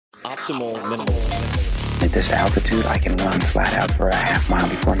Optimal minimal. At this altitude, I can run flat out for a half mile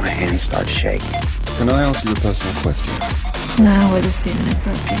before my hands start shaking. Can I ask you a personal question? Now would seem an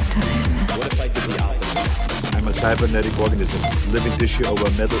appropriate time. What if I did the opposite? I'm a cybernetic organism, living tissue over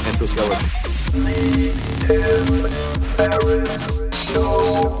metal endoskeleton. Tim Ferriss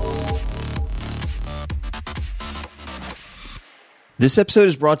Show. This episode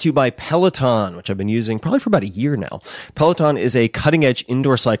is brought to you by Peloton, which I've been using probably for about a year now. Peloton is a cutting-edge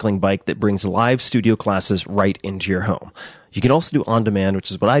indoor cycling bike that brings live studio classes right into your home. You can also do on-demand, which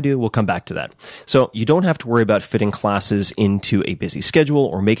is what I do. We'll come back to that. So you don't have to worry about fitting classes into a busy schedule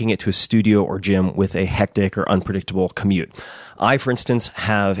or making it to a studio or gym with a hectic or unpredictable commute. I, for instance,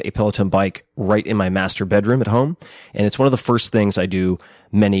 have a Peloton bike right in my master bedroom at home, and it's one of the first things I do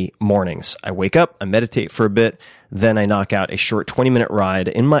many mornings. I wake up, I meditate for a bit, then I knock out a short 20-minute ride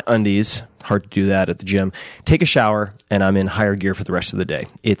in my undies. Hard to do that at the gym. Take a shower, and I'm in higher gear for the rest of the day.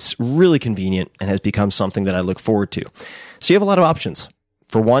 It's really convenient and has become something that I look forward to. So you have a lot of options.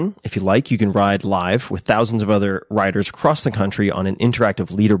 For one, if you like, you can ride live with thousands of other riders across the country on an interactive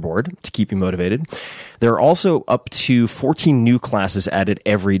leaderboard to keep you motivated. There are also up to 14 new classes added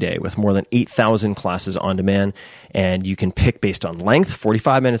every day with more than 8,000 classes on demand. And you can pick based on length,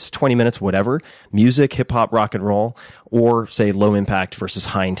 45 minutes, 20 minutes, whatever, music, hip hop, rock and roll, or say low impact versus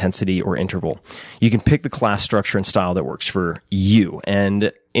high intensity or interval. You can pick the class structure and style that works for you.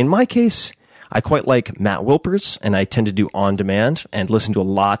 And in my case, I quite like Matt Wilper's, and I tend to do on-demand and listen to a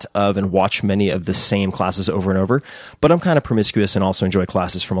lot of and watch many of the same classes over and over. But I'm kind of promiscuous and also enjoy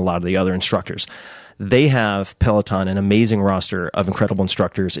classes from a lot of the other instructors. They have, Peloton, an amazing roster of incredible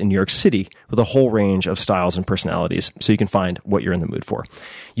instructors in New York City with a whole range of styles and personalities, so you can find what you're in the mood for.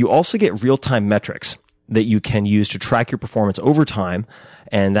 You also get real-time metrics that you can use to track your performance over time,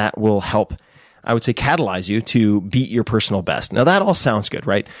 and that will help, I would say, catalyze you to beat your personal best. Now, that all sounds good,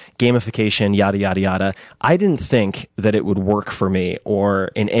 right? Gamification, yada, yada, yada. I didn't think that it would work for me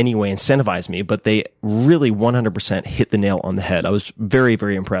or in any way incentivize me, but they really 100% hit the nail on the head. I was very,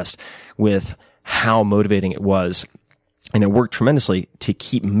 very impressed with how motivating it was. And it worked tremendously to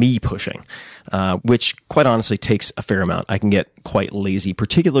keep me pushing, which quite honestly takes a fair amount. I can get quite lazy,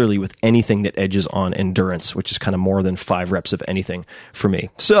 particularly with anything that edges on endurance, which is kind of more than 5 reps of anything for me.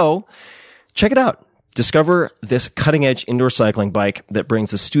 So, check it out. Discover this cutting-edge indoor cycling bike that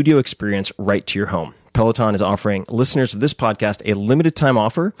brings the studio experience right to your home. Peloton is offering listeners of this podcast a limited-time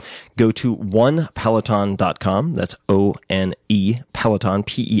offer. Go to onepeloton.com. That's O-N-E, Peloton,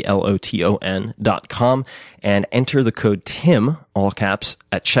 Peloton.com, and enter the code TIM, all caps,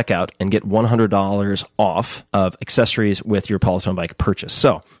 at checkout and get $100 off of accessories with your Peloton bike purchase.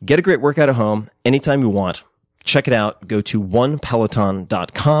 So, get a great workout at home anytime you want. Check it out. Go to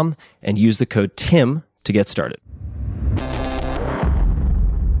onepeloton.com and use the code TIM to get started.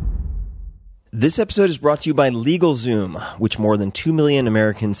 This episode is brought to you by LegalZoom, which more than 2 million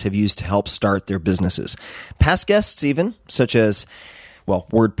Americans have used to help start their businesses. Past guests even, such as,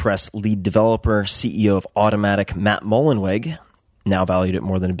 WordPress lead developer, CEO of Automatic, Matt Mullenweg, now valued at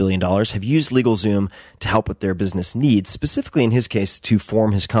more than $1 billion, have used LegalZoom to help with their business needs, specifically in his case to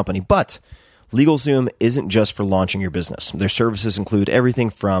form his company. But LegalZoom isn't just for launching your business. Their services include everything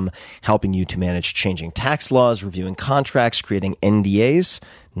from helping you to manage changing tax laws, reviewing contracts, creating NDAs,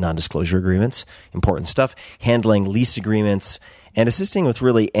 non-disclosure agreements, important stuff, handling lease agreements, and assisting with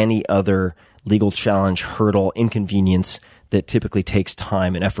really any other legal challenge, hurdle, inconvenience that typically takes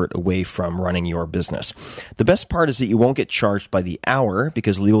time and effort away from running your business. The best part is that you won't get charged by the hour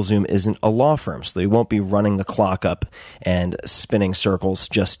because LegalZoom isn't a law firm, so they won't be running the clock up and spinning circles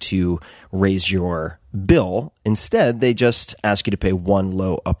just to raise your bill. Instead, they just ask you to pay one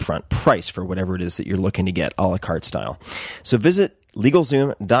low upfront price for whatever it is that you're looking to get, a la carte style. So visit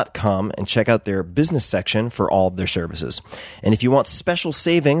LegalZoom.com and check out their business section for all of their services. And if you want special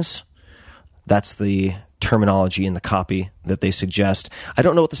savings, that's the terminology in the copy that they suggest. I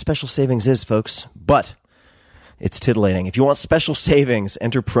don't know what the special savings is, folks, but it's titillating. If you want special savings,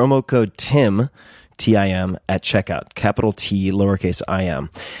 enter promo code TIM, T-I-M, at checkout. Capital T, lowercase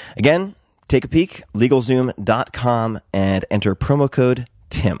I-M. Again, take a peek, LegalZoom.com, and enter promo code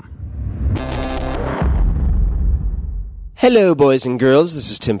TIM. Hello, boys and girls.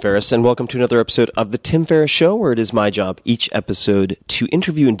 This is Tim Ferriss, and welcome to another episode of The Tim Ferriss Show, where it is my job each episode to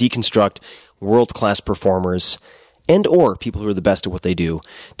interview and deconstruct world-class performers and or people who are the best at what they do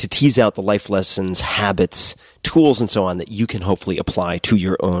to tease out the life lessons, habits, tools, and so on that you can hopefully apply to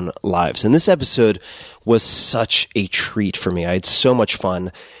your own lives. And this episode was such a treat for me. I had so much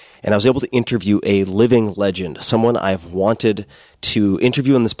fun, and I was able to interview a living legend, someone I've wanted to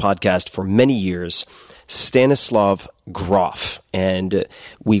interview on this podcast for many years, Stanislav Grof. And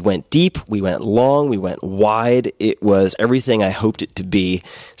we went deep, we went long, we went wide. It was everything I hoped it to be.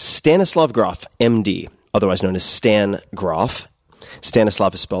 Stanislav Grof, MD, otherwise known as Stan Grof.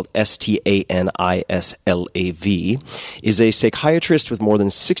 Stanislav is spelled Stanislav, is a psychiatrist with more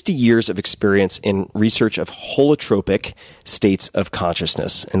than 60 years of experience in research of holotropic states of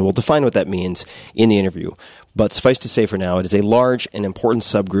consciousness. And we'll define what that means in the interview. But suffice to say for now, it is a large and important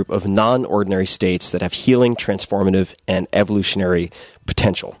subgroup of non-ordinary states that have healing, transformative, and evolutionary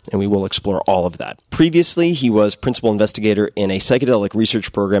potential. And we will explore all of that. Previously, he was principal investigator in a psychedelic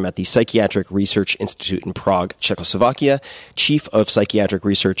research program at the Psychiatric Research Institute in Prague, Czechoslovakia, chief of psychiatric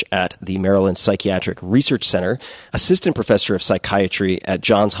research at the Maryland Psychiatric Research Center, assistant professor of psychiatry at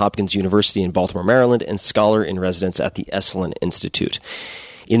Johns Hopkins University in Baltimore, Maryland, and scholar in residence at the Esalen Institute.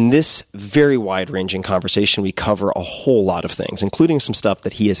 In this very wide-ranging conversation, we cover a whole lot of things, including some stuff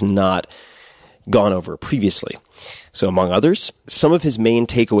that he has not gone over previously. So among others, some of his main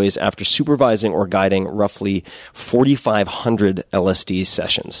takeaways after supervising or guiding roughly 4,500 LSD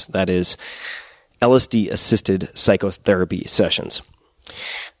sessions, that is, LSD-assisted psychotherapy sessions.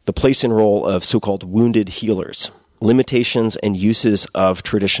 The place and role of so-called wounded healers. Limitations and uses of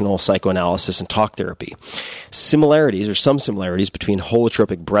traditional psychoanalysis and talk therapy. Similarities, or some similarities, between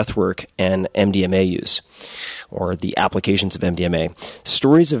holotropic breathwork and MDMA use, or the applications of MDMA.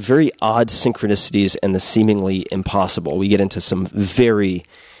 Stories of very odd synchronicities and the seemingly impossible. We get into some very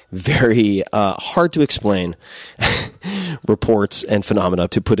hard to explain reports and phenomena,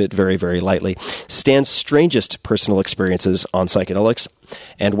 to put it very, very lightly. Stan's strangest personal experiences on psychedelics,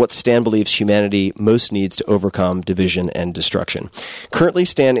 and what Stan believes humanity most needs to overcome division and destruction. Currently,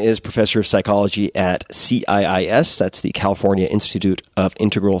 Stan is professor of psychology at CIIS, that's the California Institute of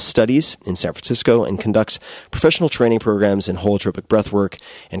Integral Studies in San Francisco, and conducts professional training programs in holotropic breathwork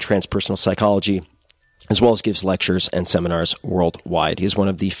and transpersonal psychology, as well as gives lectures and seminars worldwide. He is one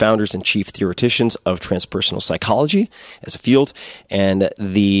of the founders and chief theoreticians of transpersonal psychology as a field, and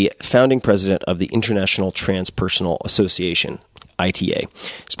the founding president of the International Transpersonal Association, ITA.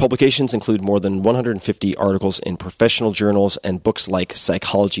 His publications include more than 150 articles in professional journals and books like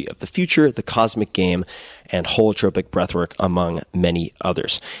Psychology of the Future, The Cosmic Game, and Holotropic Breathwork, among many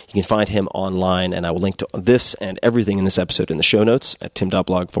others. You can find him online, and I will link to this and everything in this episode in the show notes at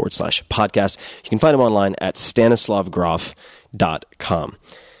tim.blog/podcast. You can find him online at stanislavgrof.com.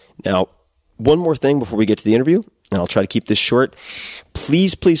 Now, one more thing before we get to the interview, and I'll try to keep this short.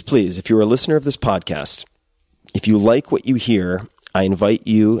 Please, please, please, if you're a listener of this podcast, if you like what you hear, I invite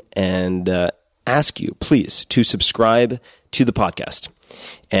you and ask you, please, to subscribe to the podcast,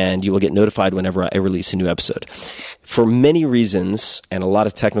 and you will get notified whenever I release a new episode. For many reasons, and a lot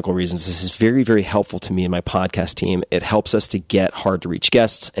of technical reasons, this is very, very helpful to me and my podcast team. It helps us to get hard-to-reach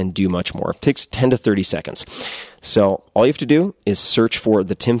guests and do much more. It takes 10 to 30 seconds. So all you have to do is search for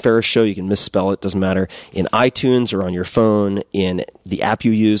The Tim Ferriss Show. You can misspell it, doesn't matter, in iTunes or on your phone, in the app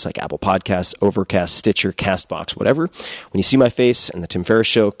you use, like Apple Podcasts, Overcast, Stitcher, CastBox, whatever. When you see my face and The Tim Ferriss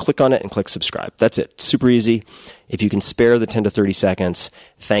Show, click on it and click subscribe. That's it. Super easy. If you can spare the 10 to 30 seconds,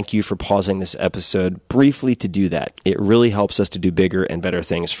 thank you for pausing this episode briefly to do that. It really helps us to do bigger and better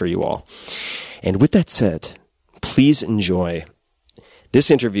things for you all. And with that said, please enjoy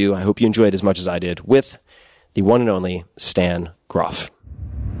this interview. I hope you enjoyed as much as I did with the one and only Stan Grof.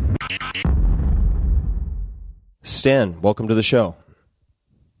 Stan, welcome to the show.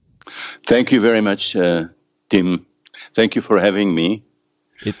 Thank you very much, Tim. Thank you for having me.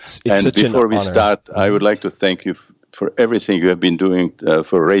 It's and such an before we honor. start, I would like to thank you for everything you have been doing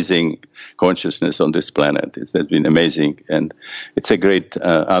for raising consciousness on this planet. It has been amazing, and it's a great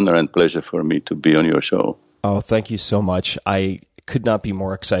honor and pleasure for me to be on your show. Oh, thank you so much. I could not be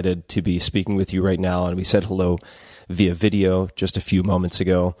more excited to be speaking with you right now, and we said hello via video just a few moments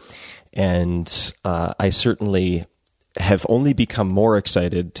ago, and I certainly have only become more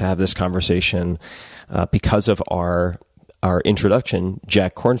excited to have this conversation because of our introduction,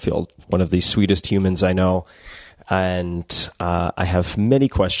 Jack Kornfield, one of the sweetest humans I know. And I have many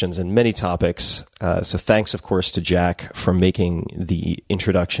questions and many topics. So thanks, of course, to Jack for making the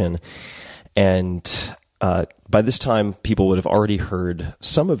introduction. And by this time, people would have already heard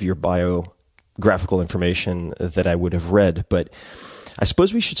some of your biographical information that I would have read. But I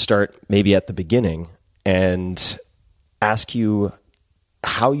suppose we should start maybe at the beginning and ask you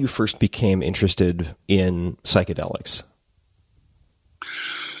how you first became interested in psychedelics.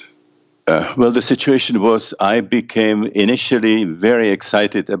 Well, the situation was I became initially very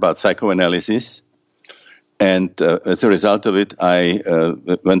excited about psychoanalysis, And as a result of it, I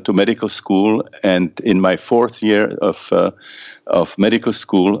went to medical school. And in my fourth year of medical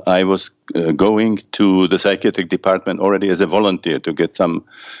school, I was going to the psychiatric department already as a volunteer to get some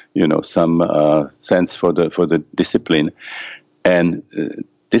sense for the discipline. And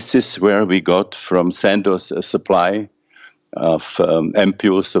this is where we got from Sandoz a supply of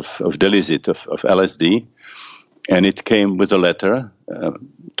ampules of Delisite, of LSD. And it came with a letter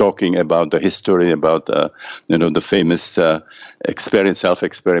talking about the history, about the famous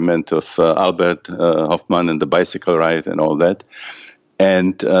self-experiment of Albert Hoffman and the bicycle ride and all that.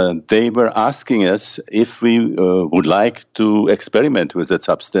 And they were asking us if we would like to experiment with that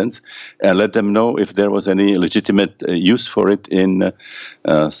substance and let them know if there was any legitimate use for it in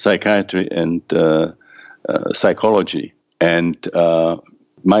psychiatry and psychology. And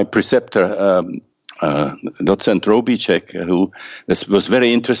my preceptor, Docent Robíček, who was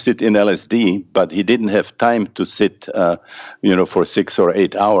very interested in LSD, but he didn't have time to sit, for 6 or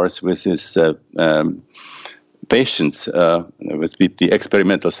 8 hours with his patients, with the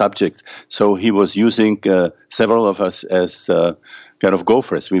experimental subjects. So he was using several of us as kind of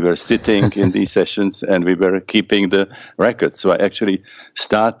gophers. We were sitting in these sessions and we were keeping the records. So I actually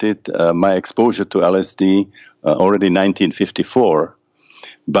started my exposure to LSD already in 1954.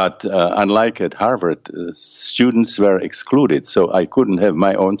 But unlike at Harvard, students were excluded, so I couldn't have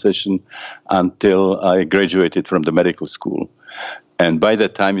my own session until I graduated from the medical school. And by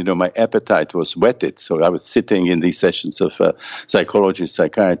that time, my appetite was whetted, so I was sitting in these sessions of psychologists,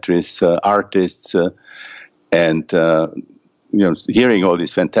 psychiatrists, artists, and hearing all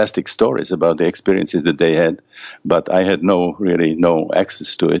these fantastic stories about the experiences that they had, but I had no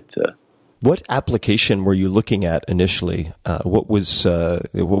access to it. What application were you looking at initially? What was the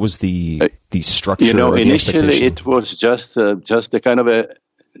structure? Or the initially it was just a kind of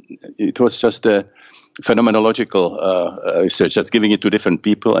it was just a phenomenological research, just giving it to different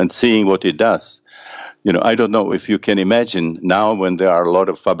people and seeing what it does. I don't know if you can imagine now when there are a lot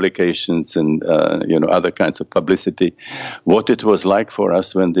of publications and, other kinds of publicity, what it was like for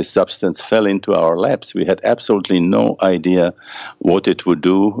us when this substance fell into our laps. We had absolutely no idea what it would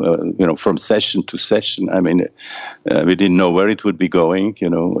do, from session to session. I mean, we didn't know where it would be going,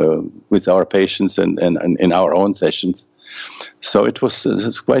 with our patients and in our own sessions. So it was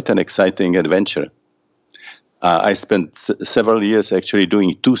quite an exciting adventure. I spent several years actually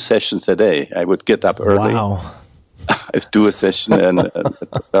doing 2 sessions a day. I would get up early, do a session, and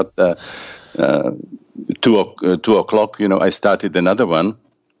about 2 o'clock, I started another one.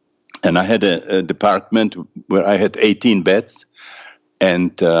 And I had a department where I had 18 beds,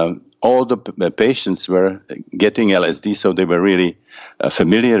 and all the patients were getting LSD, so they were really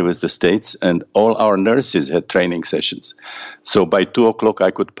familiar with the states, and all our nurses had training sessions. So by 2 o'clock, I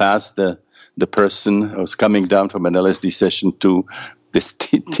could pass the person who was coming down from an LSD session to this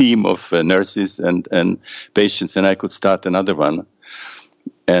team of nurses and patients, and I could start another one.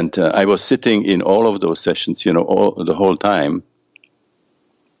 And I was sitting in all of those sessions, the whole time.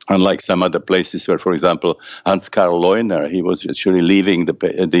 Unlike some other places where, for example, Hans Karl Leuner, he was actually leaving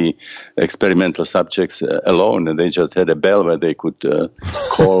the experimental subjects alone, and they just had a bell where they could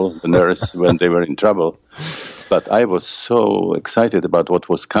call the nurse when they were in trouble. But I was so excited about what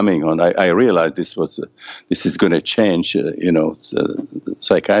was coming on. I realized this is going to change,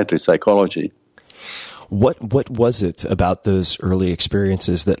 psychiatry, psychology. What was it about those early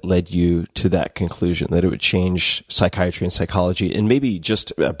experiences that led you to that conclusion, that it would change psychiatry and psychology? And maybe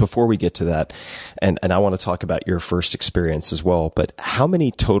just before we get to that, and I want to talk about your first experience as well, but how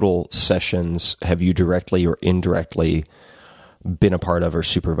many total sessions have you directly or indirectly been a part of or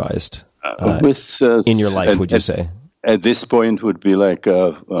supervised in your life, would you say? At this point would be like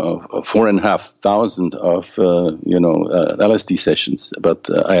 4,500 of, LSD sessions. But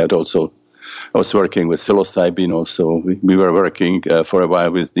I was working with psilocybin also. We were working for a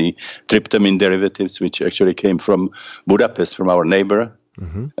while with the tryptamine derivatives, which actually came from Budapest, from our neighbor,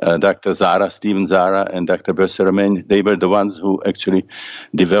 Dr. Stephen Zara and Dr. Bösser. They were the ones who actually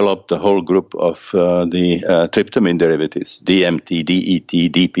developed the whole group of the tryptamine derivatives, DMT, DET,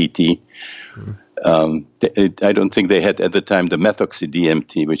 DPT. I don't think they had at the time the methoxy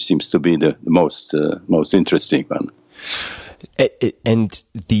DMT, which seems to be the most interesting one. And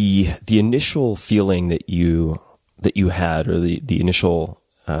the initial feeling that you had, or the initial,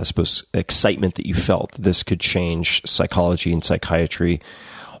 I suppose, excitement that you felt that this could change psychology and psychiatry,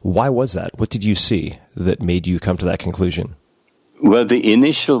 why was that? What did you see that made you come to that conclusion? Well, the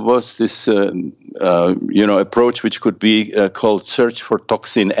initial was this, approach which could be called search for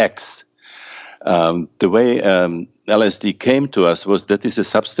toxin X. The way LSD came to us was that it's a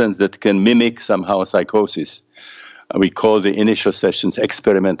substance that can mimic somehow psychosis. We call the initial sessions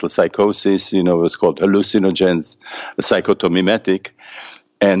experimental psychosis. It was called hallucinogens, psychotomimetic.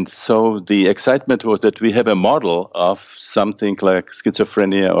 And so the excitement was that we have a model of something like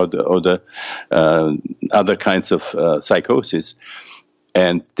schizophrenia or the other kinds of psychosis.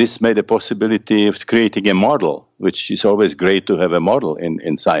 And this made a possibility of creating a model, which is always great to have a model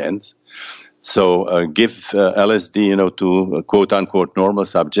in science. So give LSD, to quote-unquote normal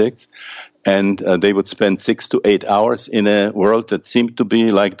subjects, and they would spend 6 to 8 hours in a world that seemed to be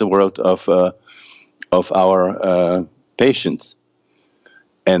like the world of our patients.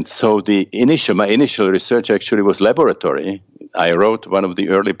 And so my initial research actually was laboratory. I wrote one of the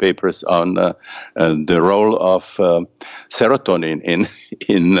early papers on the role of serotonin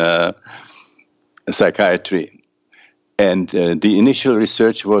in psychiatry. And the initial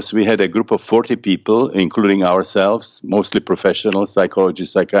research was we had a group of 40 people, including ourselves, mostly professionals,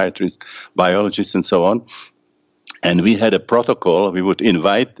 psychologists, psychiatrists, biologists, and so on. And we had a protocol. We would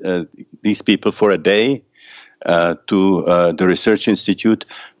invite these people for a day to the research institute.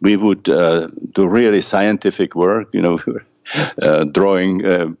 We would do really scientific work,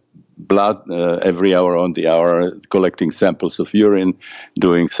 drawing blood every hour on the hour, collecting samples of urine,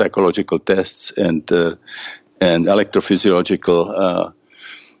 doing psychological tests and electrophysiological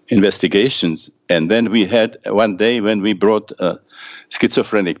investigations. And then we had one day when we brought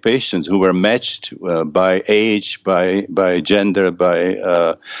schizophrenic patients who were matched by age, by gender, by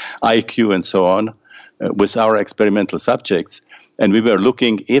IQ, and so on, with our experimental subjects. And we were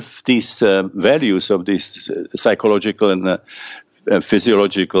looking if these values of these psychological and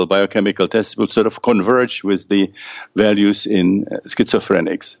physiological biochemical tests would sort of converge with the values in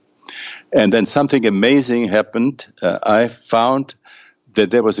schizophrenics. And then something amazing happened. I found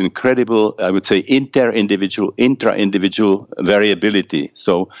that there was incredible, I would say, inter-individual, intra-individual variability.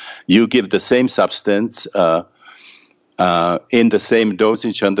 So you give the same substance in the same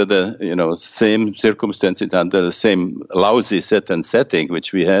dosage under the same circumstances, under the same lousy set and setting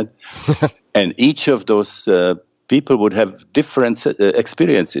which we had, and each of those people would have different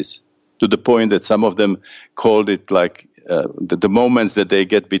experiences, to the point that some of them called it like the moments that they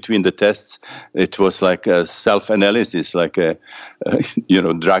get between the tests. It was like a self-analysis, like a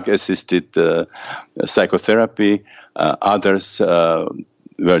drug-assisted psychotherapy. Others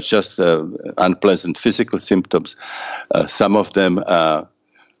were just unpleasant physical symptoms. Some of them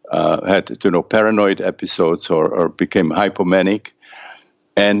had paranoid episodes or became hypomanic.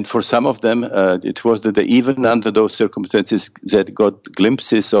 And for some of them, it was that they, even under those circumstances, that got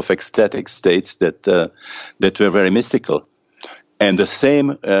glimpses of ecstatic states that were very mystical. And the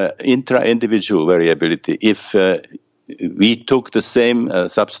same intra-individual variability. If we took the same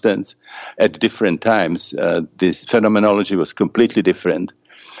substance at different times, this phenomenology was completely different.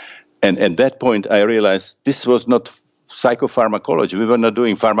 And at that point, I realized this was not psychopharmacology. We were not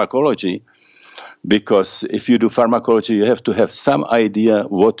doing pharmacology, because if you do pharmacology, you have to have some idea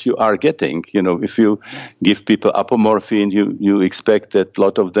what you are getting. If you give people apomorphine, you expect that a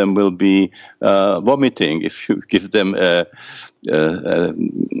lot of them will be vomiting. If you give them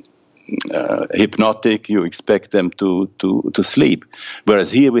hypnotic, you expect them to sleep.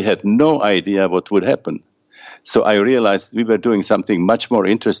 Whereas here we had no idea what would happen. So I realized we were doing something much more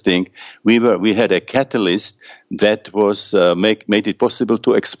interesting. We had a catalyst that was made it possible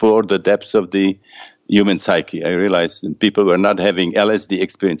to explore the depths of the human psyche. I realized people were not having LSD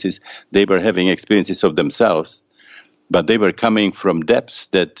experiences; they were having experiences of themselves, but they were coming from depths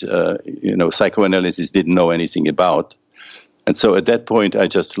that psychoanalysis didn't know anything about. And so at that point, I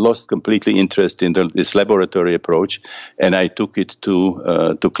just lost completely interest in this laboratory approach, and I took it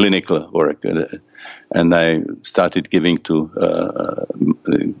to clinical work. And I started giving to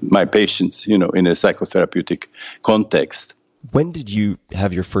my patients, in a psychotherapeutic context. When did you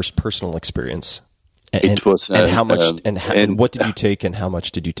have your first personal experience? It was, and how much? And what did you take? And how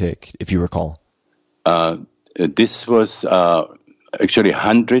much did you take, if you recall? This was actually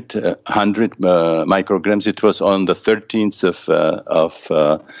 100 micrograms. It was on the 13th of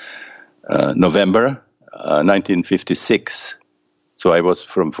November, 1956. So I was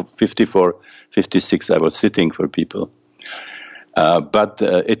from 54, 56, I was sitting for people. But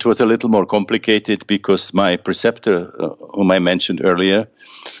it was a little more complicated because my preceptor, whom I mentioned earlier,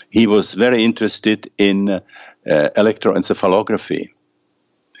 he was very interested in electroencephalography.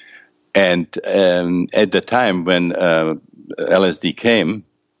 And at the time when LSD came,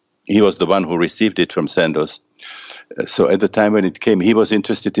 he was the one who received it from Sandoz. So at the time when it came, he was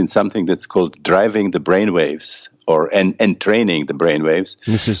interested in something that's called driving the brain waves, or entraining the brain waves.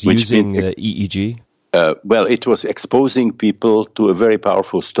 This is using EEG? Well, it was exposing people to a very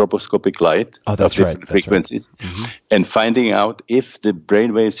powerful stroboscopic light Oh, of that's right. different frequencies, and finding out if the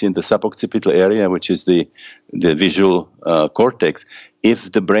brainwaves in the suboccipital area, which is the visual cortex, if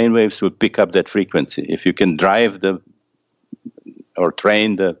the brainwaves will pick up that frequency, if you can drive or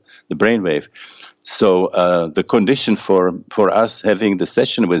train the brainwave. So the condition for us having the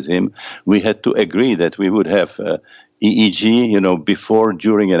session with him, we had to agree that we would have EEG, before,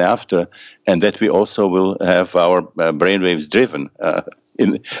 during, and after, and that we also will have our brainwaves driven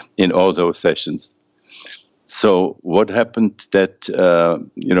in all those sessions. So what happened that,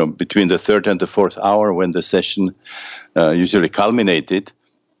 between the third and the fourth hour when the session usually culminated,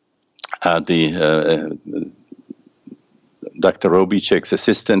 the Dr. Robicek's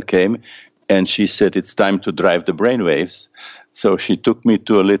assistant came, and she said, it's time to drive the brainwaves. So she took me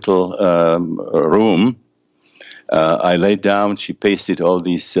to a little room. I laid down, she pasted all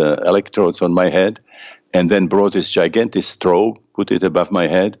these electrodes on my head, and then brought this gigantic strobe, put it above my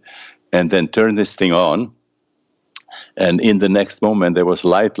head, and then turned this thing on. And in the next moment, there was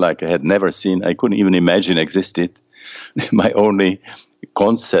light like I had never seen. I couldn't even imagine existed. My only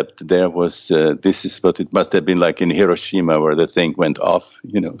concept there was, this is what it must have been like in Hiroshima, where the thing went off,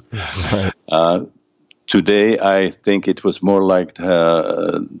 Right. Today, I think it was more like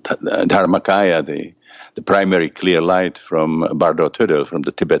Dharmakaya, the primary clear light from Bardo Thodel, from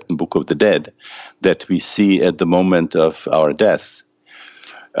the Tibetan Book of the Dead, that we see at the moment of our death.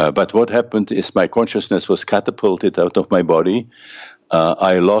 But what happened is my consciousness was catapulted out of my body.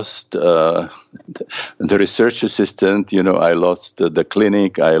 I lost the research assistant, I lost the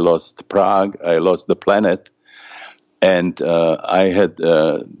clinic, I lost Prague, I lost the planet. And I had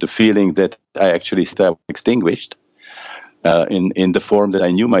the feeling that I actually extinguished in the form that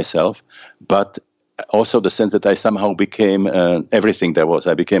I knew myself, but also the sense that I somehow became everything there was.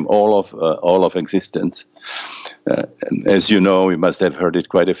 I became all of existence. As you know, you must have heard it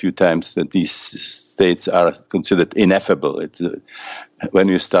quite a few times that these states are considered ineffable. It's when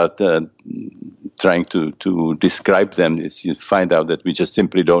you start trying to describe them, you find out that we just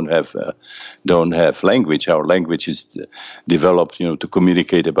simply don't have language. Our language is developed, to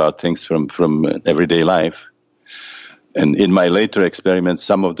communicate about things from everyday life. And in my later experiments,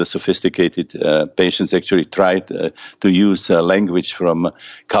 some of the sophisticated patients actually tried to use language from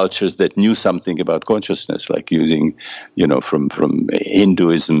cultures that knew something about consciousness, like using, from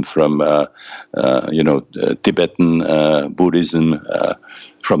Hinduism, from, Tibetan Buddhism,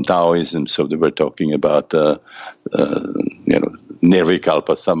 from Taoism. So they were talking about,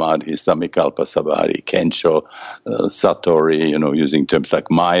 Nirvikalpa Samadhi, Samikalpa Samadhi, Kensho, Satori, using terms like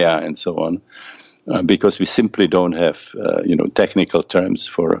Maya and so on. Because we simply don't have, technical terms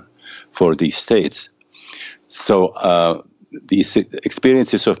for these states. So these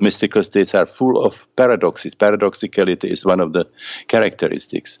experiences of mystical states are full of paradoxes. Paradoxicality is one of the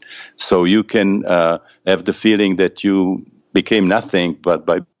characteristics. So you can have the feeling that you became nothing, but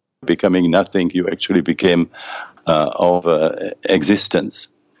by becoming nothing, you actually became of existence.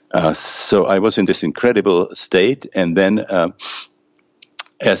 So I was in this incredible state, and then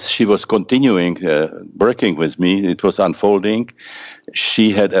as she was continuing working with me, it was unfolding.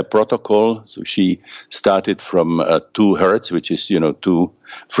 She had a protocol, so she started from 2 hertz, which is 2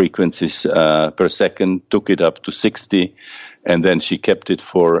 frequencies per second, took it up to 60, and then she kept it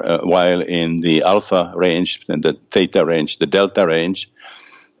for a while in the alpha range, and the theta range, the delta range,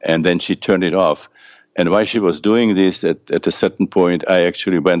 and then she turned it off. And while she was doing this, at a certain point, I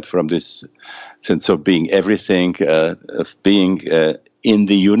actually went from this sense of being everything, of being in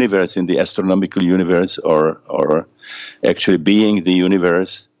the universe, in the astronomical universe, or actually being the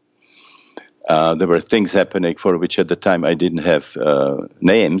universe. There were things happening for which at the time I didn't have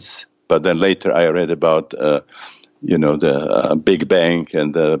names, but then later I read about, the Big Bang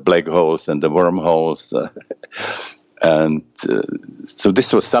and the black holes and the wormholes. And so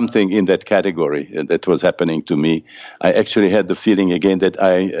this was something in that category that was happening to me. I actually had the feeling again that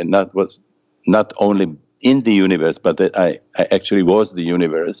I was not only in the universe, but that I actually was the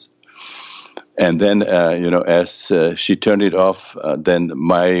universe. And then, as she turned it off, then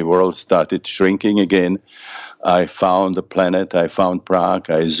my world started shrinking again. I found the planet, I found Prague,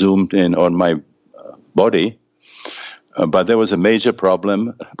 I zoomed in on my body. But there was a major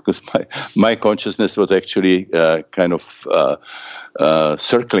problem because my consciousness was actually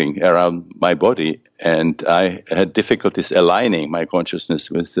circling around my body, and I had difficulties aligning my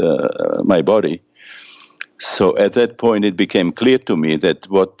consciousness with my body. So at that point, it became clear to me that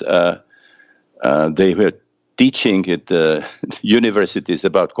what they were teaching at universities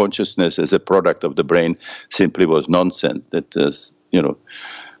about consciousness as a product of the brain simply was nonsense. That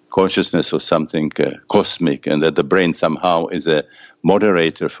consciousness was something cosmic, and that the brain somehow is a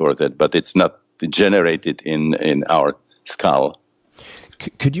moderator for that, but it's not generated in our skull.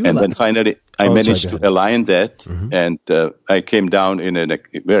 Could you? And then finally, I managed to align that, and I came down in a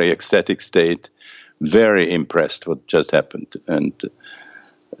very ecstatic state, very impressed what just happened. And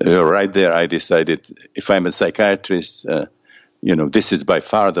right there, I decided, if I'm a psychiatrist, this is by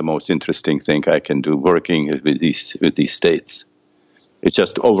far the most interesting thing I can do, working with these states. It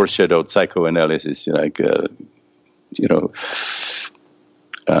just overshadowed psychoanalysis,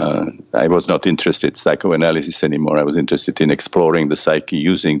 I was not interested in psychoanalysis anymore. I was interested in exploring the psyche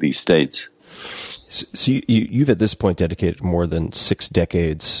using these states. So you've at this point dedicated more than 6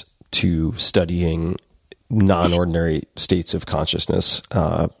 decades to studying non-ordinary states of consciousness,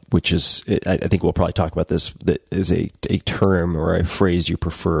 which is, I think we'll probably talk about this, that is a term or a phrase you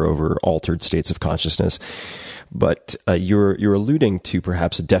prefer over altered states of consciousness. But you're alluding to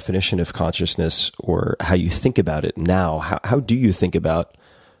perhaps a definition of consciousness or how you think about it now. How do you think about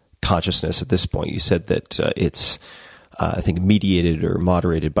consciousness at this point? You said that it's, I think, mediated or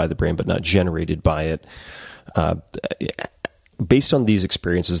moderated by the brain, but not generated by it. Based on these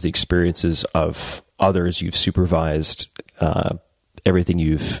experiences, the experiences of others you've supervised, everything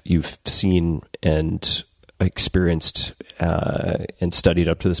you've seen and experienced and studied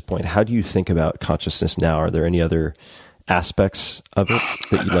up to this point, how do you think about consciousness now? Are there any other aspects of it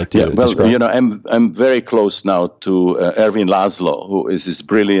that you'd like to describe? I'm very close now to Ervin Laszlo, who is this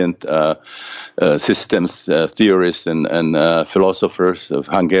brilliant systems theorist and philosopher of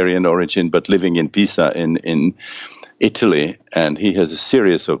Hungarian origin, but living in Pisa in Italy, and he has a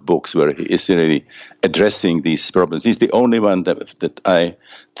series of books where he is really addressing these problems. He's the only one that I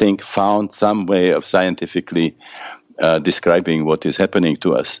think found some way of scientifically describing what is happening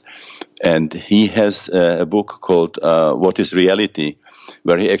to us. And he has a book called What is Reality,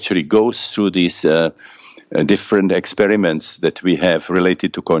 where he actually goes through these different experiments that we have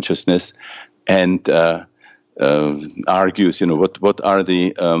related to consciousness and argues, what are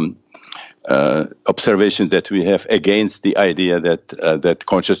the observations that we have against the idea that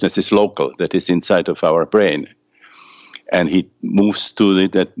consciousness is local, that is inside of our brain. And he moves to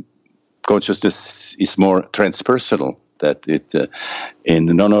that consciousness is more transpersonal, that in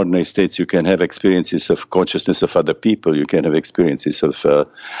the non-ordinary states you can have experiences of consciousness of other people, you can have experiences of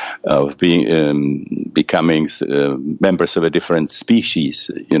becoming members of a different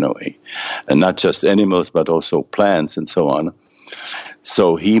species, and not just animals but also plants and so on.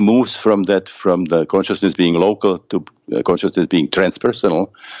 So he moves from the consciousness being local to consciousness being transpersonal,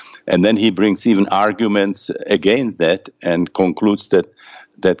 and then he brings even arguments against that and concludes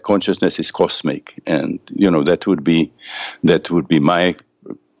that consciousness is cosmic, and that would be my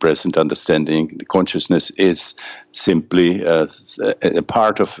present understanding. The consciousness is simply a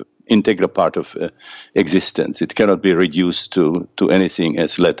integral part of existence. It cannot be reduced to anything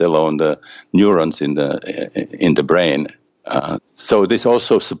else, let alone the neurons in the brain. So this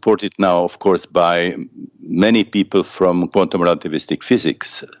also supported now, of course, by many people from quantum relativistic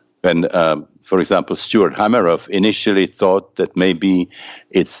physics. And, for example, Stuart Hameroff initially thought that maybe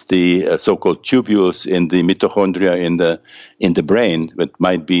it's the so-called tubules in the mitochondria in the brain that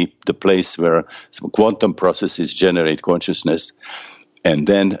might be the place where some quantum processes generate consciousness. And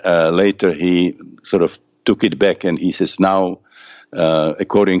then later he sort of took it back, and he says now,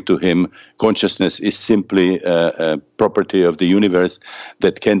 according to him, consciousness is simply a property of the universe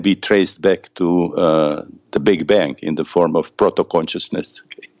that can be traced back to the Big Bang in the form of proto-consciousness.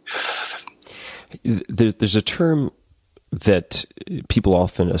 There's a term that people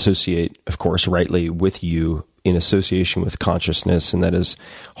often associate, of course, rightly with you in association with consciousness, and that is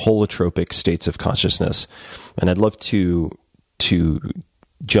holotropic states of consciousness. And I'd love to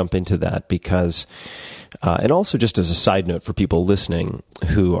jump into that because, and also just as a side note for people listening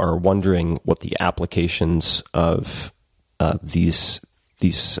who are wondering what the applications of these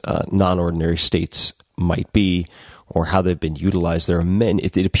non-ordinary states might be, or how they've been utilized. There are many.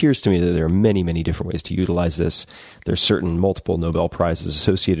 It appears to me that there are many, many different ways to utilize this. There's certain multiple Nobel Prizes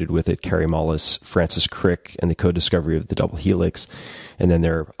associated with it: Kary Mullis, Francis Crick, and the co-discovery of the double helix. And then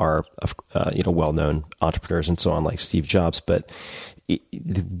there are, well-known entrepreneurs and so on, like Steve Jobs. But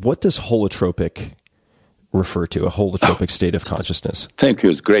what does holotropic refer to? A holotropic state of consciousness? Thank you.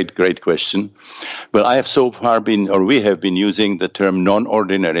 It's a great question. Well, I have so far we have been using the term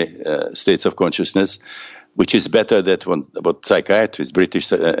non-ordinary states of consciousness, which is better than what psychiatrists, British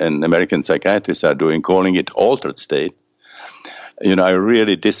and American psychiatrists are doing, calling it altered state. I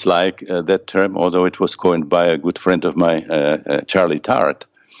really dislike that term, although it was coined by a good friend of mine, Charlie Tart.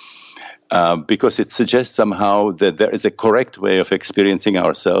 because it suggests somehow that there is a correct way of experiencing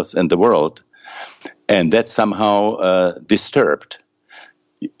ourselves and the world, and that's somehow disturbed.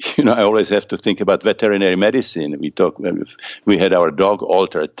 I always have to think about veterinary medicine. We had our dog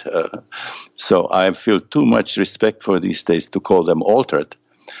altered, so I feel too much respect for these states to call them altered.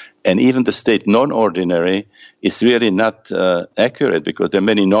 And even the state non-ordinary is really not accurate, because there are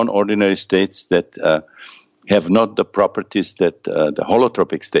many non-ordinary states that have not the properties that the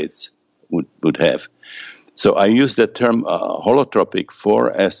holotropic states would have. So I use the term holotropic for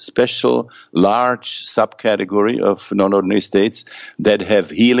a special large subcategory of non-ordinary states that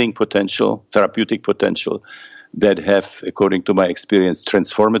have healing potential, therapeutic potential, that have, according to my experience,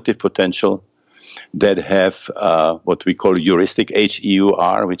 transformative potential, that have what we call heuristic,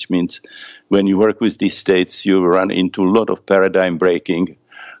 H-E-U-R, which means when you work with these states, you run into a lot of paradigm-breaking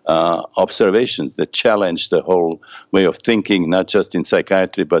observations that challenge the whole way of thinking, not just in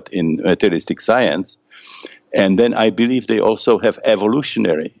psychiatry, but in materialistic science. And then I believe they also have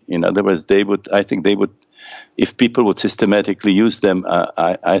evolutionary. In other words, I think they would, if people would systematically use them,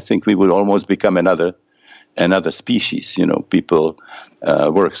 I think we would almost become another species. People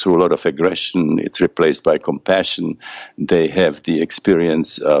work through a lot of aggression. It's replaced by compassion. They have the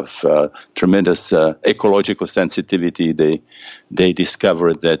experience of tremendous ecological sensitivity. They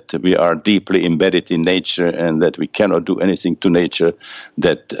discover that we are deeply embedded in nature and that we cannot do anything to nature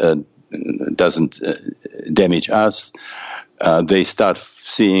that doesn't damage us. They start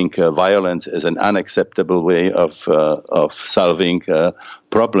seeing violence as an unacceptable way of solving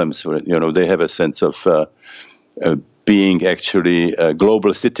problems. They have a sense of being actually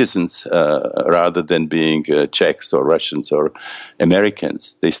global citizens rather than being Czechs or Russians or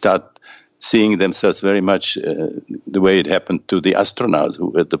Americans. They start seeing themselves very much the way it happened to the astronauts,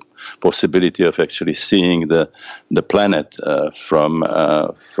 who had the possibility of actually seeing the planet from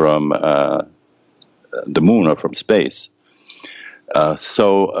the moon or from space.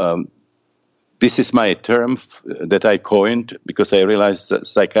 So this is my term that I coined because I realized that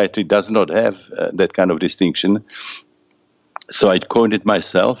psychiatry does not have that kind of distinction. So I coined it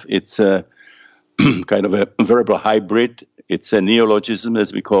myself. It's a kind of a verbal hybrid. It's a neologism,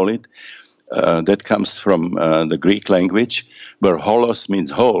 as we call it, that comes from the Greek language, where holos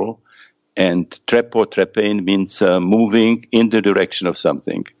means whole, and trepein means moving in the direction of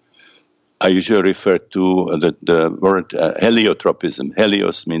something. I usually refer to the word heliotropism.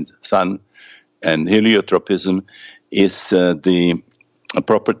 Helios means sun, and heliotropism is the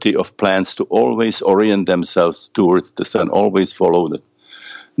property of plants to always orient themselves towards the sun, always follow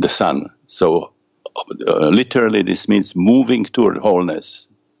the sun. So literally this means moving toward wholeness.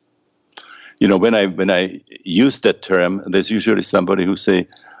 When I use that term, there's usually somebody who say,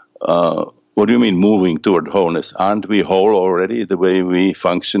 what do you mean moving toward wholeness? Aren't we whole already the way we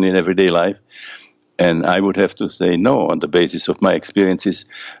function in everyday life? And I would have to say no. On the basis of my experiences,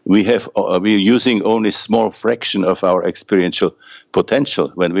 we're using only a small fraction of our experiential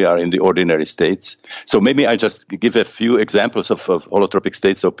potential when we are in the ordinary states. So maybe I just give a few examples of holotropic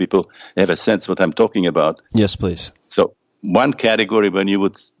states so people have a sense what I'm talking about. Yes, please. So one category when you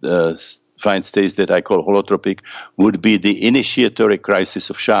would find states that I call holotropic would be the initiatory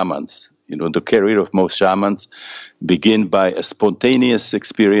crisis of shamans. The career of most shamans begin by a spontaneous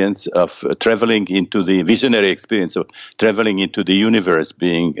experience of traveling into the visionary experience of traveling into the universe,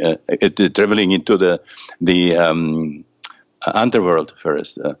 traveling into the underworld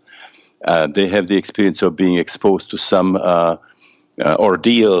first. They have the experience of being exposed to some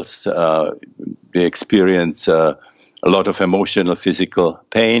ordeals. They experience a lot of emotional, physical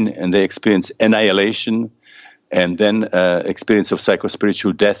pain, and they experience annihilation, and then experience of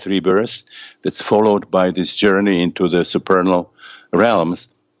psychospiritual death, rebirth, that's followed by this journey into the supernal realms.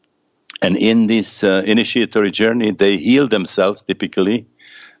 And in this initiatory journey, they heal themselves, typically.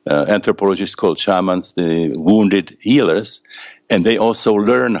 Anthropologists call shamans the wounded healers, and they also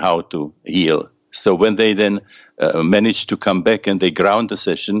learn how to heal. So when they then manage to come back and they ground the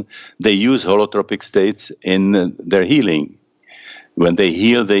session, they use holotropic states in their healing. When they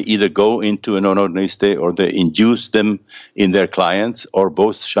heal, they either go into a non-ordinary state or they induce them in their clients, or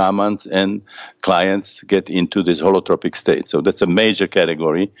both shamans and clients get into this holotropic state. So that's a major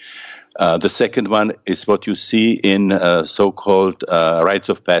category. The second one is what you see in so-called rites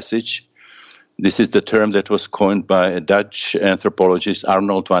of passage. This is the term that was coined by a Dutch anthropologist,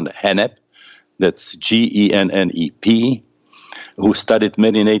 Arnold van Gennep, that's Gennep, who studied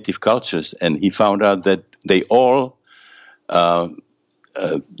many native cultures, and he found out that they all at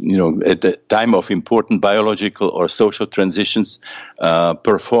the time of important biological or social transitions,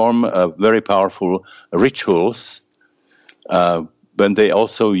 perform very powerful rituals when they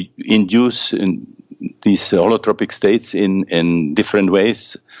also induce these holotropic states in different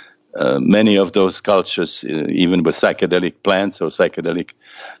ways. Many of those cultures, even with psychedelic plants or psychedelic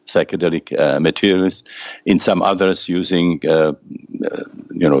materials, in some others using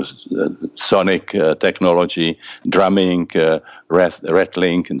sonic technology, drumming,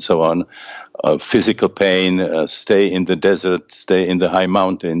 rattling, and so on. Physical pain, stay in the desert, stay in the high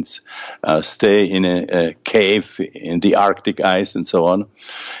mountains, stay in a cave in the Arctic ice, and so on.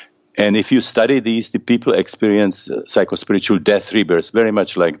 And if you study these, the people experience psychospiritual death rebirth, very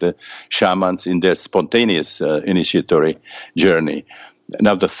much like the shamans in their spontaneous initiatory journey.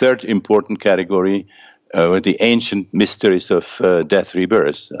 Now, the third important category were the ancient mysteries of death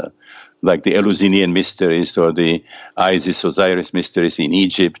rebirth, like the Eleusinian mysteries or the Isis-Osiris mysteries in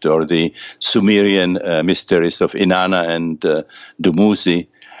Egypt or the Sumerian mysteries of Inanna and Dumuzi.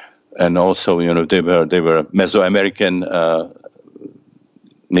 And also, they were Mesoamerican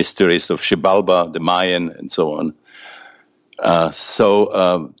mysteries of Xibalba, the Mayan, and so on.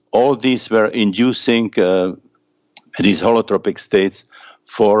 So all these were inducing these holotropic states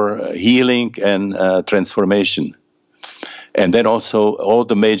for healing and transformation. And then also all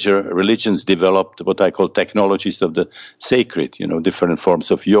the major religions developed what I call technologies of the sacred, different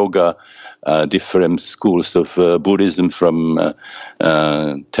forms of yoga, different schools of Buddhism from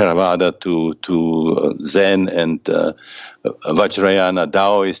Theravada to Zen and Vajrayana,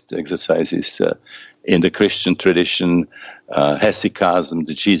 Taoist exercises in the Christian tradition, hesychasm,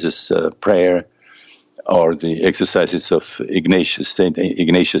 the Jesus prayer, or the exercises of Saint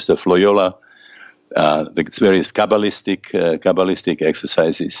Ignatius of Loyola, the various Kabbalistic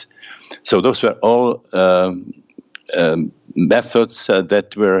exercises. So those were all methods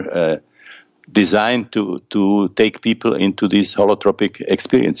that were designed to take people into these holotropic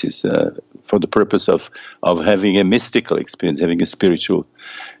experiences for the purpose of having a mystical experience, having a spiritual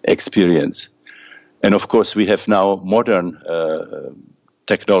experience. And of course, we have now modern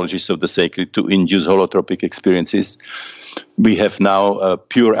technologies of the sacred to induce holotropic experiences. We have now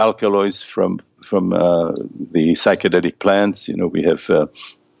pure alkaloids from the psychedelic plants. We have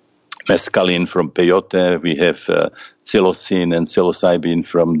mescaline from peyote. We have psilocin and psilocybin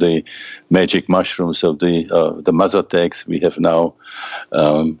from the magic mushrooms of the Mazatecs. We have now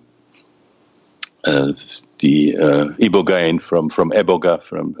the ibogaine from eboga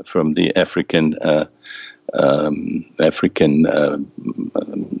from the African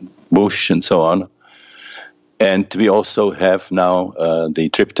bush and so on. And we also have now the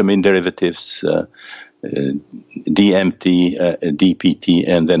tryptamine derivatives, DMT, DPT,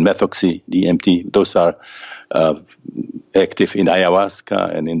 and then methoxy DMT. Those are active in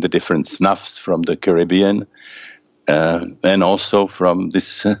ayahuasca and in the different snuffs from the Caribbean, and also from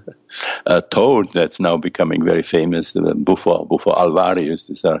this toad that's now becoming very famous, the Bufo alvarius.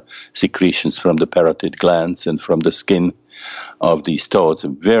 These are secretions from the parotid glands and from the skin of these toads.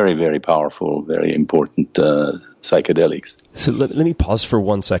 Very, very powerful, very important psychedelics. So let me pause for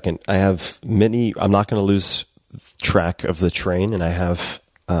 1 second. I have I'm not going to lose track of the train, and I have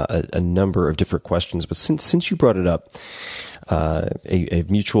a number of different questions. But since you brought it up, a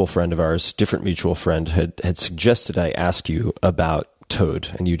mutual friend of ours, different mutual friend, had suggested I ask you about toad,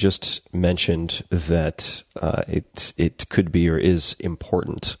 and you just mentioned that it could be or is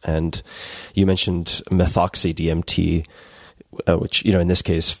important, and you mentioned methoxy DMT, which in this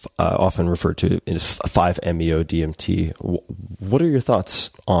case often referred to as 5-MeO DMT. What are your thoughts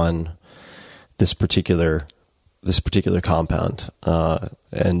on this particular compound,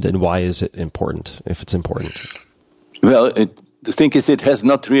 and why is it important, if it's important? Well, the thing is, it has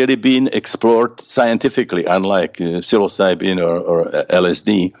not really been explored scientifically, unlike psilocybin or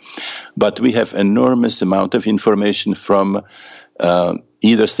LSD. But we have enormous amount of information from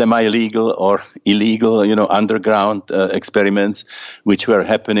either semi-legal or illegal, underground experiments, which were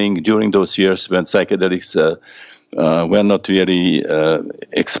happening during those years when psychedelics were not really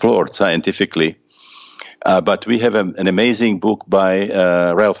explored scientifically. But we have an amazing book by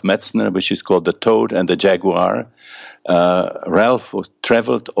Ralph Metzner, which is called The Toad and the Jaguar. Ralph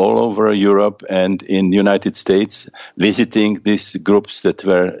traveled all over Europe and in the United States, visiting these groups that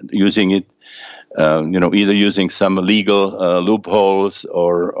were using it, either using some legal loopholes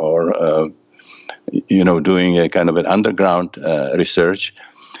or doing a kind of an underground research.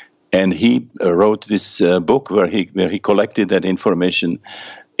 And he wrote this book where he collected that information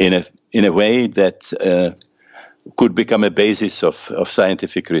in a way that could become a basis of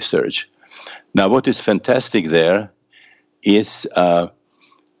scientific research. Now, what is fantastic there is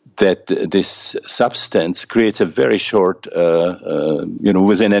that this substance creates a very short,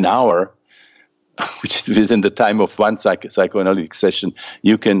 within an hour, which is within the time of one psychoanalytic session,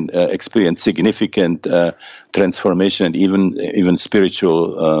 you can experience significant transformation and even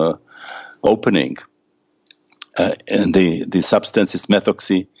spiritual opening. And the substance is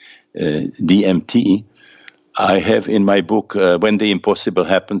methoxy DMT. I have in my book, When the Impossible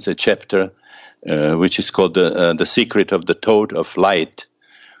Happens, a chapter which is called The Secret of the Toad of Light.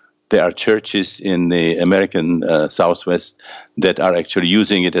 There are churches in the American Southwest that are actually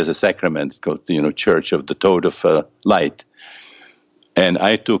using it as a sacrament. It's called, Church of the Toad of Light. And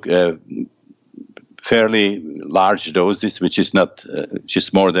I took fairly large doses, which is not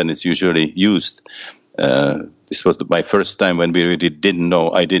just more than is usually used. This was my first time when we really didn't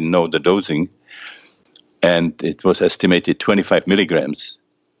know the dosing. And it was estimated 25 milligrams.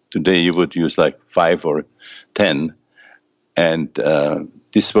 Today you would use like 5 or 10. And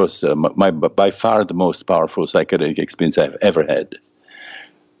this was by far the most powerful psychedelic experience I've ever had.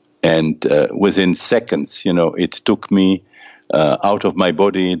 And within seconds, it took me out of my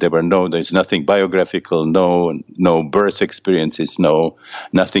body. There's nothing biographical, no birth experiences,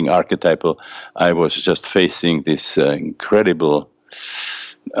 nothing archetypal. I was just facing this incredible,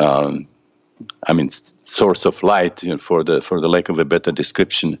 source of light, for the lack of a better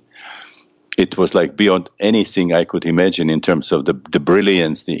description. It was like beyond anything I could imagine in terms of the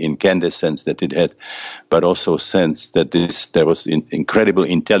brilliance, the incandescence that it had, but also sense that there was incredible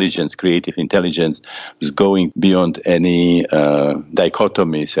intelligence, creative intelligence, was going beyond any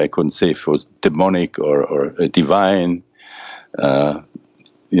dichotomies. I couldn't say if it was demonic or divine. There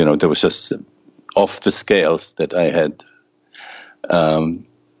was just off the scales that I had. And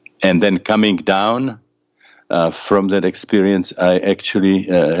then coming down from that experience, I actually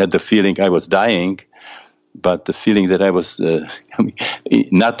had the feeling I was dying, but the feeling that I was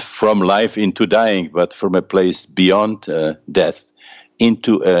not from life into dying, but from a place beyond death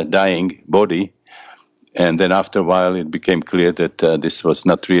into a dying body. And then after a while, it became clear that this was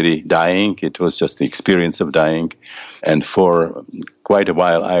not really dying. It was just the experience of dying. And for quite a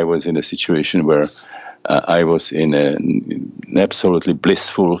while, I was in a situation where I was in an absolutely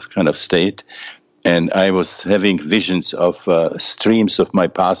blissful kind of state. And I was having visions of streams of my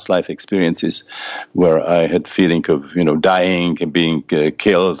past life experiences where I had feeling of, dying and being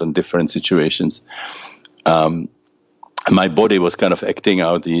killed in different situations. My body was kind of acting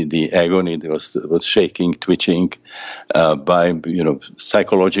out the agony. It was shaking, twitching.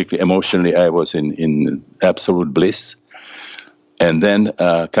 Psychologically, emotionally, I was in absolute bliss. And then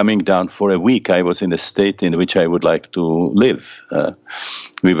coming down for a week, I was in a state in which I would like to live.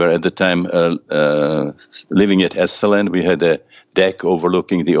 We were at the time living at Esalen. We had a deck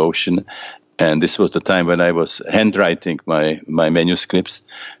overlooking the ocean. And this was the time when I was handwriting my manuscripts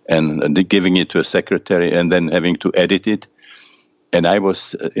and giving it to a secretary and then having to edit it. And I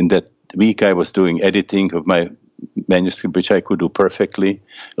was, in that week, I was doing editing of my manuscript, which I could do perfectly,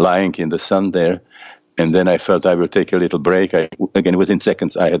 lying in the sun there. And then I felt I will take a little break. Again, within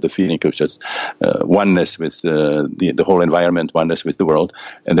seconds, I had the feeling of just oneness with the whole environment, oneness with the world.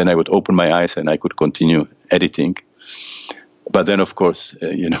 And then I would open my eyes and I could continue editing. But then, of course,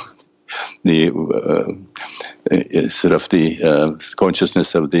 the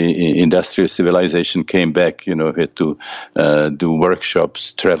consciousness of the industrial civilization came back. We had to do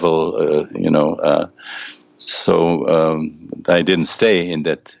workshops, travel. So I didn't stay in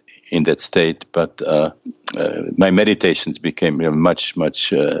that state, but my meditations became much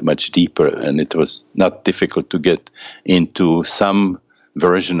deeper, and it was not difficult to get into some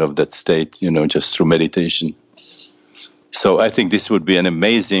version of that state, just through meditation. So I think this would be an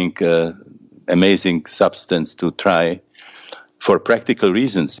amazing substance to try for practical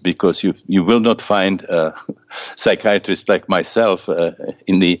reasons, because you will not find psychiatrists like myself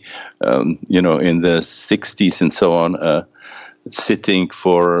in the in the 60s and so on. Sitting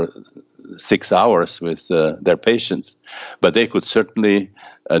for 6 hours with their patients, but they could certainly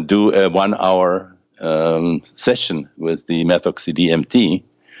do a 1 hour session with the methoxy DMT,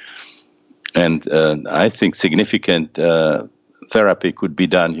 and I think significant therapy could be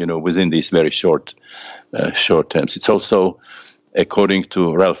done, within these very short terms. It's also, according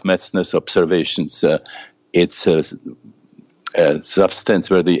to Ralph Metzner's observations, it's a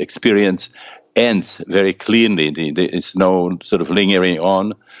substance where the experience ends very cleanly. There is no sort of lingering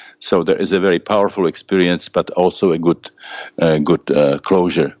on, so there is a very powerful experience, but also a good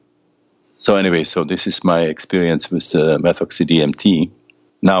closure. So anyway, this is my experience with methoxy DMT.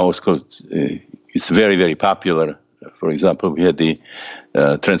 Now, of course, it's very, very popular. For example, we had the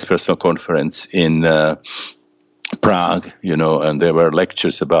Transpersonal Conference in Prague, and there were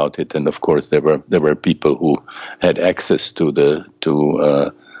lectures about it, and of course there were people who had access to the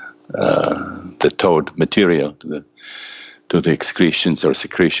towed material to the excretions or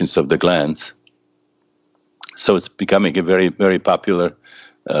secretions of the glands. So it's becoming a very, very popular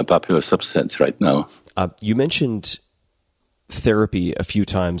substance right now. You mentioned therapy a few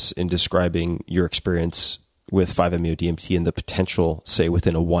times in describing your experience with 5-MeO-DMT and the potential, say,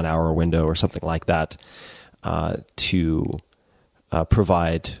 within a 1 hour window or something like that, to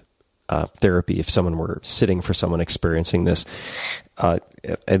provide therapy if someone were sitting for someone experiencing this.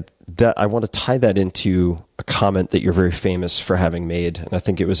 And that I want to tie that into a comment that you're very famous for having made, and I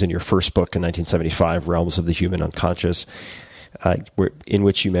think it was in your first book in 1975, Realms of the Human Unconscious, in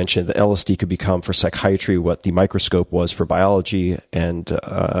which you mentioned that LSD could become for psychiatry what the microscope was for biology and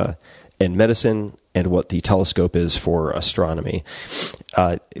medicine, and what the telescope is for astronomy.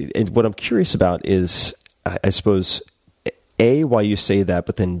 And what I'm curious about is, I suppose, A, why you say that,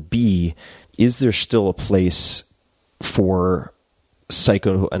 but then B, is there still a place for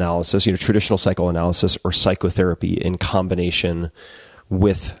psychoanalysis, traditional psychoanalysis or psychotherapy in combination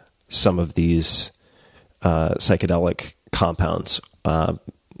with some of these psychedelic compounds?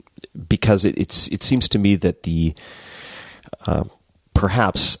 Because it seems to me that the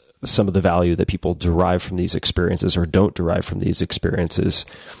perhaps some of the value that people derive from these experiences or don't derive from these experiences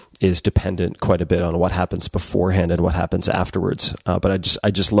is dependent quite a bit on what happens beforehand and what happens afterwards. But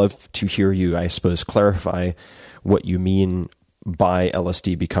I just love to hear you, I suppose, clarify what you mean by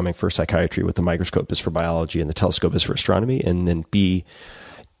LSD becoming for psychiatry, what the microscope is for biology and the telescope is for astronomy, and then B,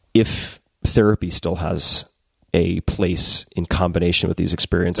 if therapy still has a place in combination with these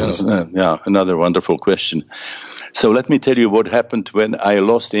experiences. Yeah, another wonderful question. So let me tell you what happened when I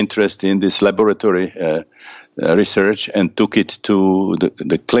lost interest in this laboratory research and took it to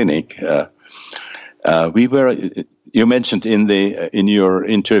the clinic. You mentioned in your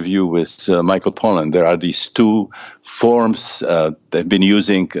interview with Michael Pollan, there are these two forms they've been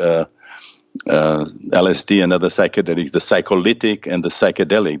using LSD and other psychedelics, the psycholytic and the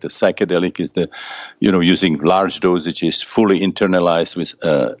psychedelic. The psychedelic is using large dosages, fully internalized with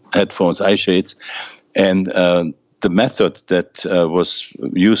headphones, eye shades, and the method that was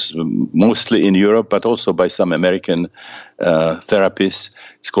used mostly in Europe, but also by some American therapists,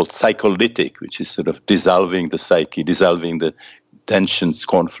 is called psycholytic, which is sort of dissolving the psyche, dissolving the tensions,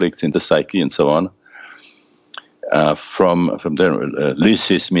 conflicts in the psyche, and so on. From there,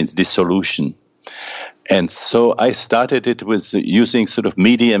 lysis means dissolution. And so I started it with using sort of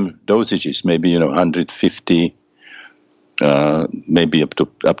medium dosages, maybe 150, maybe up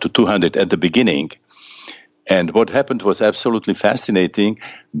to 200 at the beginning. And what happened was absolutely fascinating,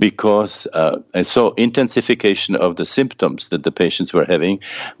 because I saw intensification of the symptoms that the patients were having,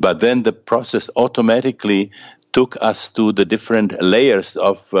 but then the process automatically took us to the different layers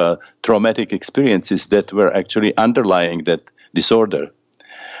of traumatic experiences that were actually underlying that disorder.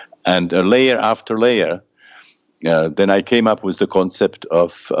 And layer after layer, then I came up with the concept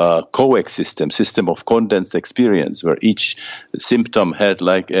of coexistence, system of condensed experience, where each symptom had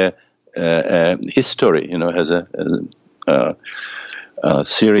like a history, has a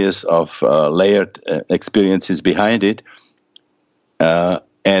series of layered experiences behind it.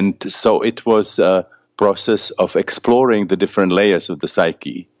 And so it was a process of exploring the different layers of the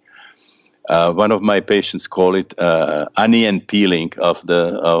psyche. One of my patients called it onion peeling of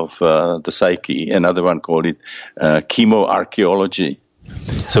the psyche. Another one called it chemoarchaeology.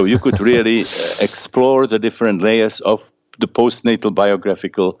 So you could really explore the different layers of the postnatal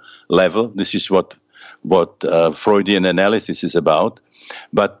biographical level. This is what Freudian analysis is about.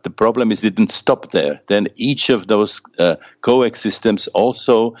 But the problem is it didn't stop there. Then each of those coexistence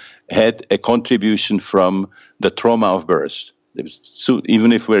also had a contribution from the trauma of birth. So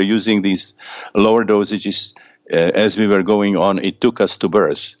even if we're using these lower dosages, as we were going on, it took us to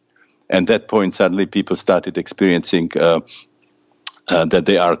birth. And at that point, suddenly people started experiencing that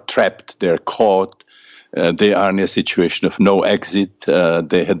they are trapped, they're caught, they are in a situation of no exit.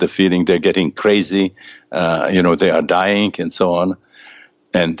 They had the feeling they're getting crazy, they are dying, and so on.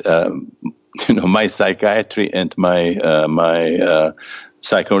 And my psychiatry and my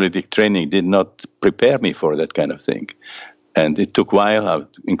psychoanalytic training did not prepare me for that kind of thing. And it took a while,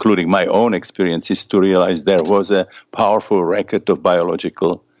 including my own experiences, to realize there was a powerful record of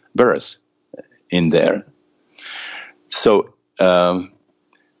biological birth in there. So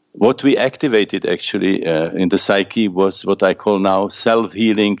what we activated actually in the psyche was what I call now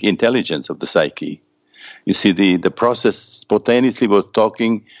self-healing intelligence of the psyche. You see, the process spontaneously was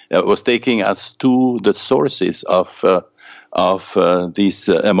taking us to the sources of these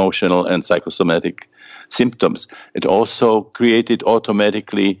emotional and psychosomatic symptoms. It also created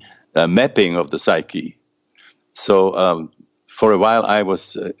automatically a mapping of the psyche. So for a while, I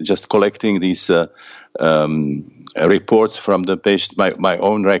was just collecting these reports from the patient, my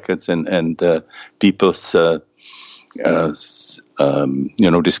own records and people's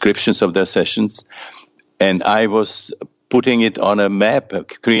descriptions of their sessions, and I was putting it on a map,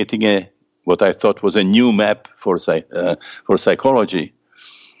 creating what I thought was a new map for psychology,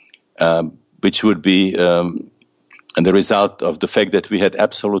 which would be the result of the fact that we had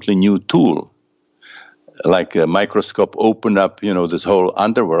absolutely new tool, like a microscope opened up, this whole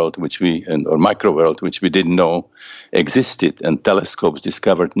underworld, or micro world, which we didn't know existed, and telescopes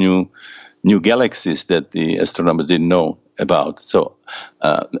discovered new galaxies that the astronomers didn't know about. So,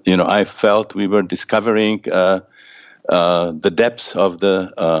 I felt we were discovering the depths of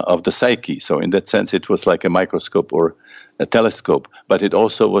the psyche. So, in that sense, it was like a microscope or a telescope, but it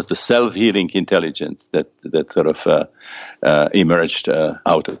also was the self-healing intelligence that sort of emerged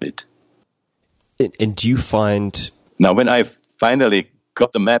out of it. And do you find... Now, when I finally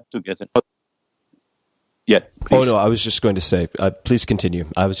got the map together... Yeah, please. Oh, no, I was just going to say, please continue.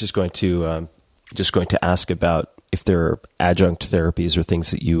 I was just going to ask about if there are adjunct therapies or things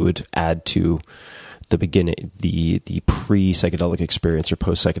that you would add to the beginning, the pre-psychedelic experience or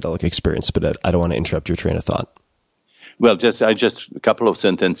post-psychedelic experience, but I don't want to interrupt your train of thought. Well, just a couple of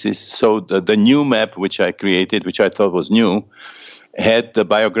sentences. So the new map which I created, which I thought was new, had the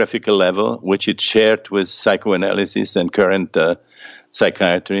biographical level, which it shared with psychoanalysis and current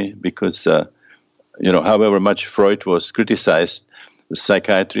psychiatry, because, however much Freud was criticized, the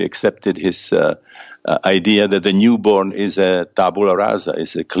psychiatry accepted his idea that the newborn is a tabula rasa,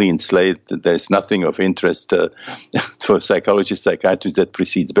 is a clean slate, that there's nothing of interest for psychologists, psychiatrists that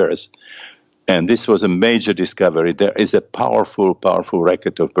precedes birth. And this was a major discovery. There is a powerful, powerful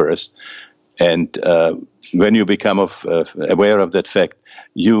record of birth. And when you become aware of that fact,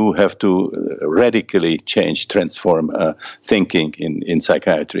 you have to radically transform thinking in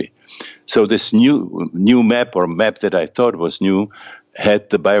psychiatry. So this new map or map that I thought was new had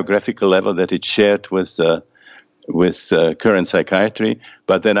the biographical level that it shared with current psychiatry,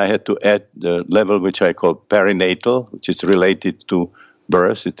 but then I had to add the level which I call perinatal, which is related to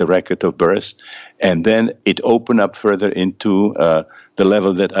birth, it's the record of birth, and then it opened up further into the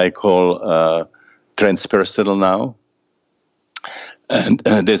level that I call transpersonal now. And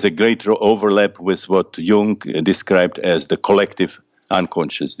there's a great overlap with what Jung described as the collective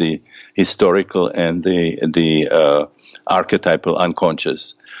unconscious, the historical and the archetypal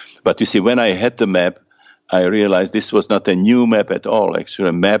unconscious. But you see, when I had the map, I realized this was not a new map at all, actually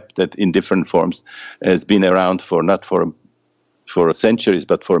a map that in different forms has been around not for centuries,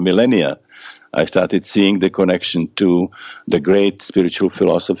 but for millennia. I started seeing the connection to the great spiritual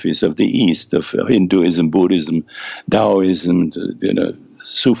philosophies of the East, of Hinduism, Buddhism, Taoism,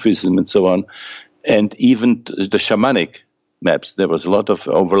 Sufism, and so on, and even the shamanic maps. There was a lot of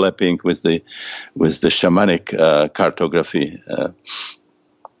overlapping with the shamanic cartography.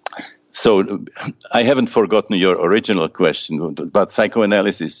 So I haven't forgotten your original question about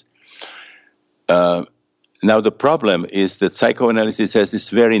psychoanalysis. Now, the problem is that psychoanalysis has this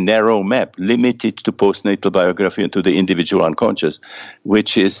very narrow map, limited to postnatal biography and to the individual unconscious,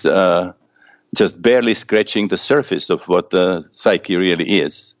 which is just barely scratching the surface of what the psyche really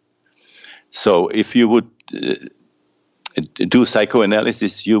is. So if you would do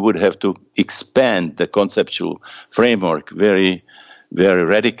psychoanalysis, you would have to expand the conceptual framework very, very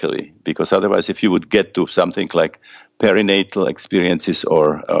radically, because otherwise, if you would get to something like perinatal experiences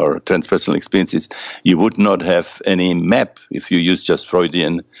or transpersonal experiences, you would not have any map if you use just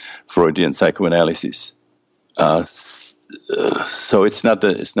Freudian psychoanalysis. So it's not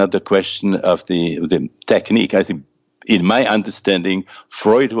the question of the technique. I think, in my understanding,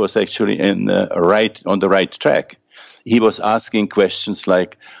 Freud was actually on the right track. He was asking questions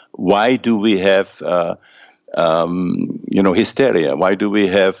like, why do we have hysteria? Why do we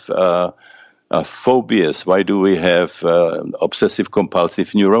have phobias? Why do we have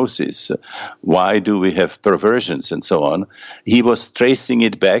obsessive-compulsive neurosis? Why do we have perversions and so on? He was tracing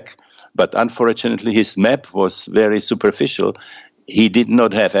it back, but unfortunately his map was very superficial. He did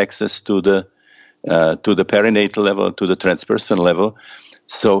not have access to the perinatal level, to the transpersonal level,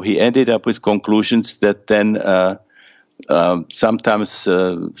 so he ended up with conclusions that then sometimes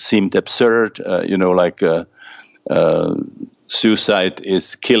seemed absurd, like suicide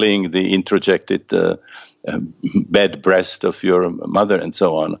is killing the introjected bed breast of your mother and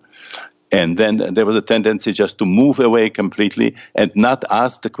so on. And then there was a tendency just to move away completely and not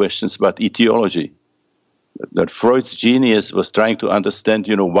ask the questions about etiology. That Freud's genius was trying to understand,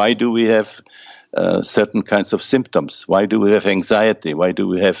 why do we have certain kinds of symptoms. Why do we have anxiety? Why do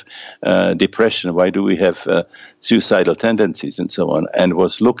we have depression? Why do we have suicidal tendencies and so on? And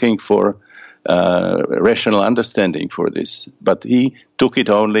was looking for rational understanding for this. But he took it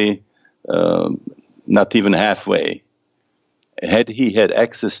only not even halfway. Had he had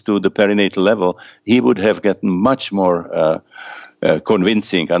access to the perinatal level, he would have gotten much more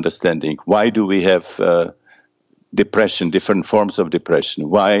convincing understanding. Why do we have depression, different forms of depression?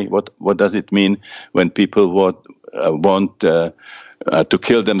 Why? What does it mean when people want to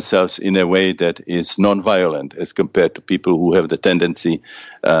kill themselves in a way that is non-violent as compared to people who have the tendency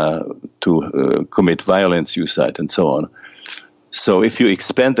to commit violent suicide and so on? So if you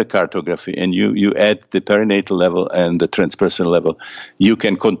expand the cartography and you add the perinatal level and the transpersonal level, you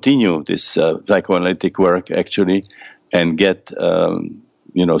can continue this psychoanalytic work actually and get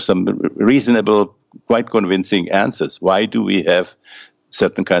some reasonable, quite convincing answers. Why do we have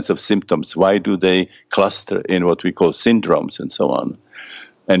certain kinds of symptoms? Why do they cluster in what we call syndromes and so on?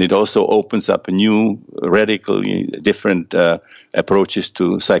 And it also opens up a new, radically different approaches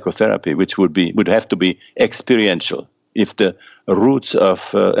to psychotherapy, which would have to be experiential. If the roots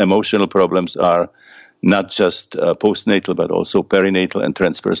of emotional problems are not just postnatal, but also perinatal and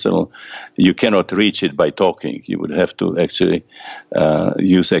transpersonal, you cannot reach it by talking. You would have to actually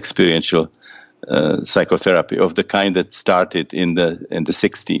use experiential psychotherapy of the kind that started in the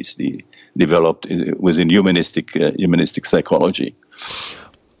 60s, developed within humanistic psychology.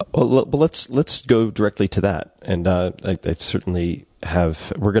 Well, let's go directly to that, and I certainly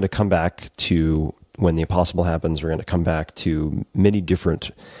have. We're going to come back to when the impossible happens. We're going to come back to many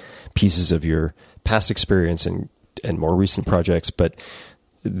different pieces of your past experience and more recent projects, but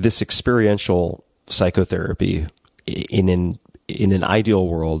this experiential psychotherapy in an ideal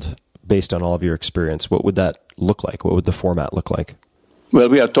world, based on all of your experience, what would that look like? What would the format look like? Well,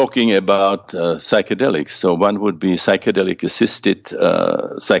 we are talking about psychedelics. So one would be psychedelic-assisted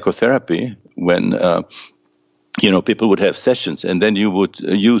psychotherapy when, people would have sessions, and then you would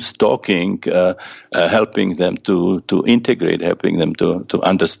use talking, helping them to integrate, helping them to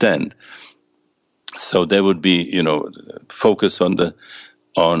understand. So there would be, focus in the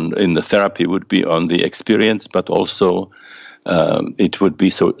therapy would be on the experience, but also it would be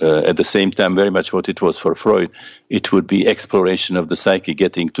at the same time very much what it was for Freud. It would be exploration of the psyche,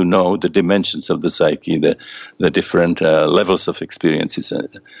 getting to know the dimensions of the psyche, the different levels of experiences,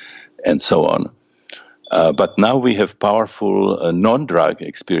 and so on. But now we have powerful non-drug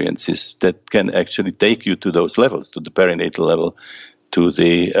experiences that can actually take you to those levels, to the perinatal level, to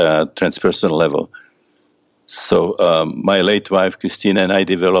the transpersonal level. So my late wife, Christina, and I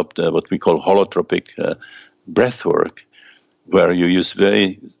developed what we call holotropic breath work, where you use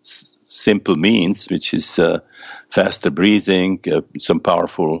very simple means, which is faster breathing, some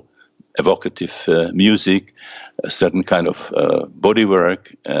powerful evocative music, a certain kind of body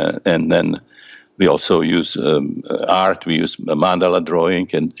work, and then we also use art. We use mandala drawing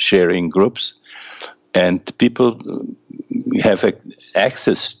and sharing groups. And people have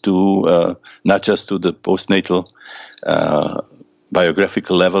access to not just to the postnatal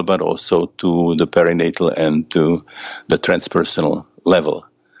biographical level, but also to the perinatal and to the transpersonal level.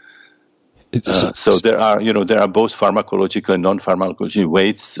 So there are both pharmacological and non-pharmacological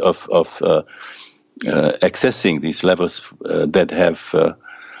ways of accessing these levels that have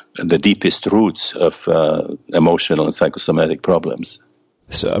the deepest roots of emotional and psychosomatic problems.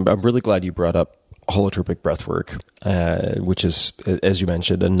 So I'm really glad you brought up holotropic breathwork, which is, as you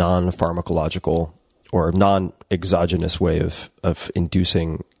mentioned, a non-pharmacological or non-exogenous way of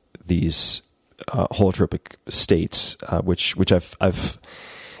inducing these holotropic states, which I've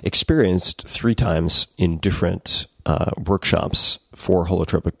experienced 3 times in different workshops for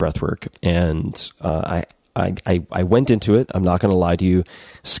holotropic breathwork, and I went into it, I'm not going to lie to you,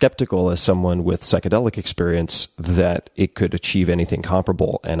 skeptical as someone with psychedelic experience that it could achieve anything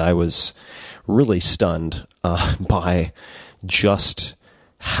comparable. And I was really stunned by just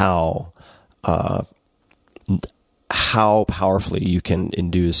how powerfully you can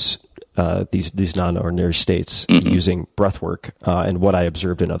induce these non-ordinary states using breath work, and what I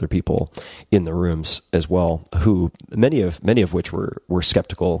observed in other people in the rooms as well, who many of which were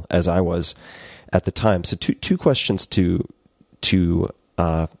skeptical as I was at the time. So two questions to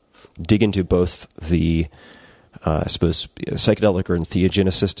dig into, both the I suppose psychedelic or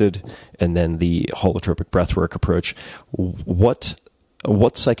entheogen-assisted, and then the holotropic breathwork approach. What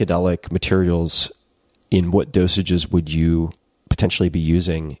psychedelic materials in what dosages would you potentially be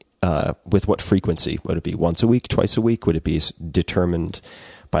using? With what frequency? Would it be once a week, twice a week? Would it be determined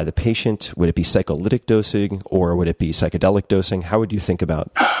by the patient? Would it be psycholytic dosing, or would it be psychedelic dosing? How would you think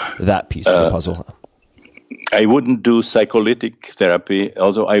about that piece of the puzzle? I wouldn't do psycholytic therapy,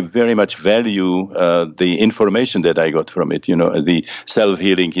 although I very much value the information that I got from it, the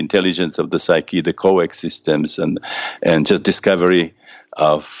self-healing intelligence of the psyche, the coax systems, and just discovery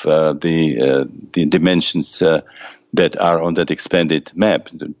of the dimensions that are on that expanded map,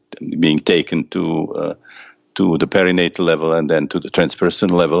 being taken to the perinatal level and then to the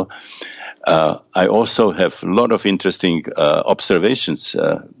transpersonal level. I also have a lot of interesting observations.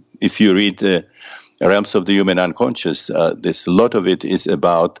 If you read Realms of the Human Unconscious, there's a lot of it is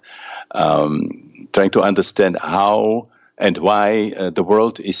about trying to understand how and why the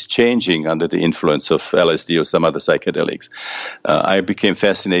world is changing under the influence of LSD or some other psychedelics. I became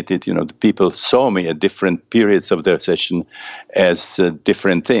fascinated. The people saw me at different periods of their session as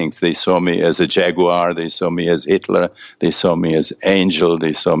different things. They saw me as a jaguar. They saw me as Hitler. They saw me as angel.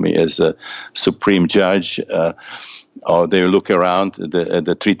 They saw me as a supreme judge. Or they look around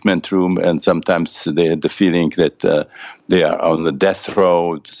the treatment room, and sometimes they had the feeling that they are on the death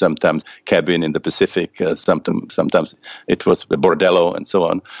row, sometimes cabin in the Pacific, sometimes it was the bordello, and so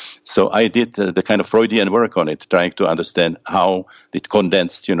on. So I did the kind of Freudian work on it, trying to understand how it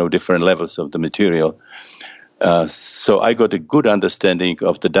condensed, different levels of the material. So I got a good understanding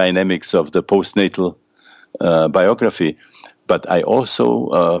of the dynamics of the postnatal biography. But I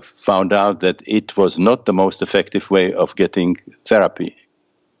also found out that it was not the most effective way of getting therapeutic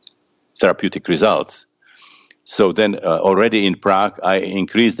results. So then already in Prague, I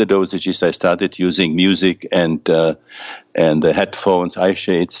increased the dosages. I started using music and the headphones, eye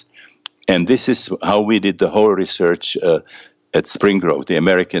shades. And this is how we did the whole research at Spring Grove, the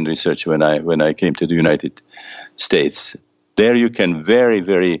American research when I came to the United States. There you can very,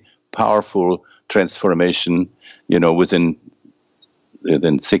 very powerful transformation, within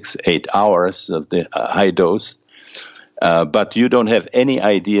 6-8 hours of the high dose, but you don't have any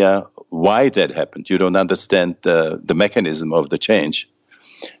idea why that happened. You don't understand the mechanism of the change.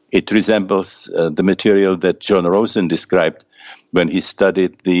 It resembles the material that John Rosen described when he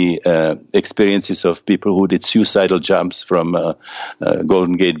studied the experiences of people who did suicidal jumps from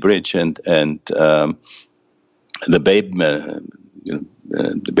Golden Gate Bridge and the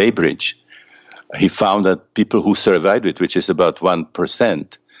Bay Bridge. He found that people who survived it, which is about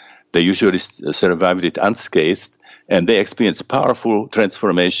 1%, they usually survived it unscathed, and they experienced powerful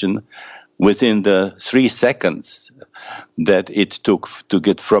transformation within the 3 seconds that it took to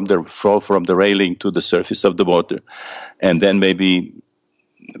get from the railing to the surface of the water, and then maybe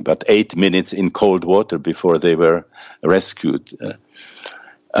about 8 minutes in cold water before they were rescued.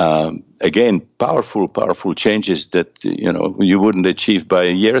 Again, powerful changes that, you wouldn't achieve by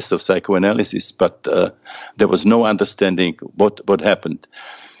years of psychoanalysis, but there was no understanding what happened.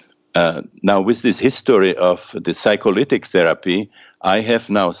 Now, with this history of the psycholytic therapy, I have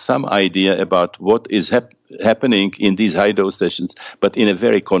now some idea about what is happening in these high-dose sessions, but in a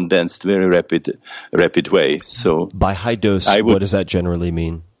very condensed, very rapid way. So, by high dose, what does that generally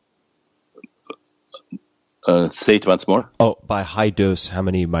mean? Say it once more. Oh, by high dose, how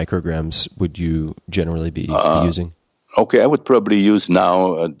many micrograms would you generally be using? Okay, I would probably use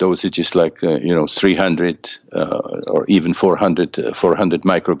now dosages like 300 or even 400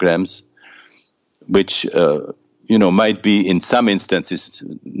 micrograms, which might be in some instances,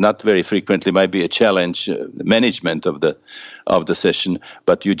 not very frequently, might be a challenge management of the session.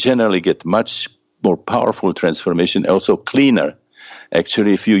 But you generally get much more powerful transformation, also cleaner.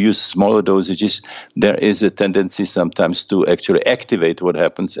 Actually, if you use smaller dosages, there is a tendency sometimes to actually activate what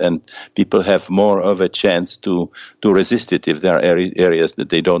happens, and people have more of a chance to resist it if there are areas that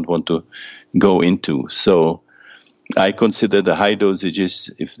they don't want to go into. So I consider the high dosages,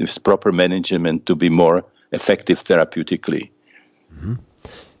 if there's proper management, to be more effective therapeutically. Mm-hmm.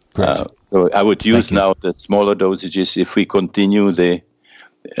 Great. So I would use now the smaller dosages if we continue the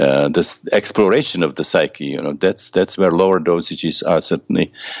exploration of the psyche. That's where lower dosages are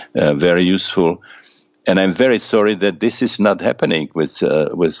certainly very useful. And I'm very sorry that this is not happening with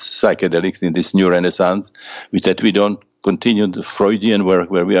psychedelics in this new renaissance, that we don't continue the Freudian work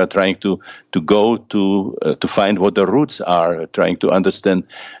where we are trying to go to find what the roots are, trying to understand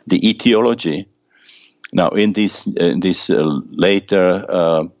the etiology. Now, in this later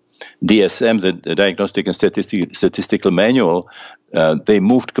DSM, the Diagnostic and Statistical Manual, they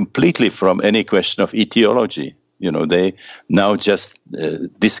moved completely from any question of etiology. They now just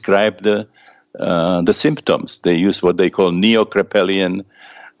describe the symptoms. They use what they call neo-Kraepelian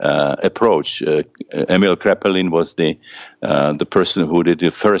approach. Emil Kraepelin was the person who did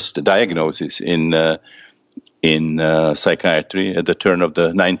the first diagnosis in in psychiatry at the turn of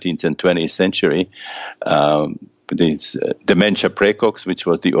the 19th and 20th century. This dementia praecox, which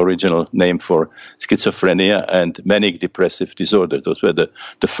was the original name for schizophrenia, and manic depressive disorder. Those were the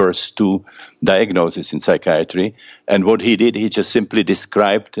first two diagnoses in psychiatry. And what he did, he just simply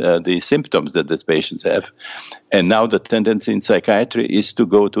described the symptoms that these patients have. And now the tendency in psychiatry is to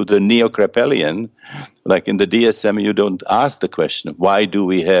go to the neo-Kraepelian. Like in the DSM, you don't ask the question, why do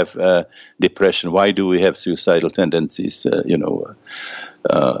we have depression? Why do we have suicidal tendencies? Why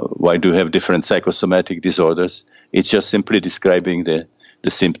do we have different psychosomatic disorders? It's just simply describing the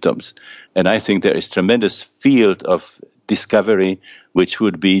symptoms. And I think there is tremendous field of discovery which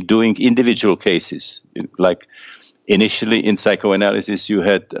would be doing individual cases. Like initially in psychoanalysis, you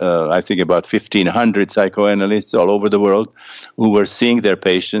had, I think, about 1,500 psychoanalysts all over the world who were seeing their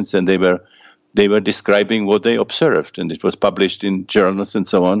patients, and they were describing what they observed. And it was published in journals and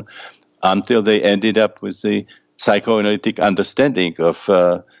so on, until they ended up with the psychoanalytic understanding of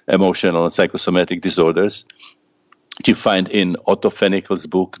emotional and psychosomatic disorders. You find in Otto Fennichel's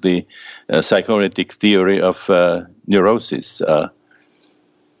book the psychoanalytic theory of neurosis.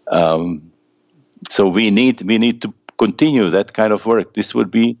 So we need to continue that kind of work. This would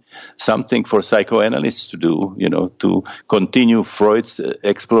be something for psychoanalysts to do, to continue Freud's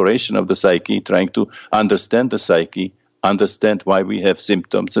exploration of the psyche, trying to understand the psyche, understand why we have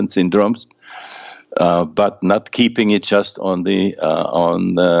symptoms and syndromes, but not keeping it just on the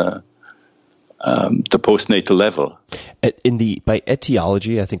postnatal level. By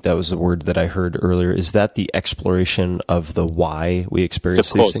etiology, I think that was the word that I heard earlier. Is that the exploration of the why we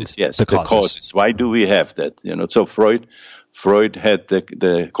experience these things? Yes, the causes. Why do we have that? So Freud had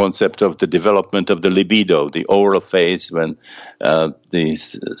the concept of the development of the libido, the oral phase, when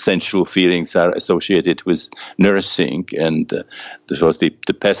these sensual feelings are associated with nursing, and this was the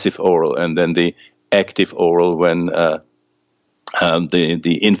passive oral, and then the active oral when the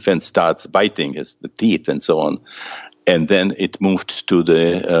infant starts biting his the teeth and so on. And then it moved to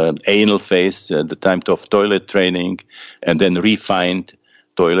the anal phase, the time of toilet training, and then refined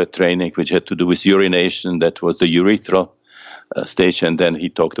toilet training, which had to do with urination. That was the urethral stage. And then he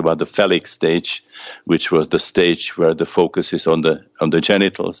talked about the phallic stage, which was the stage where the focus is on the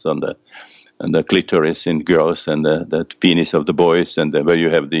genitals, on the clitoris in girls, and the penis of the boys, and where you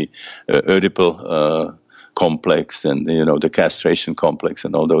have the Oedipal complex, and the castration complex,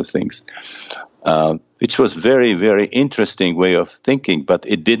 and all those things, which was very, very interesting way of thinking, but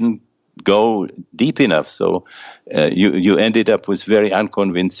it didn't go deep enough. So you ended up with very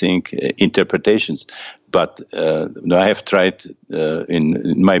unconvincing interpretations. But I have tried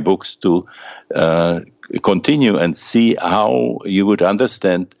in my books to continue and see how you would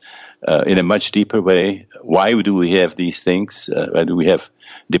understand in a much deeper way, why do we have these things? Why do we have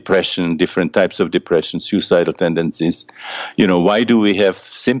depression, different types of depression, suicidal tendencies? Why do we have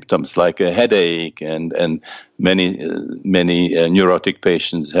symptoms like a headache, and many neurotic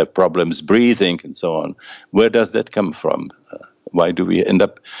patients have problems breathing and so on? Where does that come from? Why do we end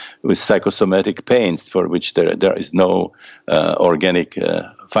up with psychosomatic pains for which there is no organic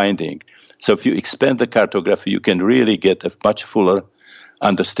finding? So if you expand the cartography, you can really get a much fuller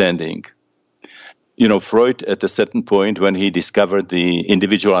understanding. Freud, at a certain point, when he discovered the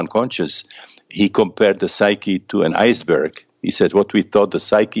individual unconscious, he compared the psyche to an iceberg. He said what we thought the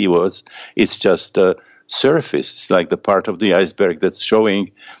psyche was, it's just a surface. It's like the part of the iceberg that's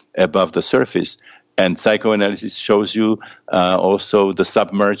showing above the surface. And psychoanalysis shows you also the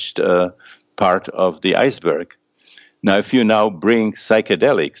submerged part of the iceberg. Now, if you now bring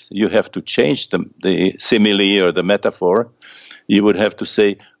psychedelics, you have to change the simile or the metaphor. You would have to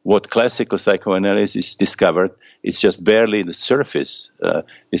say what classical psychoanalysis discovered is just barely the surface,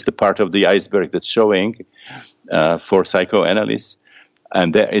 is the part of the iceberg that's showing for psychoanalysts.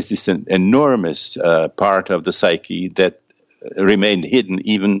 And there is this enormous part of the psyche that remained hidden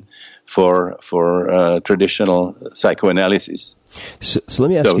even for traditional psychoanalysis. So let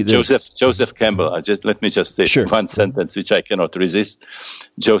me ask you this. Joseph Campbell, let me just say one sentence which I cannot resist.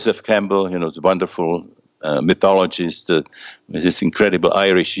 Joseph Campbell, the wonderful mythologist with this incredible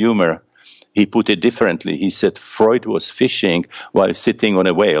Irish humor, he put it differently. He said Freud was fishing while sitting on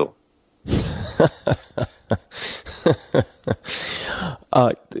a whale.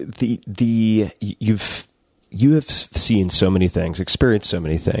 You have seen so many things, experienced so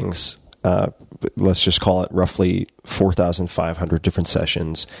many things. Let's just call it roughly 4,500 different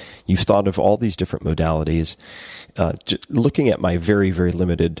sessions. You've thought of all these different modalities. Looking at my very, very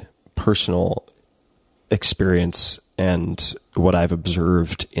limited personal experience and what I've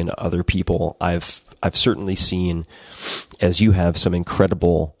observed in other people, I've certainly seen, as you have, some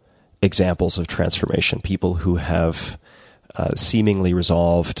incredible examples of transformation, people who have seemingly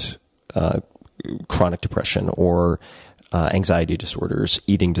resolved chronic depression or anxiety disorders,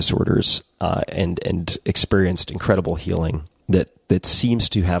 eating disorders, and experienced incredible healing that seems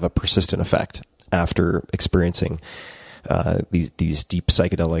to have a persistent effect after experiencing these deep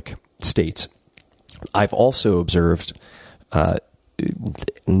psychedelic states. I've also observed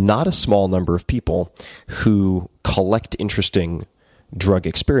not a small number of people who collect interesting drug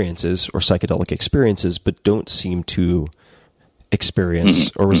experiences or psychedelic experiences, but don't seem to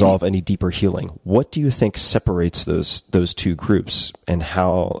experience or resolve any deeper healing. What do you think separates those two groups, and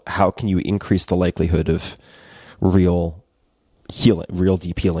how can you increase the likelihood of real healing, real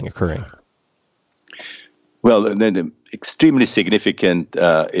deep healing occurring? Well, then extremely significant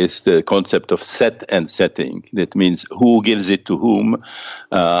is the concept of set and setting. That means who gives it to whom,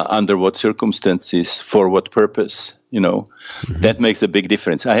 under what circumstances, for what purpose. That makes a big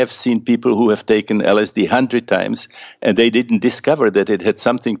difference. I have seen people who have taken LSD 100 times, and they didn't discover that it had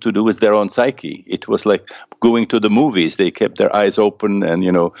something to do with their own psyche. It was like going to the movies. They kept their eyes open, and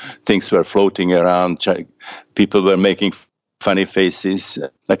things were floating around. People were making funny faces,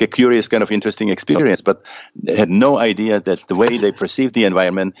 like a curious kind of interesting experience, but they had no idea that the way they perceive the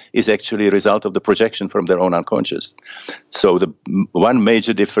environment is actually a result of the projection from their own unconscious. So the one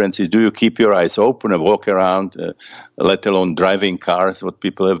major difference is, do you keep your eyes open and walk around, let alone driving cars, what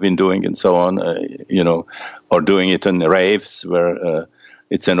people have been doing and so on, or doing it in raves where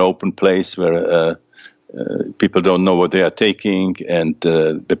it's an open place where people don't know what they are taking, and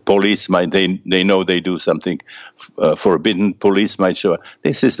the police they know they do something forbidden. Police might show up.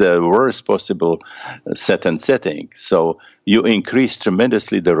 This is the worst possible set and setting. So you increase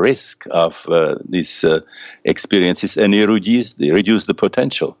tremendously the risk of these experiences, and you reduce the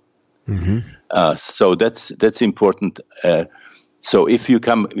potential. Mm-hmm. So that's important. So if you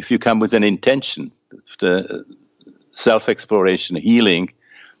come with an intention, the self-exploration, healing.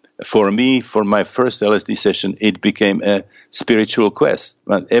 For me, for my first LSD session, it became a spiritual quest.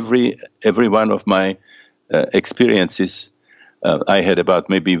 Every one of my experiences, I had about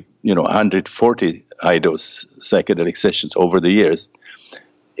maybe 140 high-dose psychedelic sessions over the years.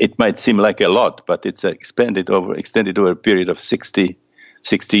 It might seem like a lot, but it's extended over a period of 60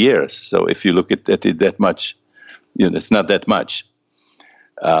 years. So if you look at it that much, it's not that much.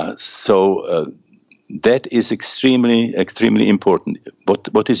 That is extremely, extremely important.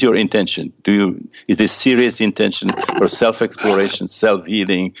 What is your intention? Is this serious intention or self-exploration,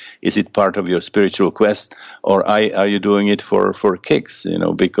 self-healing? Is it part of your spiritual quest, or are you doing it for kicks?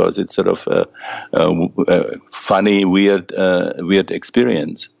 Because it's sort of a funny, weird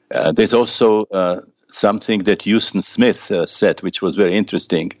experience. There's also something that Houston Smith said, which was very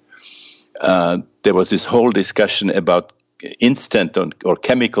interesting. There was this whole discussion about instant or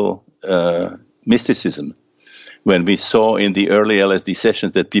chemical mysticism. When we saw in the early LSD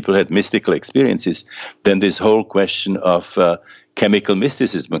sessions that people had mystical experiences, then this whole question of chemical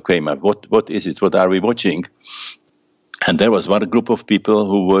mysticism came up. What is it? What are we watching? And there was one group of people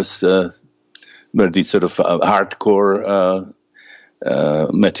who were these sort of hardcore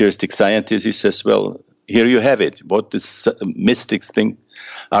materialistic scientists. He says, well, here you have it. What the mystics think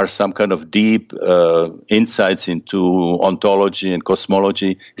are some kind of deep insights into ontology and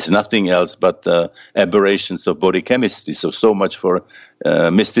cosmology is nothing else but aberrations of body chemistry. So much for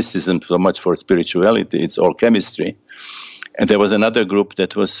mysticism, so much for spirituality. It's all chemistry. And there was another group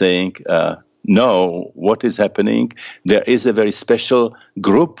that was saying, no, what is happening? There is a very special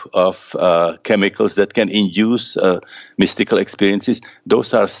group of chemicals that can induce mystical experiences.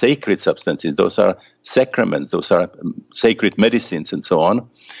 Those are sacred substances. Those are sacraments. Those are sacred medicines and so on.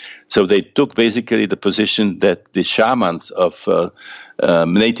 So they took basically the position that the shamans of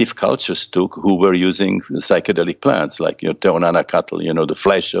native cultures took, who were using psychedelic plants like Teonanacatl, the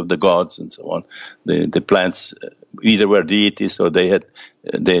flesh of the gods and so on. The plants either were deities or they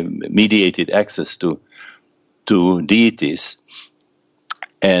mediated access to deities.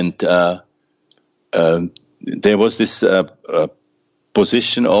 And there was this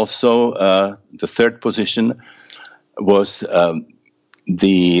position also. The third position was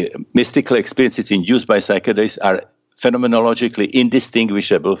the mystical experiences induced by psychedelics are phenomenologically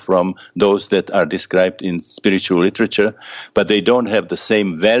indistinguishable from those that are described in spiritual literature, but they don't have the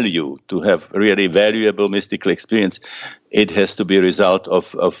same value. To have really valuable mystical experience, it has to be a result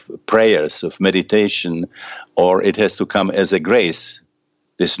of prayers, of meditation, or it has to come as a grace.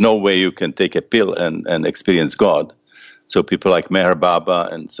 There's no way you can take a pill and experience God. So people like Meher Baba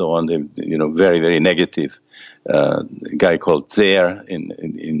and so on, they very, very negative. A guy called Zaire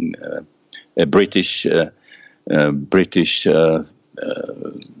in a British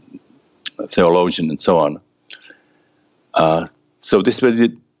theologian and so on. So this will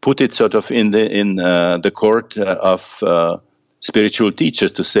put it sort of in the court of spiritual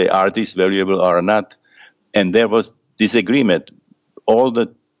teachers to say, are these valuable or not? And there was disagreement. All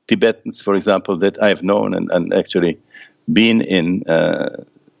the Tibetans, for example, that I've known and actually been in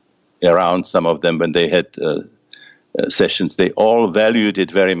around some of them when they had sessions, they all valued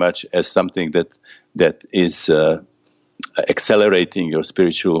it very much as something that is accelerating your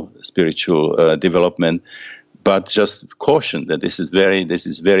spiritual development. But just caution that this is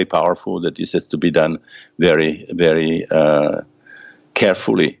very powerful. That this has to be done very, very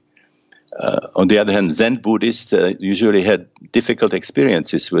carefully. On the other hand, Zen Buddhists usually had difficult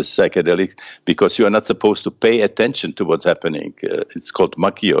experiences with psychedelics because you are not supposed to pay attention to what's happening. It's called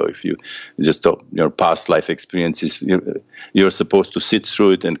makyo. If you just talk your past life experiences, you're supposed to sit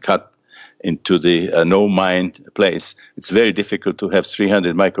through it and cut into the no mind place. It's very difficult to have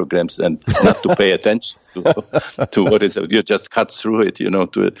 300 micrograms and not to pay attention to what is. You just cut through it,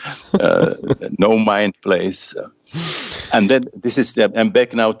 to a no mind place. And then I'm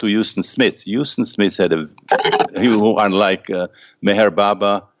back now to Houston Smith. Houston Smith who unlike Meher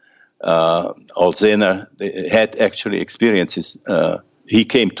Baba, Olzena, had actually experiences. He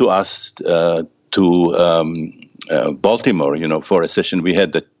came to us to Baltimore, for a session. We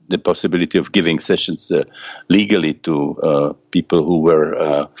had the possibility of giving sessions legally to people who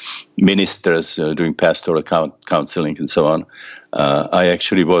were ministers doing pastoral counseling and so on. I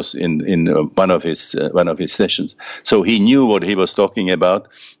actually was in one of his sessions, so he knew what he was talking about,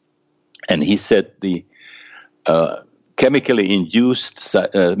 and he said the chemically induced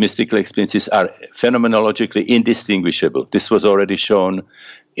mystical experiences are phenomenologically indistinguishable. This was already shown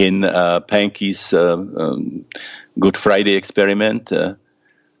in Pankey's Good Friday experiment.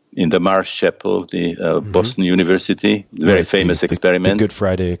 In the Marsh Chapel, the Boston University, very famous experiment. The Good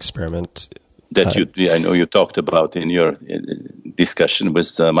Friday experiment. That I know you talked about in your discussion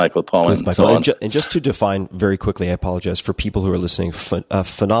with Michael Pollan and so on. And just to define very quickly, I apologize for people who are listening,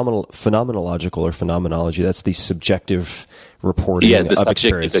 phenomenological or phenomenology, that's the subjective reporting of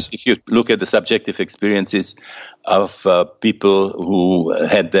experience. If you look at the subjective experiences of people who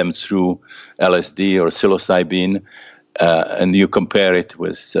had them through LSD or psilocybin, and you compare it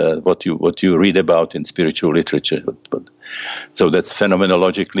with what you read about in spiritual literature. So that's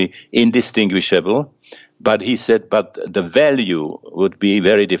phenomenologically indistinguishable. But he said, but the value would be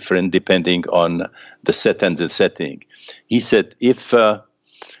very different depending on the set and the setting. He said, if,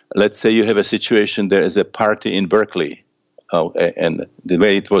 let's say you have a situation, there is a party in Berkeley, and the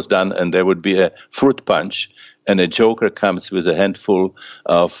way it was done, and there would be a fruit punch, and a joker comes with a handful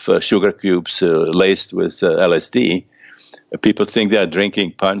of sugar cubes laced with LSD, people think they are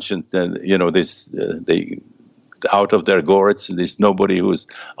drinking punch, and they out of their gourds. There's nobody who's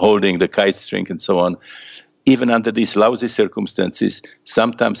holding the kite string and so on. Even under these lousy circumstances,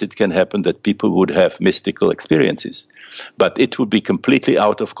 sometimes it can happen that people would have mystical experiences, but it would be completely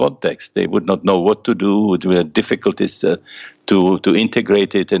out of context. They would not know what to do. Would have difficulties to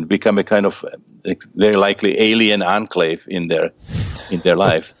integrate it and become a kind of very likely alien enclave in their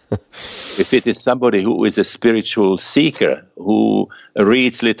life. If it is somebody who is a spiritual seeker, who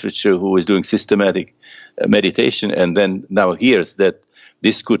reads literature, who is doing systematic meditation, and then now hears that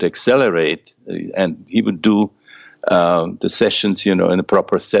this could accelerate, and he would do the sessions, in a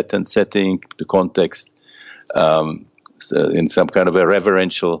proper set and setting, the context, in some kind of a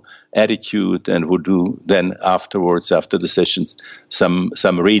reverential attitude, and would do then afterwards, after the sessions, some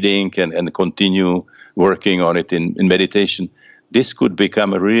reading and continue working on it in meditation. This could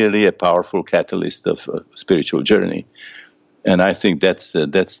become really a powerful catalyst of a spiritual journey. And I think that's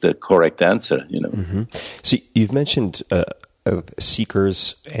the correct answer, Mm-hmm. So you've mentioned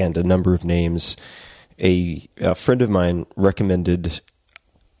seekers and a number of names. A friend of mine recommended,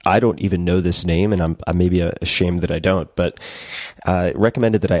 I don't even know this name, and I'm maybe ashamed that I don't, but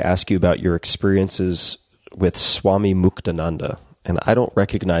recommended that I ask you about your experiences with Swami Muktananda. And I don't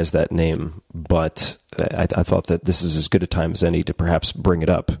recognize that name, but I thought that this is as good a time as any to perhaps bring it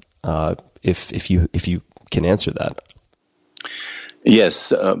up, if you can answer that.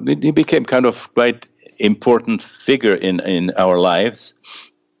 Yes, he became kind of quite important figure in our lives.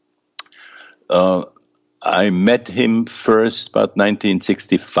 I met him first about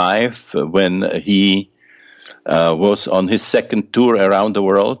 1965 when he was on his second tour around the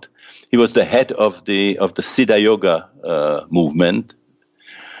world. He was the head of the Siddha Yoga movement.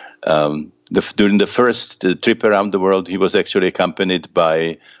 During the first trip around the world, he was actually accompanied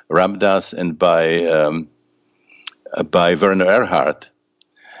by Ramdas and by Werner Erhard.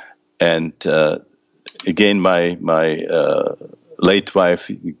 And again, my late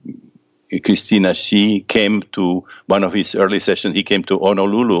wife Christina, she came to one of his early sessions. He came to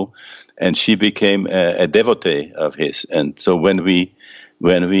Honolulu, and she became a devotee of his. And so when we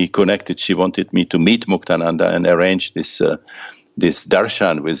connected, she wanted me to meet Muktananda and arrange this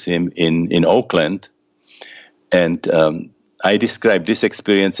darshan with him in Oakland. And I described this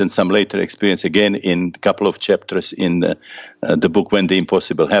experience and some later experience again in a couple of chapters in the book When the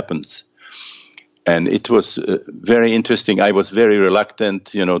Impossible Happens. And it was very interesting. I was very reluctant,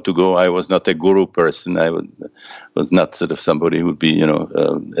 to go. I was not a guru person. I was not sort of somebody who would be,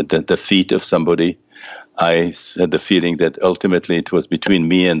 at the feet of somebody. I had the feeling that ultimately it was between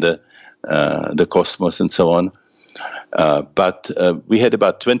me and the cosmos and so on. But we had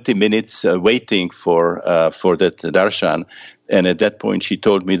about 20 minutes waiting for that darshan. And at that point, she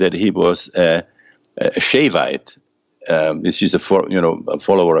told me that he was a Shaivite. This is a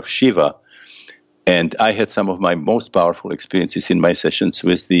follower of Shiva. And I had some of my most powerful experiences in my sessions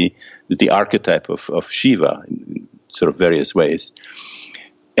with the archetype of Shiva in sort of various ways.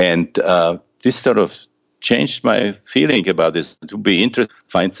 And this sort of changed my feeling about this. To be interested,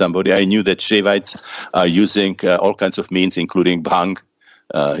 find somebody. I knew that Shaivites are using all kinds of means, including bhang,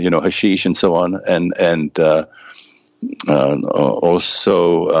 hashish and so on, and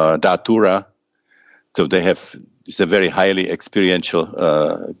also datura. So it's a very highly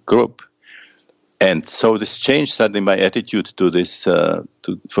experiential group. And so this changed suddenly my attitude to this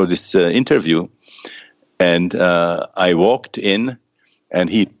for this interview. And I walked in, and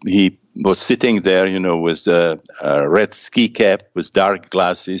he was sitting there, with a red ski cap, with dark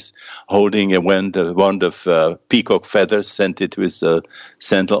glasses, holding a wand of peacock feathers, scented with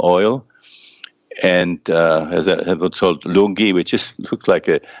sandal oil, and has what's called lungi, which looks like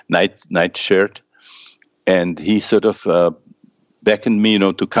a night shirt. And he sort of beckoned me,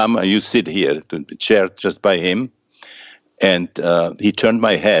 to come. You sit here, to the chair just by him. And he turned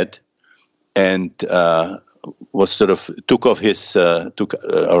my head and was sort of took off his or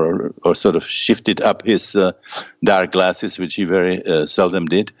sort of shifted up his dark glasses, which he very seldom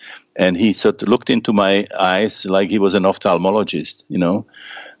did. And he sort of looked into my eyes like he was an ophthalmologist,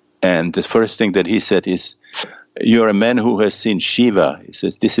 And the first thing that he said is, "You're a man who has seen Shiva." He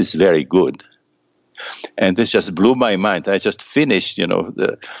says, "This is very good." And this just blew my mind. I just finished,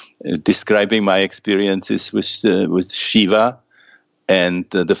 describing my experiences with Shiva and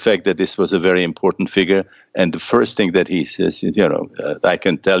the fact that this was a very important figure. And the first thing that he says is, I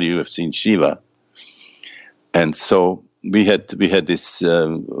can tell you have seen Shiva. And so we had this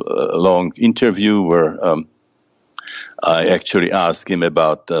long interview where I actually asked him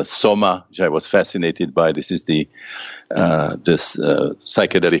about soma, which I was fascinated by. This is this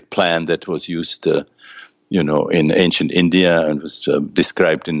psychedelic plant that was used, in ancient India and was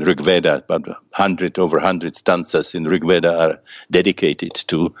described in Rig Veda. About over 100 stanzas in Rig Veda are dedicated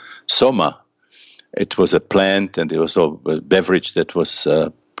to soma. It was a plant, and it was a beverage that was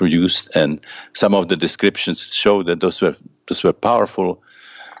produced, and some of the descriptions show that those were powerful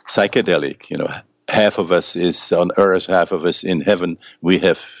psychedelic. Half of us is on earth, half of us in heaven. We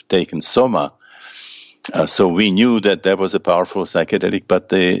have taken soma. So we knew that there was a powerful psychedelic, but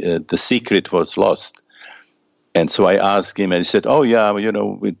the secret was lost. And so I asked him, and he said, "Oh yeah,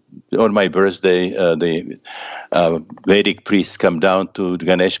 on my birthday, the Vedic priests come down to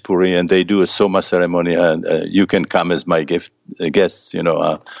Ganesh Puri and they do a soma ceremony, and you can come as my guests.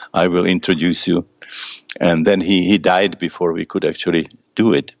 I will introduce you." And then he died before we could actually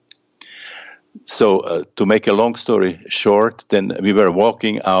do it. So to make a long story short, then we were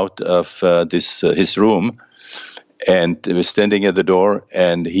walking out of his room, and we were standing at the door,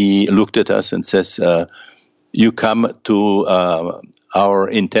 and he looked at us and says, "You come to our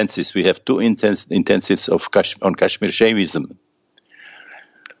intensives. We have two intensives on Kashmir Shaivism,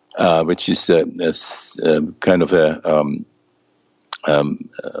 which is kind of a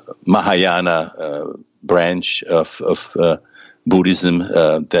Mahayana branch of Buddhism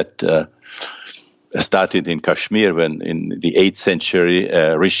that started in Kashmir when in the 8th century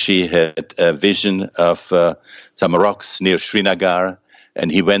Rishi had a vision of some rocks near Srinagar, and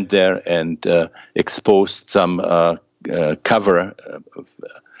he went there and exposed some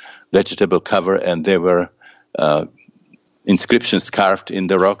vegetable cover, and there were inscriptions carved in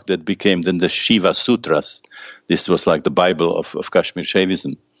the rock that became then the Shiva Sutras. This was like the Bible of Kashmir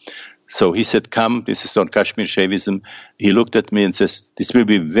Shaivism. So he said, "Come, this is on Kashmir Shaivism." He looked at me and says, "This will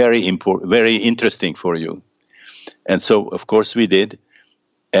be very important, very interesting for you." And so, of course, we did.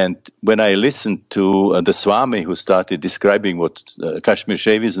 And when I listened to the Swami who started describing what Kashmir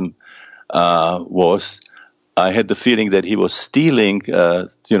Shaivism was, I had the feeling that he was stealing,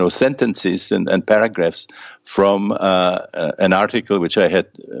 sentences and paragraphs from an article which I had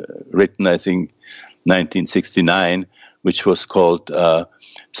written, I think, 1969, which was called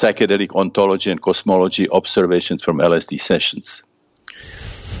Psychedelic Ontology and Cosmology: Observations from LSD Sessions.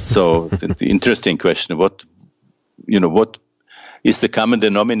 So the interesting question: what is the common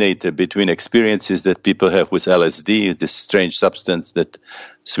denominator between experiences that people have with LSD, this strange substance that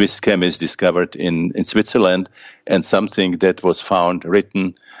Swiss chemists discovered in Switzerland, and something that was found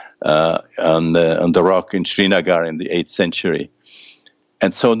written on the rock in Srinagar in the 8th century?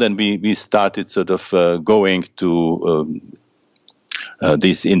 And so then we started sort of going to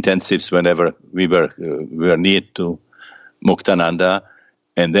these intensives whenever we were near to Muktananda.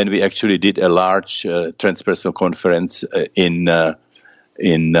 And then we actually did a large transpersonal conference in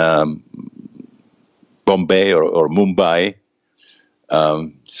Bombay or Mumbai.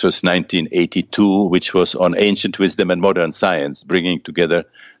 This was 1982, which was on ancient wisdom and modern science, bringing together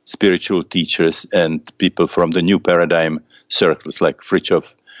spiritual teachers and people from the new paradigm circles like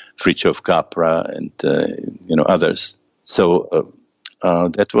Fritjof Capra and others. So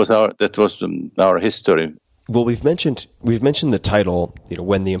that was our history. Well, we've mentioned the title,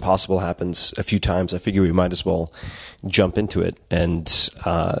 When the Impossible Happens, a few times. I figure we might as well jump into it and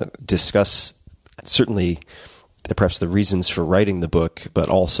discuss certainly perhaps the reasons for writing the book, but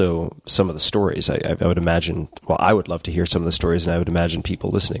also some of the stories. I would imagine, well, I would love to hear some of the stories, and I would imagine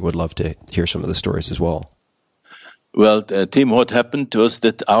people listening would love to hear some of the stories as well. Well, Tim, what happened was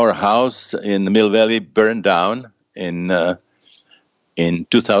that our house in the Mill Valley burned down in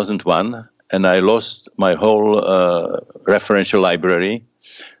 2001. And I lost my whole referential library.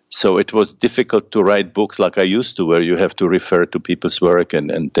 So it was difficult to write books like I used to, where you have to refer to people's work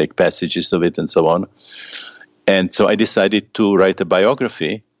and take passages of it and so on. And so I decided to write a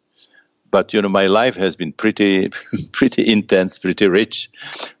biography. But, my life has been pretty intense, pretty rich.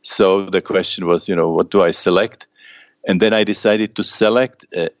 So the question was, what do I select? And then I decided to select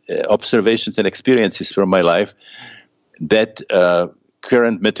observations and experiences from my life that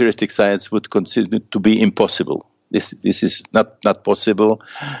current materialistic science would consider to be impossible. This is not possible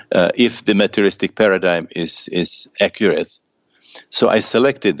if the materialistic paradigm is accurate. So I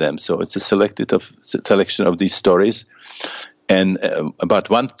selected them. So it's a selection of these stories, and about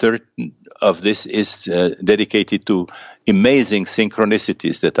 1/3 of this is dedicated to amazing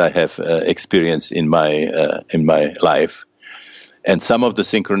synchronicities that I have experienced in my life, and some of the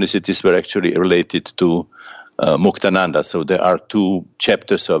synchronicities were actually related to Muktananda. So there are 2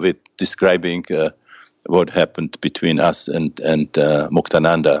 chapters of it describing what happened between us and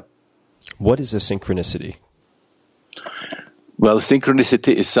Muktananda. What is a synchronicity? Well,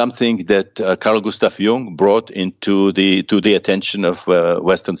 synchronicity is something that Carl Gustav Jung brought to the attention of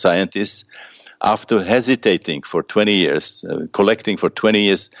Western scientists after hesitating for 20 years, collecting for 20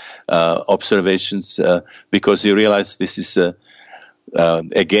 years observations, because he realized this is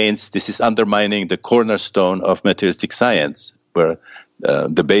this is undermining the cornerstone of materialistic science, where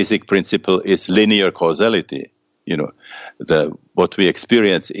the basic principle is linear causality. What we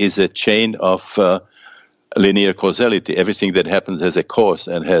experience is a chain of linear causality. Everything that happens has a cause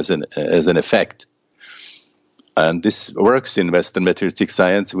and has an effect. And this works in Western materialistic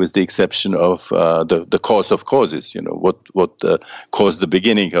science, with the exception of the cause of causes. What caused the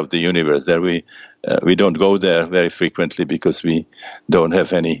beginning of the universe? There we don't go there very frequently because we don't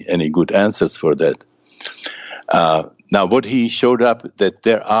have any good answers for that. Now, what he showed up, that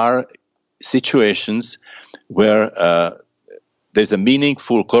there are situations where there's a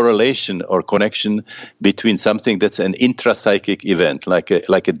meaningful correlation or connection between something that's an intrapsychic event, like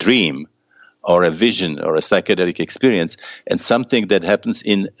a dream, or a vision, or a psychedelic experience, and something that happens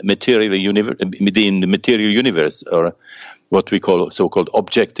in the material universe, or what we call so-called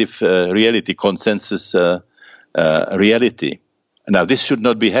objective reality, consensus reality. Now, this should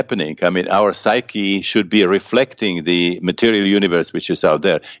not be happening. I mean, our psyche should be reflecting the material universe which is out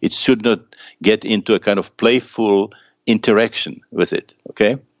there. It should not get into a kind of playful interaction with it.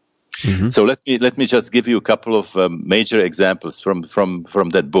 Okay. Mm-hmm. So let me just give you a couple of major examples from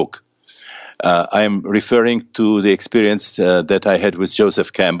that book. I am referring to the experience that I had with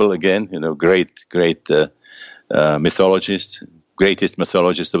Joseph Campbell, again, great mythologist, greatest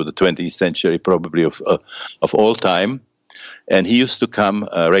mythologist of the 20th century, probably of all time. And he used to come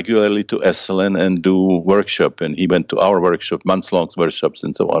regularly to Esselen and do workshop, and he went to our workshop, months-long workshops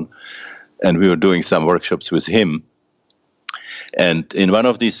and so on. And we were doing some workshops with him. And in one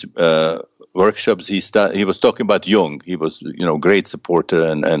of these workshops, he was talking about Jung. He was, great supporter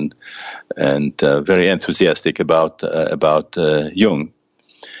and very enthusiastic about Jung.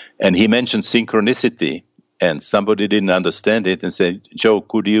 And he mentioned synchronicity. and somebody didn't understand it and said, Joe,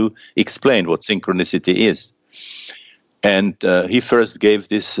 could you explain what synchronicity is? And he first gave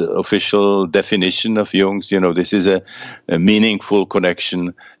this official definition of Jung's, this is a meaningful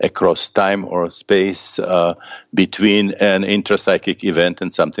connection across time or space between an intrapsychic event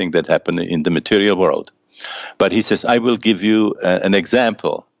and something that happened in the material world. But he says, I will give you an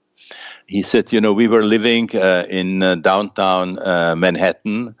example. He said, we were living in downtown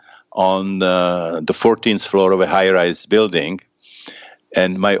Manhattan on the 14th floor of a high-rise building,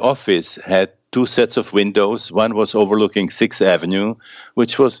 and my office had two sets of windows. One was overlooking 6th Avenue,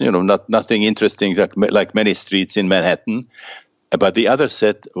 which was, nothing interesting like many streets in Manhattan. But the other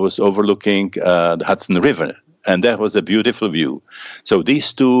set was overlooking the Hudson River, and that was a beautiful view. So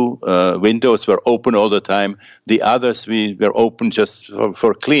these two windows were open all the time. The others were open just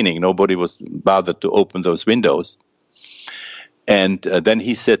for cleaning. Nobody was bothered to open those windows. And then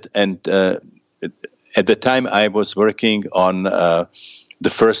he said, at the time I was working on the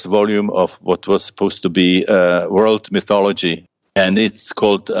first volume of what was supposed to be world mythology, and it's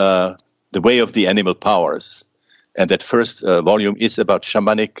called The Way of the Animal Powers. And that first volume is about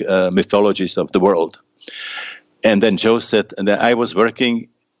shamanic mythologies of the world. And then Joe said, and then I was working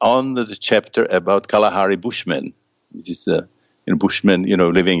on the chapter about Kalahari Bushmen. This is Bushmen,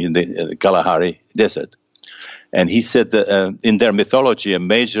 living in the Kalahari Desert. And he said that in their mythology, a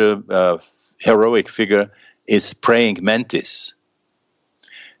major heroic figure is praying mantis.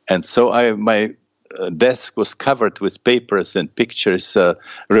 And so my desk was covered with papers and pictures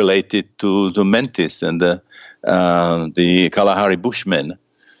related to the mantis and the Kalahari Bushmen.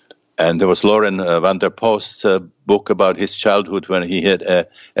 And there was Lauren van der Post's book about his childhood when he had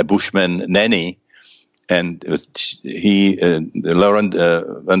a Bushman nanny. And Lauren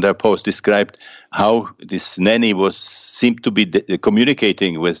van der Post described how this nanny seemed to be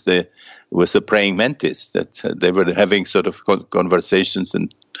communicating with the praying mantis, that they were having sort of conversations,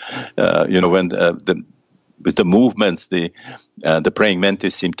 and when with the movements, the praying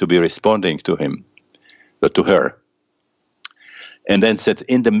mantis seemed to be responding to him, or to her. And then said,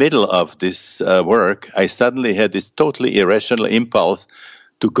 in the middle of this work, I suddenly had this totally irrational impulse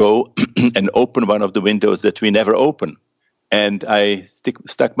to go and open one of the windows that we never open. And I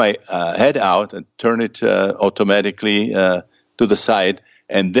stuck my head out and turned it automatically to the side.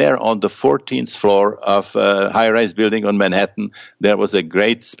 And there on the 14th floor of a high-rise building on Manhattan, there was a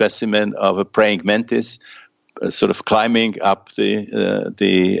great specimen of a praying mantis sort of climbing up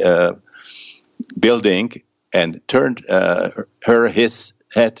the building, and turned his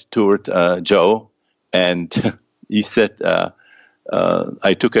head toward Joe. And he said,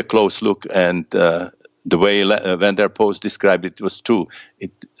 I took a close look, and the way Van der Post described it was true.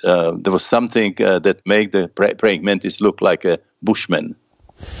 There was something that made the praying mantis look like a bushman.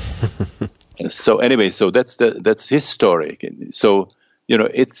 So anyway, so that's his story. So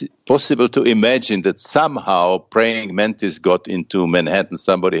it's possible to imagine that somehow praying mantis got into Manhattan.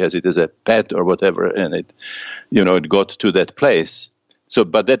 Somebody has it as a pet or whatever, and it got to that place. So,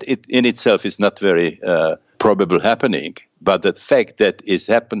 but that it in itself is not very probable happening. But the fact that it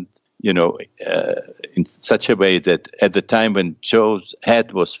happened, in such a way that at the time when Joe's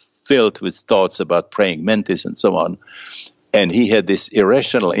head was filled with thoughts about praying mantis and so on, and he had this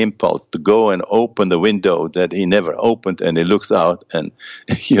irrational impulse to go and open the window that he never opened, and he looks out, and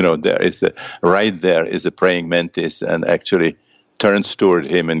there is right there is a praying mantis, and actually turns toward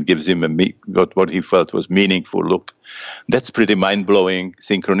him and gives him what he felt was meaningful look. That's pretty mind-blowing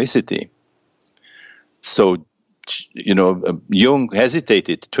synchronicity. So, Jung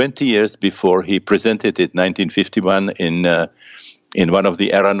hesitated 20 years before he presented it, 1951, in one of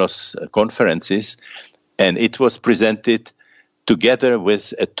the Eranos conferences, and it was presented together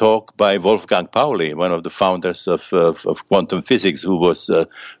with a talk by Wolfgang Pauli, one of the founders of quantum physics, who was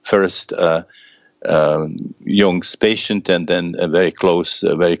first Jung's patient and then a very close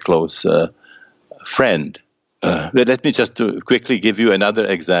friend. But let me just quickly give you another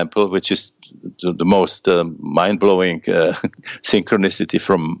example, which is the most mind-blowing synchronicity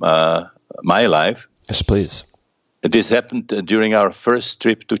from my life. Yes, please. This happened during our first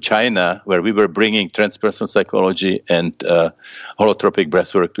trip to China, where we were bringing transpersonal psychology and holotropic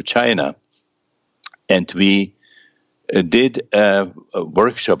breathwork to China. And we did a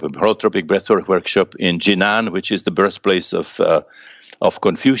workshop, a holotropic breathwork workshop in Jinan, which is the birthplace of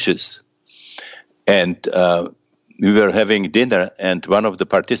Confucius. And we were having dinner, and one of the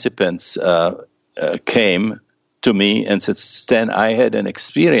participants came to me and said, Stan, I had an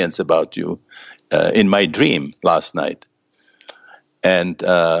experience about you in my dream last night. And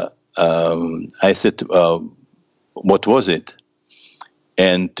I said, what was it?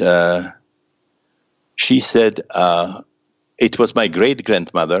 And she said, it was my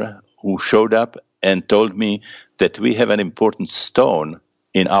great-grandmother who showed up and told me that we have an important stone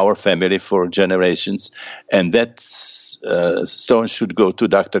in our family for generations, and that stone should go to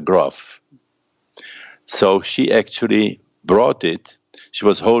Dr. Grof. So she actually brought it. She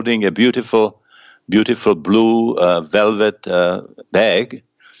was holding a beautiful blue velvet bag,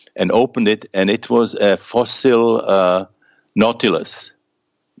 and opened it, and it was a fossil nautilus,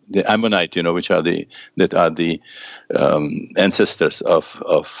 the ammonite, which are the ancestors of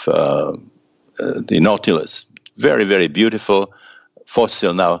the nautilus. Very, very beautiful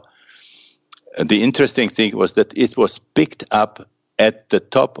fossil. Now, the interesting thing was that it was picked up at the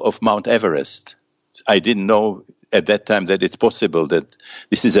top of Mount Everest. I didn't know at that time that it's possible that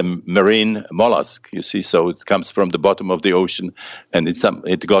this is a marine mollusk, you see, so it comes from the bottom of the ocean, and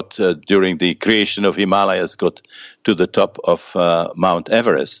it got, during the creation of Himalayas, got to the top of Mount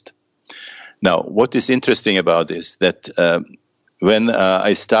Everest. Now, what is interesting about this, that when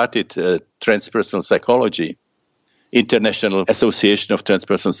I started transpersonal psychology, International Association of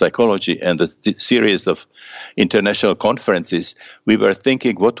Transpersonal Psychology, and the series of international conferences, we were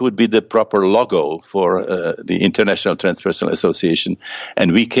thinking what would be the proper logo for the International Transpersonal Association,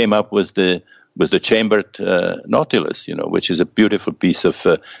 and we came up with the chambered nautilus, which is a beautiful piece of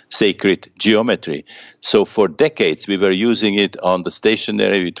sacred geometry. So for decades we were using it on the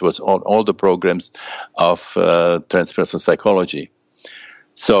stationery. It was on all the programs of transpersonal psychology.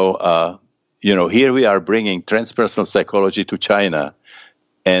 So here we are bringing transpersonal psychology to China,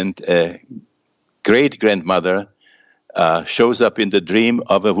 and a great-grandmother shows up in the dream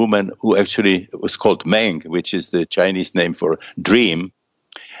of a woman who actually was called Meng, which is the Chinese name for dream,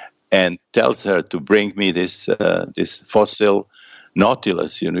 and tells her to bring me this fossil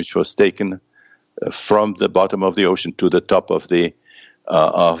nautilus, which was taken from the bottom of the ocean to the top of the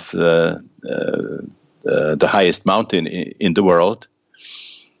highest mountain in the world.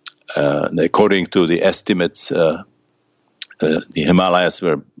 According to the estimates, the Himalayas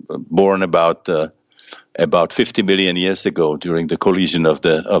were born about 50 million years ago during the collision of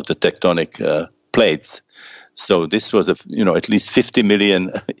the tectonic plates. So this was at least 50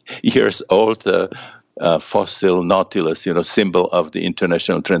 million years old fossil nautilus, symbol of the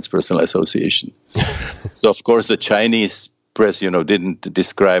International Transpersonal Association. So of course the Chinese press, didn't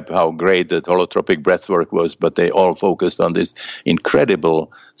describe how great the holotropic breathwork was, but they all focused on this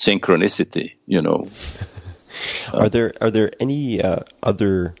incredible synchronicity, Are there any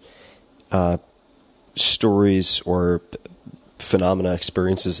other stories or phenomena,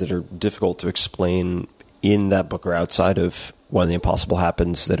 experiences that are difficult to explain in that book or outside of When the Impossible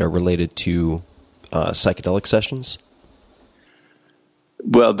Happens that are related to psychedelic sessions?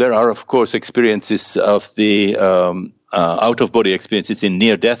 Well, there are, of course, experiences of the out-of-body experiences in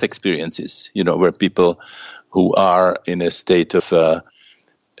near-death experiences, where people who are in a state of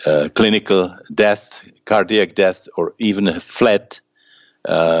clinical death, cardiac death, or even have fled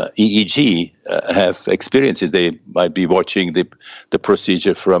EEG have experiences. They might be watching the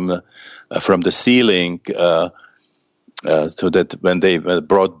procedure from the ceiling, so that when they were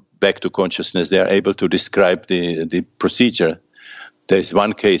brought back to consciousness, they are able to describe the procedure. There's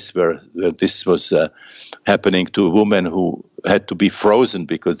one case where this was happening to a woman who had to be frozen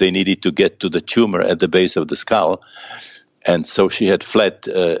because they needed to get to the tumor at the base of the skull. And so she had fled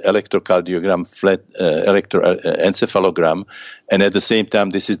electrocardiogram, fled electroencephalogram, and at the same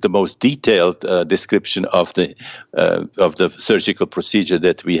time, this is the most detailed description of the surgical procedure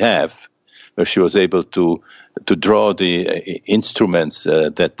that we have, where she was able to draw the instruments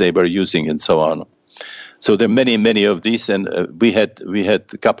that they were using and so on. So there are many of these, and we had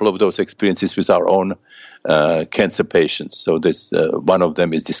a couple of those experiences with our own cancer patients. So this one of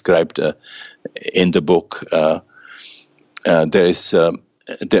them is described in the book. There is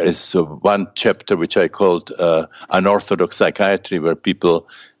one chapter which I called Unorthodox Psychiatry, where people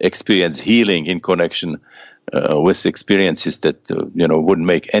experience healing in connection with experiences that wouldn't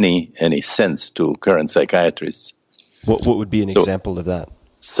make any sense to current psychiatrists. What would be an example of that?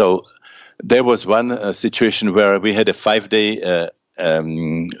 So there was one situation where we had a 5-day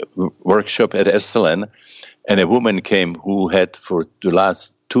workshop at Esalen, and a woman came who had for the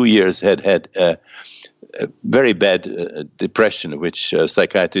last 2 years had a very bad depression, which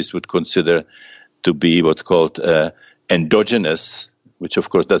psychiatrists would consider to be what's called endogenous, which of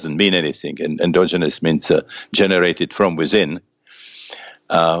course doesn't mean anything. And endogenous means generated from within.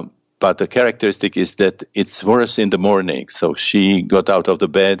 But the characteristic is that it's worse in the morning. So she got out of the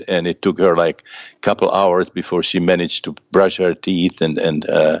bed, and it took her like a couple hours before she managed to brush her teeth and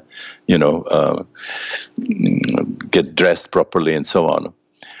get dressed properly and so on.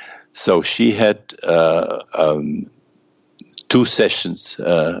 So she had 2 sessions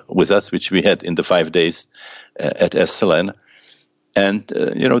with us, which we had in the 5 days at Esalen. And,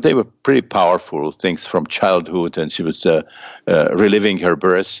 they were pretty powerful things from childhood, and she was reliving her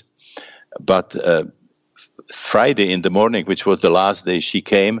birth. But Friday in the morning, which was the last day, she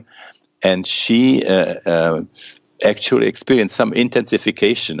came, and she actually experienced some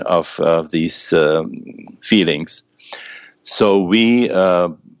intensification of these feelings. So we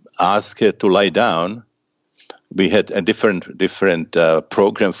asked her to lie down. We had a different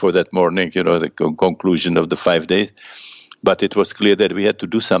program for that morning, the conclusion of the 5 days. But it was clear that we had to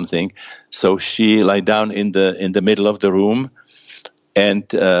do something. So she lay down in the middle of the room, and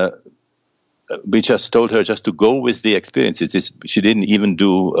we just told her just to go with the experiences. She didn't even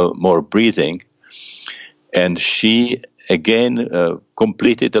do more breathing. And she, again,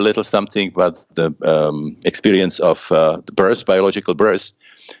 completed a little something about the experience of the birth, biological birth,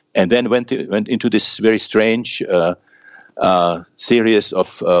 and then went into this very strange series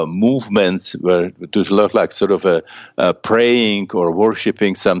of movements where it looked like sort of a praying or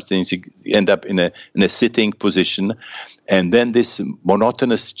worshipping something. You end up in a sitting position, and then this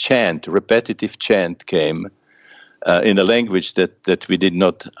monotonous chant, repetitive chant came in a language that we did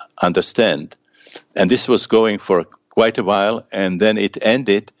not understand. And this was going for quite a while, and then it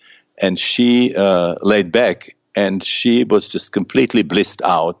ended, and she laid back, and she was just completely blissed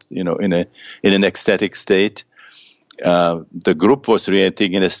out, in an ecstatic state. The group was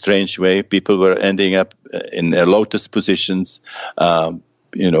reacting in a strange way. People were ending up in lotus positions, some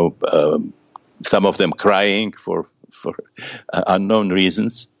of them crying for unknown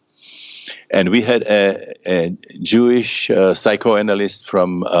reasons. And we had a Jewish psychoanalyst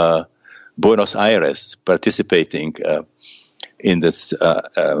from Buenos Aires participating in this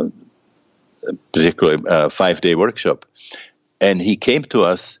particular 5-day workshop. And he came to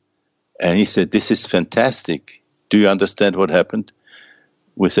us and he said, "This is fantastic. Do you understand what happened?"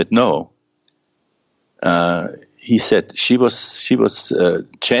 We said, "No." He said she was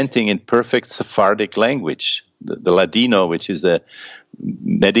chanting in perfect Sephardic language, the Ladino, which is the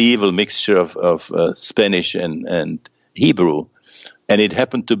medieval mixture of Spanish and Hebrew, and it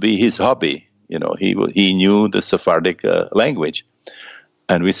happened to be his hobby. He knew the Sephardic language,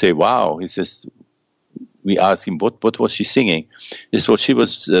 and we say, "Wow!" He says. We asked him, what was she singing? This is what she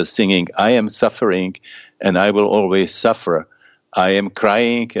was singing. "I am suffering, and I will always suffer. I am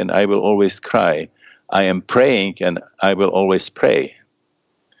crying, and I will always cry. I am praying, and I will always pray."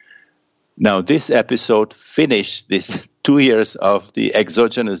 Now, this episode finished this 2 years of the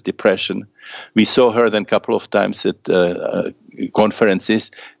exogenous depression. We saw her then a couple of times at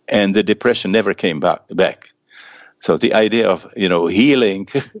conferences, and the depression never came back. So the idea of, healing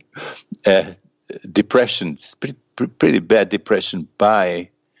depression, pretty bad depression, by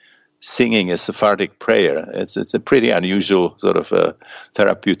singing a Sephardic prayer. It's a pretty unusual sort of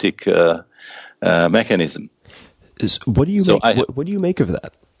therapeutic mechanism. What do you make of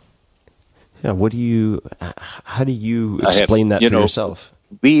that? Yeah, how do you explain that for yourself?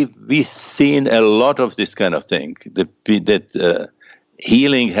 We've seen a lot of this kind of thing. That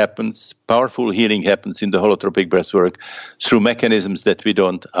healing happens, powerful healing happens in the holotropic breathwork through mechanisms that we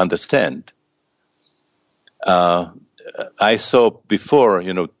don't understand. I saw before,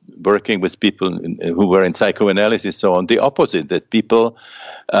 working with people who were in psychoanalysis, so on, the opposite, that people,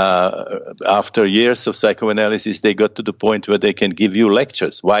 after years of psychoanalysis, they got to the point where they can give you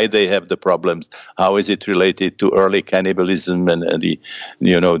lectures, why they have the problems, how is it related to early cannibalism and the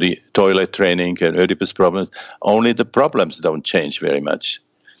toilet training and Oedipus problems. Only the problems don't change very much.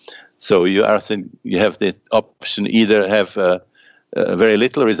 So you have the option, either have a very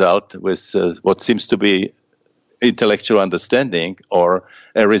little result with what seems to be intellectual understanding, or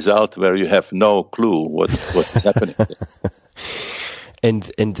a result where you have no clue what is happening.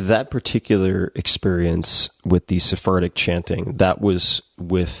 And that particular experience with the Sephardic chanting, that was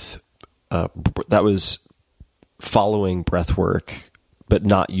following breath work, but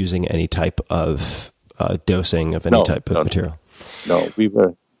not using any type of dosing of any type of material. No, we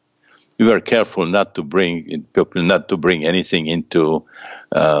were careful not to bring anything into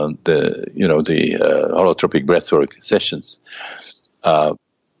the holotropic breathwork sessions,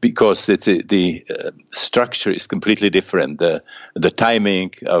 because the structure is completely different. The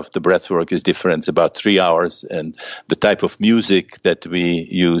timing of the breathwork is different. It's about 3 hours, and the type of music that we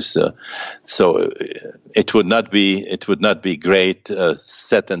use. So it would not be great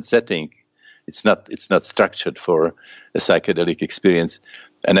set and setting. It's not structured for a psychedelic experience.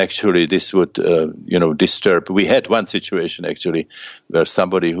 And actually, this would, disturb. We had one situation, actually, where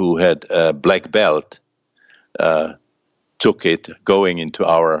somebody who had a black belt took it going into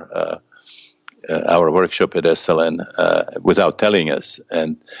our workshop at SLN without telling us,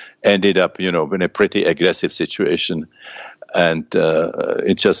 and ended up, in a pretty aggressive situation, and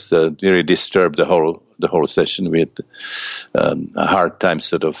it just really disturbed the whole session. We had a hard time,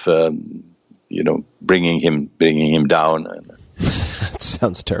 sort of, bringing him down. That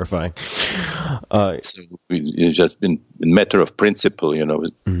sounds terrifying. So it's just been a matter of principle,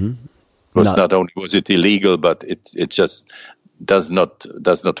 Mm-hmm. Not only was it illegal, but it just does not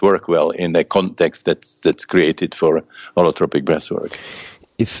work well in a context that's created for holotropic breathwork.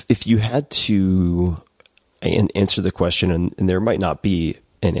 If you had to answer the question, and there might not be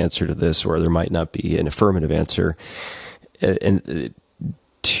an answer to this, or there might not be an affirmative answer, and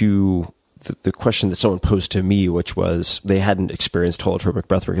to the question that someone posed to me, which was they hadn't experienced holotropic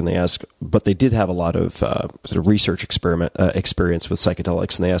breathwork, and they asked, but they did have a lot of sort of research experience with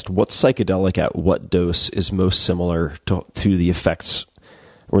psychedelics, and they asked what psychedelic at what dose is most similar to the effects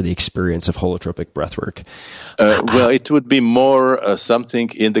or the experience of holotropic breathwork. Well, it would be more something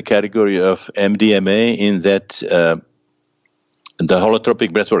in the category of MDMA, in that the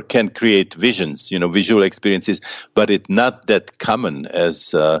holotropic breathwork can create visions, visual experiences, but it's not that common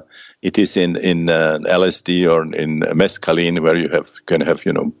as it is in LSD or in mescaline, where you can have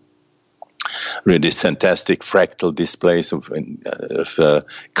really fantastic fractal displays of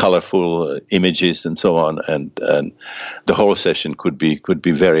colorful images and so on, and the whole session could be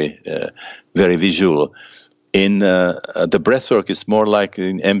very very visual. In the breathwork is more like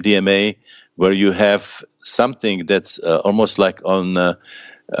in MDMA, where you have something that's almost like on the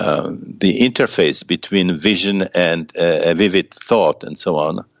interface between vision and a vivid thought and so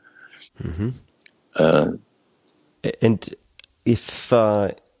on. Mm-hmm. And if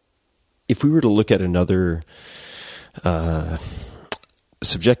we were to look at another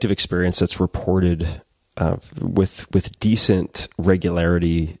subjective experience that's reported with decent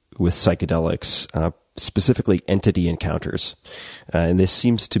regularity with psychedelics, specifically entity encounters, and this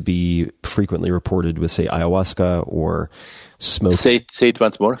seems to be frequently reported with, say, ayahuasca or smoke. Say it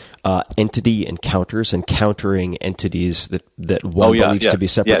once more. Entity encounters, encountering entities that one believes to be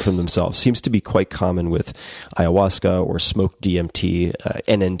separate from themselves, seems to be quite common with ayahuasca or smoked DMT,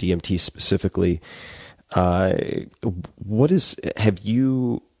 NN-DMT specifically. Have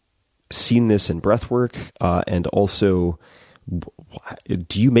you seen this in breathwork, and also,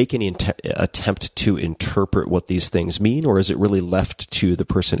 do you make any attempt to interpret what these things mean, or is it really left to the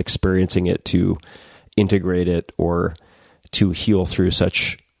person experiencing it to integrate it or to heal through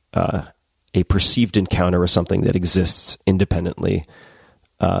such a perceived encounter or something that exists independently?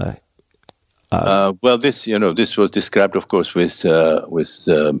 Well, this was described, of course, with peyote,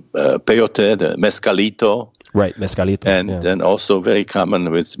 the mescalito, right? Mescalito, and also very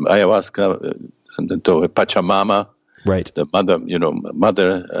common with ayahuasca and the Pachamama. Right, the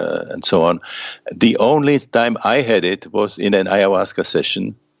mother, and so on. The only time I had it was in an ayahuasca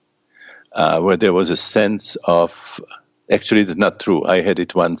session, where there was a sense of. Actually, it's not true. I had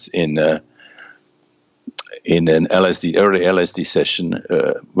it once in an early LSD session,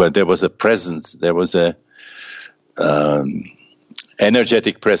 where there was a presence. There was a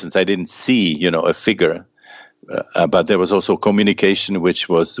energetic presence. I didn't see, a figure, but there was also communication, which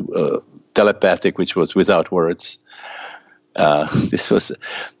was telepathic, which was without words. This was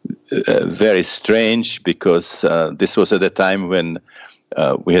very strange, because this was at a time when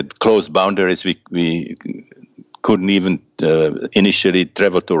we had closed boundaries. We couldn't even initially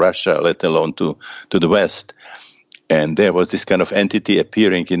travel to Russia, let alone to the West. And there was this kind of entity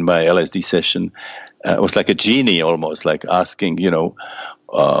appearing in my LSD session. It was like a genie, almost, like asking,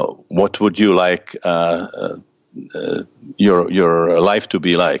 what would you like your life to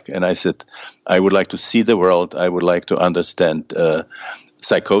be like? And I said, I would like to see the world. I would like to understand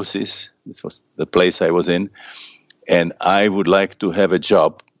psychosis. This was the place I was in. And I would like to have a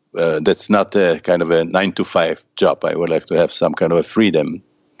job that's not a kind of a 9-to-5 job. I would like to have some kind of a freedom.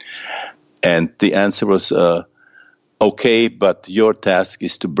 And the answer was, okay, but your task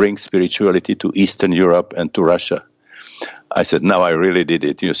is to bring spirituality to Eastern Europe and to Russia. I said, now I really did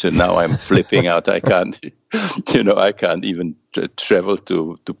it. You said, now I'm flipping out. I can't, I can't even travel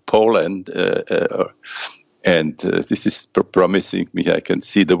to Poland. And this is promising me I can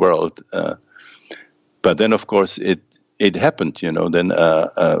see the world. But then, of course, it happened, then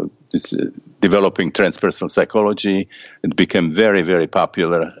this developing transpersonal psychology, it became very, very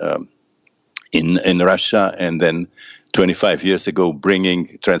popular in Russia. And then 25 years ago, bringing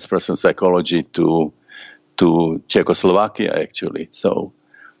transpersonal psychology to Czechoslovakia, actually. So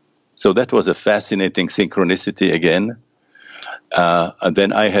that was a fascinating synchronicity again. And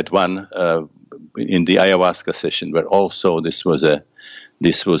then I had one in the ayahuasca session, where also this was a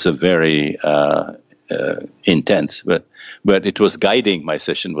very intense, but it was guiding my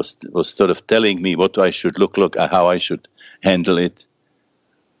session, was sort of telling me what I should look how I should handle it.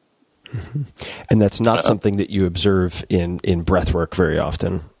 Mm-hmm. And that's not something that you observe in breath work very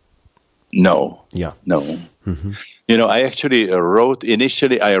often. No. Yeah. No. Mm-hmm. I actually wrote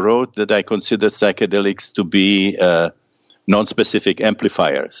that I considered psychedelics to be non-specific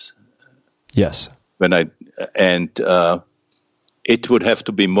amplifiers. Yes. It would have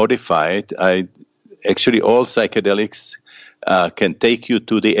to be modified. All psychedelics can take you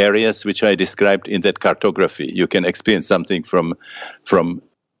to the areas which I described in that cartography. You can experience something from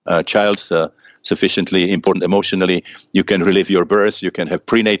a child's sufficiently important emotionally. You can relive your birth. You can have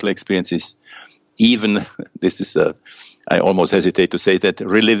prenatal experiences. Even, this is, I almost hesitate to say that,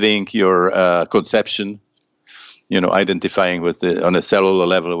 reliving your conception, identifying on a cellular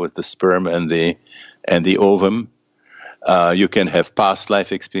level with the sperm and the ovum. You can have past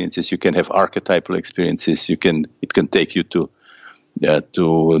life experiences. You can have archetypal experiences. It can take you to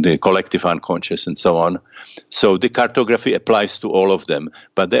the collective unconscious and so on. So the cartography applies to all of them,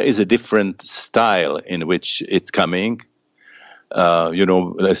 but there is a different style in which it's coming.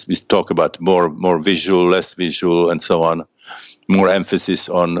 Let's talk about more visual, less visual, and so on. More emphasis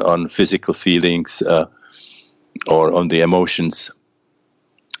on physical feelings or on the emotions.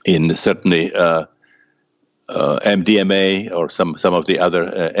 In certainly MDMA or some of the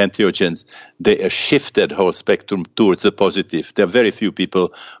other entheogens, they shift that whole spectrum towards the positive. There are very few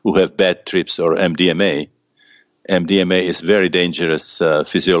people who have bad trips or MDMA. MDMA is very dangerous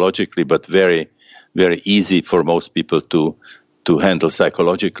physiologically, but very, very easy for most people to handle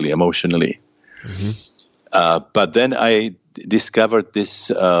psychologically, emotionally. Mm-hmm. But then I discovered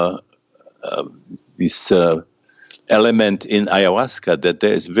this element in ayahuasca, that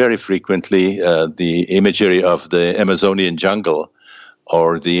there is very frequently the imagery of the Amazonian jungle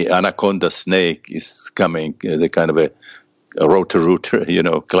or the anaconda snake is coming, the kind of a rotor,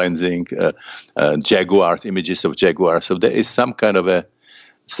 cleansing, jaguars, images of jaguars. So there is some kind of a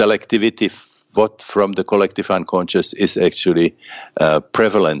selectivity what from the collective unconscious is actually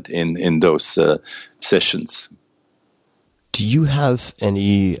prevalent in those sessions. Do you have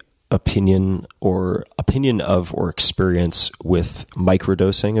any opinion of or experience with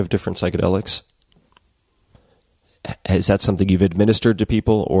microdosing of different psychedelics? Is that something you've administered to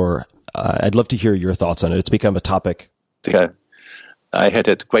people, or I'd love to hear your thoughts on it. It's become a topic. Yeah, I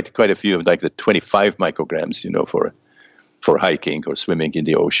had quite a few, like the 25 micrograms, for hiking or swimming in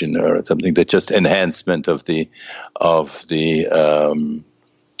the ocean or something. That just enhancement of the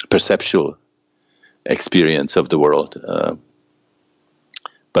perceptual experience of the world.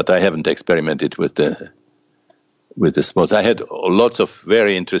 But I haven't experimented with the small. I had lots of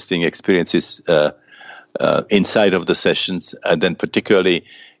very interesting experiences inside of the sessions, and then particularly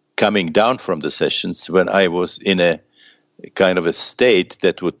coming down from the sessions when I was in a kind of a state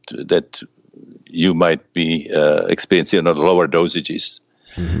that you might be experiencing on lower dosages.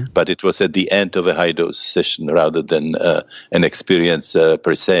 Mm-hmm. But it was at the end of a high dose session rather than an experience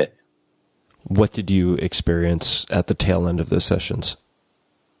per se. What did you experience at the tail end of those sessions?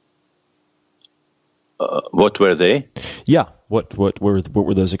 What were they? Yeah. What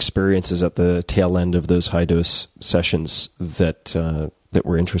were those experiences at the tail end of those high dose sessions that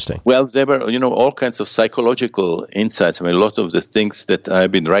were interesting? Well, there were all kinds of psychological insights. I mean, a lot of the things that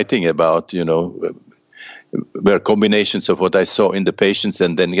I've been writing about, were combinations of what I saw in the patients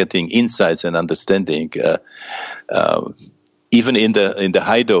and then getting insights and understanding. Even in the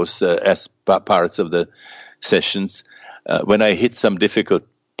high dose as parts of the sessions, when I hit some difficult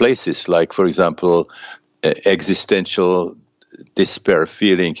places, like, for example, existential despair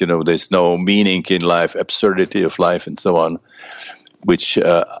feeling, there's no meaning in life, absurdity of life, and so on, which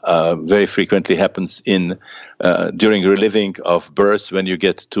very frequently happens during reliving of birth, when you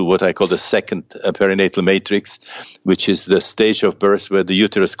get to what I call the second perinatal matrix, which is the stage of birth where the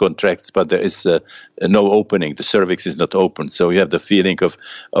uterus contracts, but there is no opening. The cervix is not open. So you have the feeling of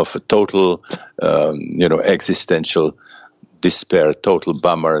a total, existential despair, total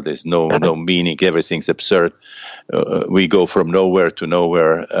bummer. There's no meaning. Everything's absurd. We go from nowhere to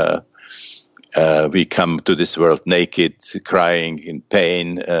nowhere. We come to this world naked, crying in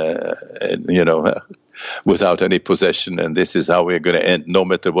pain, without any possession, and this is how we're going to end, no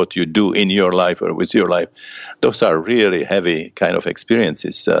matter what you do in your life or with your life. Those are really heavy kind of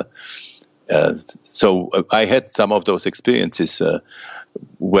experiences. So I had some of those experiences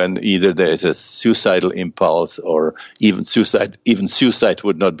when either there is a suicidal impulse or even suicide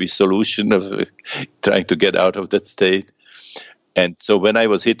would not be solution of trying to get out of that state. And so when I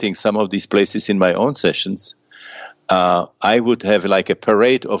was hitting some of these places in my own sessions, I would have like a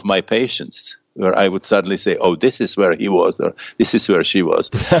parade of my patients where I would suddenly say, "Oh, this is where he was," or "This is where she was."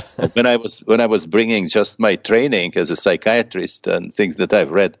 when I was bringing just my training as a psychiatrist and things that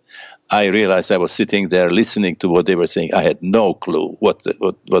I've read, I realized I was sitting there listening to what they were saying. I had no clue what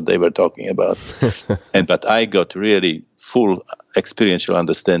they were talking about, but I got really full experiential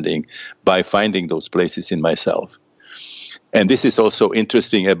understanding by finding those places in myself. And this is also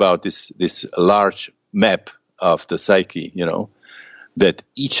interesting about this large map of the psyche, that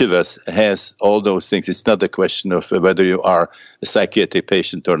each of us has all those things. It's not a question of whether you are a psychiatric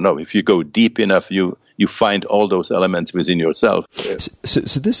patient or no. If you go deep enough, you find all those elements within yourself. If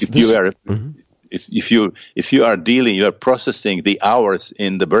you are dealing, you are processing the hours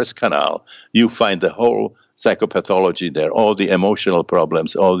in the birth canal, you find the whole psychopathology there, all the emotional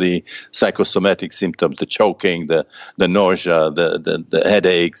problems, all the psychosomatic symptoms, the choking, the nausea, the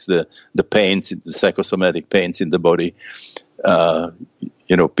headaches, the pains, the psychosomatic pains in the body.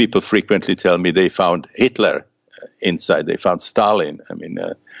 People frequently tell me they found Hitler inside, they found Stalin. I mean,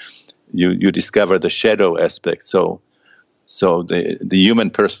 you discover the shadow aspect. So the human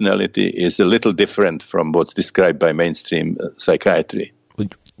personality is a little different from what's described by mainstream psychiatry.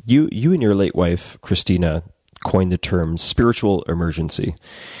 You and your late wife, Christina, coined the term spiritual emergency.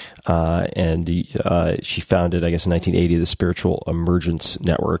 And she founded, I guess, in 1980, the Spiritual Emergence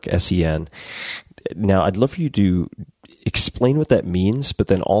Network, SEN. Now, I'd love for you to explain what that means, but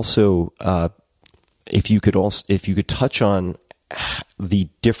then also, if you could touch on the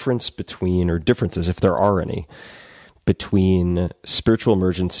differences, if there are any, between spiritual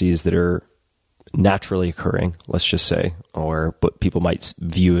emergencies that are naturally occurring, let's just say, or what people might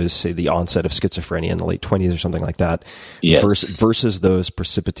view as, say, the onset of schizophrenia in the late 20s or something like that, yes, versus those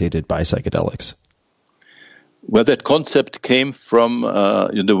precipitated by psychedelics. Well, that concept came from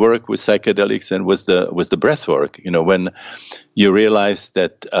the work with psychedelics and with the breath work. When you realize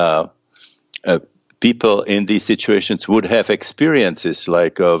that people in these situations would have experiences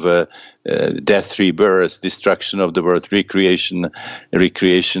like of death, rebirth, destruction of the world, recreation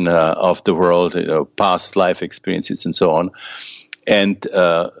of the world, past life experiences, and so on. And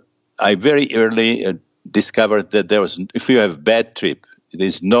I very early discovered that if you have bad trip,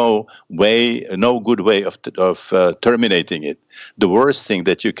 there's no good way of terminating it. The worst thing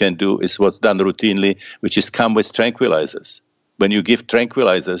that you can do is what's done routinely, which is come with tranquilizers. When you give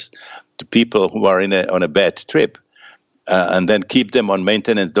tranquilizers to people who are on a bad trip, and then keep them on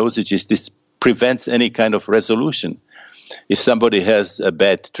maintenance dosages, this prevents any kind of resolution. If somebody has a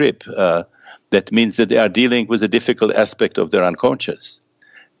bad trip, that means that they are dealing with a difficult aspect of their unconscious.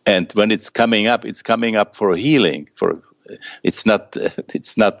 And when it's coming up for healing. It's not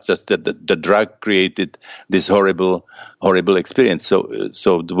just that the drug created this horrible experience. So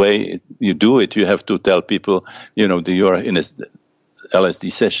the way you do it, you have to tell people, you are in a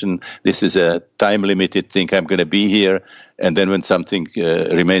LSD session. This is a time-limited thing. I'm going to be here, and then when something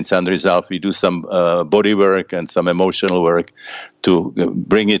remains unresolved, we do some body work and some emotional work to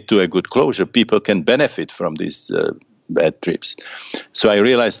bring it to a good closure. People can benefit from these bad trips. So I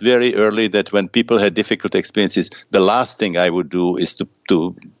realized very early that when people had difficult experiences, the last thing I would do is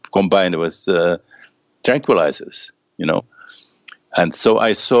to combine with tranquilizers, And so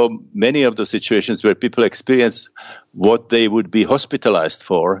I saw many of those situations where people experience what they would be hospitalized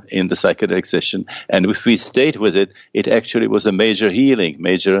for in the psychedelic session. And if we stayed with it, it actually was a major healing,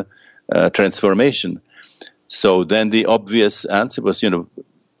 major transformation. So then the obvious answer was,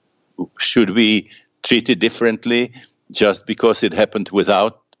 should we treat it differently just because it happened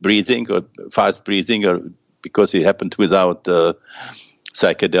without breathing or fast breathing, or because it happened without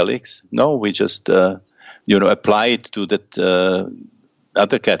psychedelics? No, we just apply it to that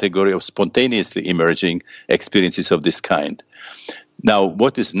other category of spontaneously emerging experiences of this kind. Now,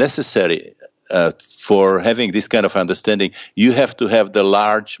 what is necessary for having this kind of understanding? You have to have the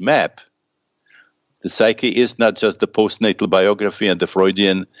large map. The psyche is not just the postnatal biography and the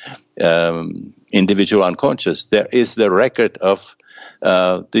Freudian individual unconscious. There is the record of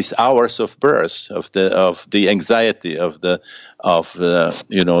these hours of birth, of the anxiety, of the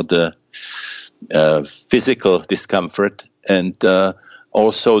physical discomfort, and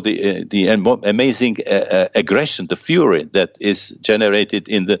also the amazing aggression, the fury that is generated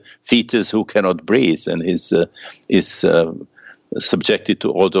in the fetus who cannot breathe and is subjected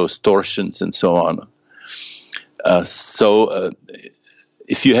to all those torsions and so on. So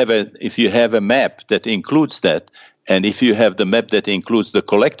if you have a map that includes that, and if you have the map that includes the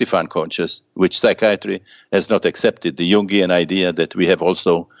collective unconscious, which psychiatry has not accepted, the Jungian idea that we have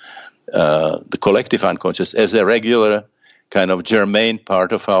also the collective unconscious as a regular kind of germane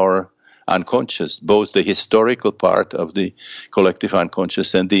part of our unconscious, both the historical part of the collective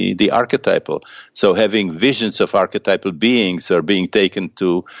unconscious and the archetypal. So having visions of archetypal beings or being taken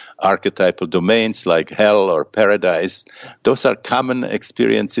to archetypal domains like hell or paradise, those are common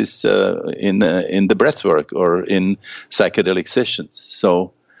experiences in the breathwork or in psychedelic sessions.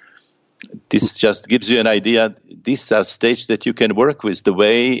 So this just gives you an idea. These are stages that you can work with the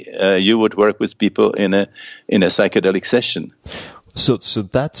way you would work with people in a psychedelic session. So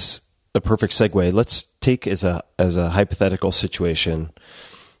that's a perfect segue. Let's take as a hypothetical situation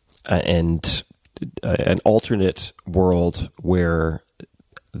and an alternate world where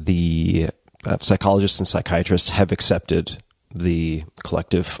the psychologists and psychiatrists have accepted the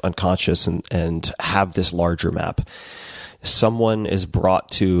collective unconscious and have this larger map. Someone is brought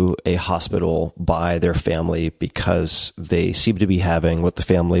to a hospital by their family because they seem to be having what the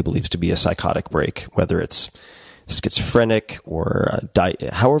family believes to be a psychotic break, whether it's schizophrenic or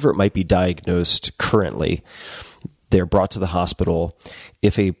however it might be diagnosed currently. They're brought to the hospital.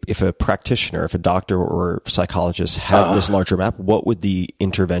 If a practitioner, if a doctor or psychologist had this larger map, what would the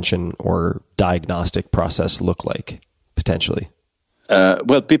intervention or diagnostic process look like potentially?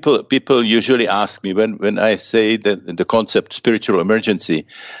 Well, people usually ask me when I say that the concept spiritual emergency,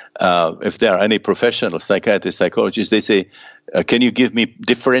 if there are any professional psychiatrists, psychologists, they say, can you give me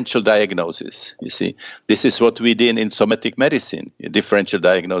differential diagnosis? You see, this is what we did in somatic medicine, differential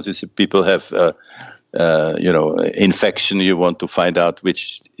diagnosis. If people have, infection, you want to find out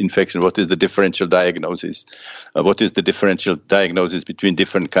which infection, what is the differential diagnosis? What is the differential diagnosis between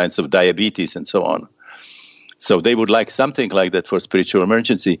different kinds of diabetes and so on? So they would like something like that for spiritual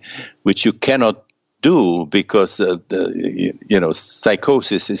emergency, which you cannot do because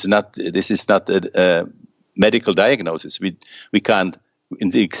psychosis is not. This is not a medical diagnosis. We can't,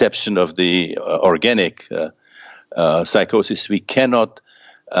 in the exception of the organic psychosis, we cannot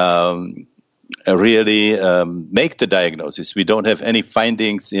really make the diagnosis. We don't have any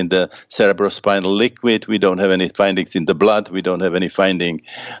findings in the cerebrospinal liquid. We don't have any findings in the blood. We don't have any finding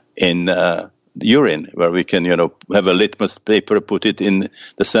in urine, where we can, have a litmus paper, put it in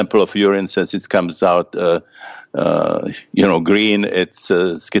the sample of urine, since it comes out, green, it's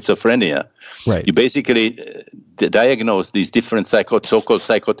schizophrenia. Right. You basically diagnose these different so-called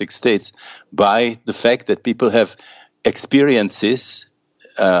psychotic states by the fact that people have experiences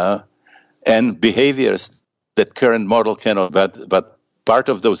and behaviors that current model cannot. But part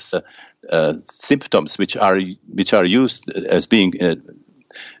of those symptoms, which are used as being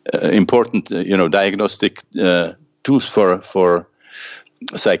important, diagnostic tools for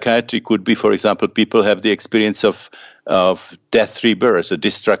psychiatry, could be, for example, people have the experience of death, rebirth, the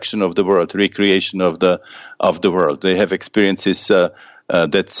destruction of the world, recreation of the world. They have experiences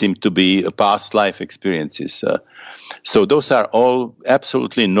that seem to be past life experiences. So those are all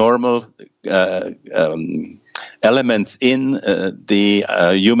absolutely normal elements in the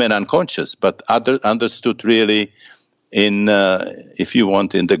human unconscious, but understood really in, if you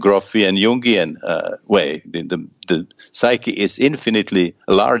want, in the Grofian Jungian way. The psyche is infinitely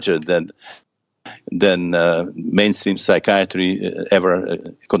larger than mainstream psychiatry ever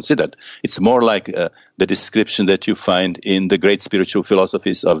considered. It's more like the description that you find in the great spiritual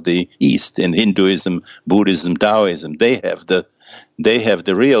philosophies of the East, in Hinduism, Buddhism, Taoism. They have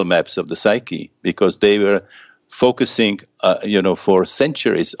the real maps of the psyche, because they were focusing, for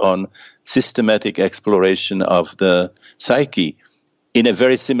centuries on systematic exploration of the psyche in a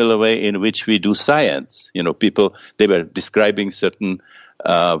very similar way in which we do science. People, they were describing certain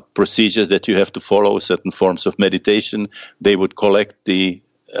procedures that you have to follow, certain forms of meditation. They would collect the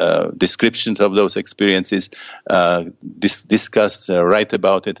descriptions of those experiences, discuss, write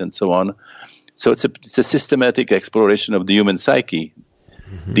about it, and so on. So it's a systematic exploration of the human psyche.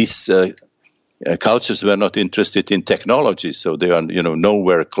 Mm-hmm. These cultures were not interested in technology, so they are,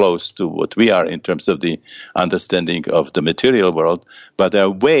 nowhere close to what we are in terms of the understanding of the material world, but they're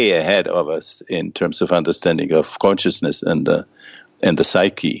way ahead of us in terms of understanding of consciousness and the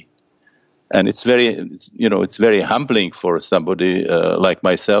psyche. And it's very humbling for somebody like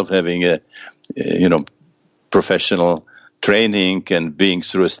myself, having a professional training and being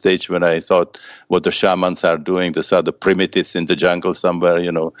through a stage when I thought what the shamans are doing, these are the primitives in the jungle somewhere,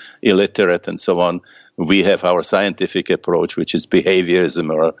 illiterate and so on. We have our scientific approach, which is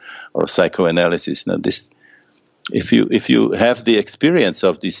behaviorism or psychoanalysis. Now, if you have the experience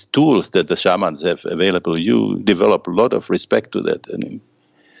of these tools that the shamans have available, you develop a lot of respect to that.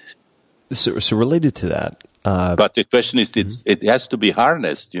 So related to that, but the question is, it has to be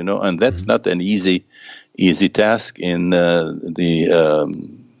harnessed, and that's not an easy task in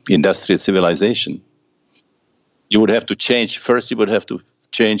the industrial civilization. you would have to change. First, you would have to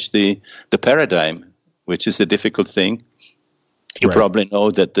change the paradigm, which is a difficult thing. You probably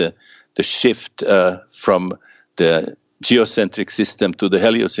know that the shift from the geocentric system to the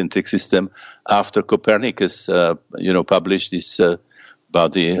heliocentric system after Copernicus, published this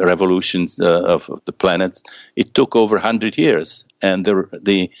about the revolutions of the planets, it took over 100 years, and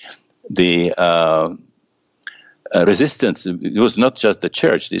the resistance, it was not just the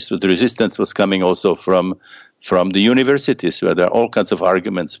church. The resistance was coming also from the universities, where there are all kinds of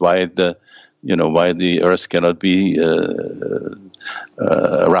arguments why the Earth cannot be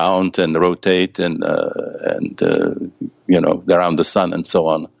around and rotate and around the sun and so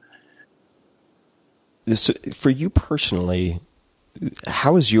on. For you personally,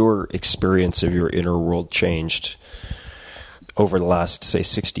 how has your experience of your inner world changed over the last, say,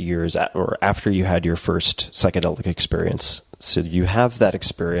 60 years, or after you had your first psychedelic experience? So you have that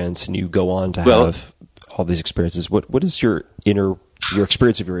experience, and you go on to have all these experiences. What is your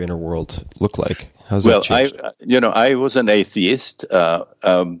experience of your inner world look like? How's that changed? I was an atheist.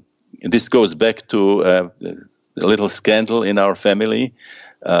 This goes back to a little scandal in our family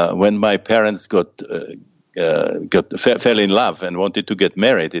when my parents fell in love and wanted to get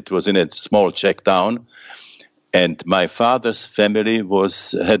married. It was in a small Czech town, and my father's family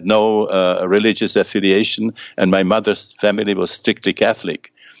had no religious affiliation, and my mother's family was strictly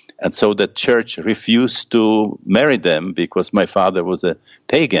Catholic. And so the church refused to marry them because my father was a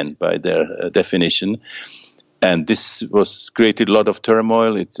pagan by their definition. And this created a lot of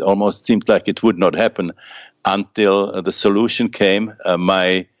turmoil. It almost seemed like it would not happen until the solution came.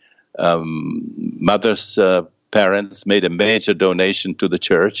 My mother's parents made a major donation to the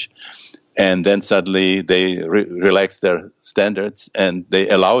church. And then suddenly they relaxed their standards and they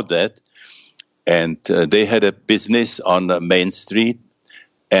allowed that. And they had a business on Main Street.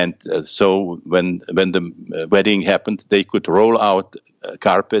 And so when the wedding happened, they could roll out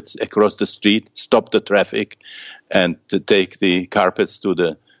carpets across the street, stop the traffic, and to take the carpets to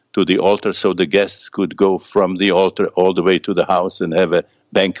the altar, so the guests could go from the altar all the way to the house and have a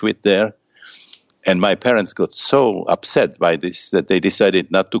banquet there. And my parents got so upset by this that they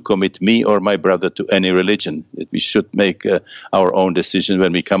decided not to commit me or my brother to any religion, that we should make our own decision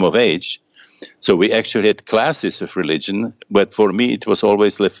when we come of age. So we actually had classes of religion, but for me it was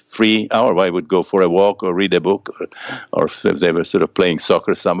always a free hour. I would go for a walk or read a book, or if they were sort of playing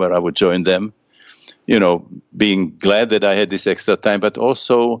soccer somewhere, I would join them, being glad that I had this extra time. But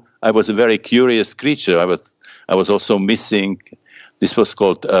also I was a very curious creature. I was also missing, this was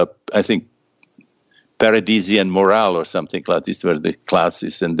called, I think, Paradisian morale or something like this. These were the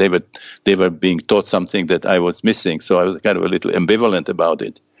classes, and they were being taught something that I was missing. So I was kind of a little ambivalent about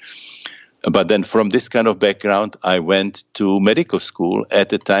it. But then from this kind of background, I went to medical school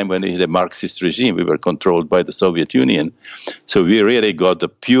at a time when we had a Marxist regime. We were controlled by the Soviet Union. So we really got the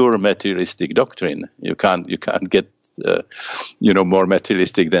pure materialistic doctrine. You can't get, more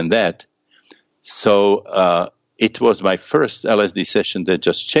materialistic than that. So it was my first LSD session that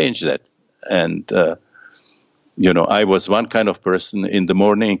just changed that. And, I was one kind of person in the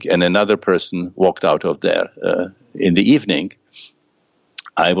morning and another person walked out of there in the evening.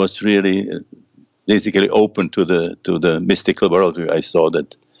 I was really basically open to the mystical world. I saw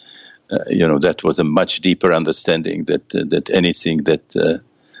that, that was a much deeper understanding that anything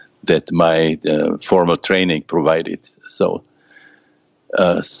that my formal training provided. So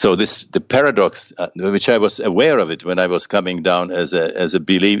the paradox, which I was aware of it when I was coming down as a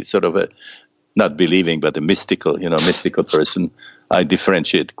belief, sort of not believing, but a mystical person. I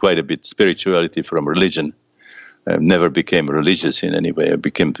differentiate quite a bit spirituality from religion. I never became religious in any way. I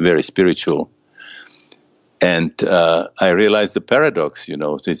became very spiritual. And I realized the paradox,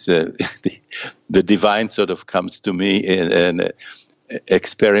 it's, the divine sort of comes to me in an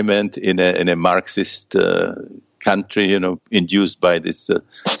experiment in a Marxist country, induced by this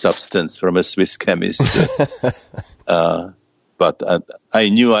substance from a Swiss chemist. But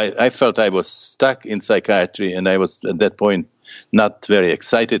I felt I was stuck in psychiatry, and I was at that point not very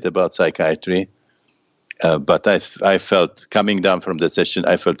excited about psychiatry. But I felt, coming down from that session,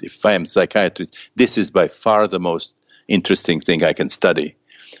 I felt if I am a psychiatrist, this is by far the most interesting thing I can study.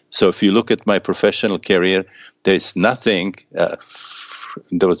 So if you look at my professional career, there's nothing,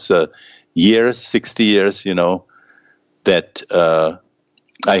 those years, 60 years, that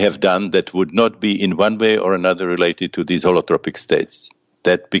I have done that would not be in one way or another related to these holotropic states.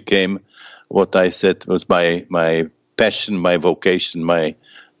 That became what I said was my passion, my vocation,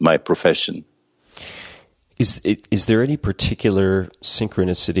 my profession. Is there any particular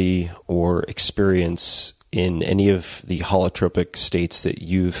synchronicity or experience in any of the holotropic states that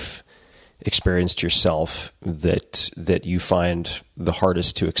you've experienced yourself that you find the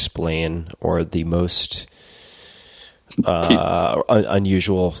hardest to explain or the most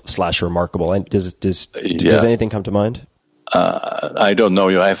unusual / remarkable? And does anything come to mind? I don't know.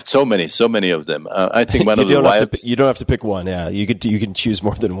 I have so many of them. I think one of the wildest. You don't have to pick one. Yeah, you can choose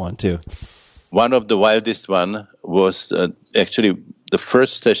more than one too. One of the wildest one was actually the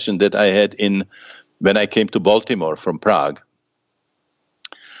first session that I had when I came to Baltimore from Prague.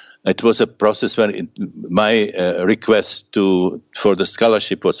 It was a process when my request for the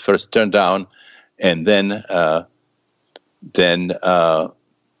scholarship was first turned down, and then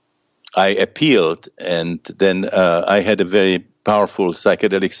I appealed, and then I had a very powerful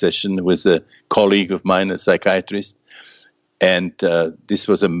psychedelic session with a colleague of mine, a psychiatrist, and this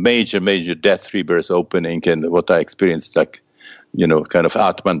was a major death rebirth opening, and what I experienced, like, kind of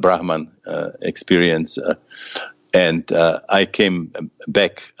Atman Brahman experience. And I came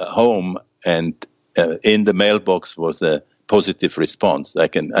back home, and in the mailbox was a positive response. I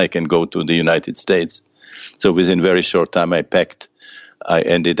can go to the United States. So within very short time, I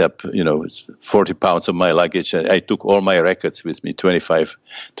ended up, 40 pounds of my luggage. I took all my records with me, 25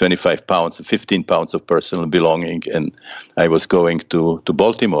 pounds, 15 pounds of personal belonging, and I was going to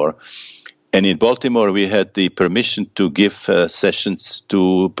Baltimore. And in Baltimore, we had the permission to give sessions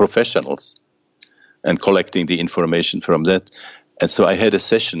to professionals and collecting the information from that. And so I had a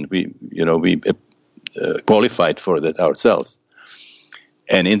session. We qualified for that ourselves.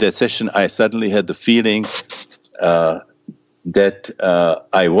 And in that session, I suddenly had the feeling that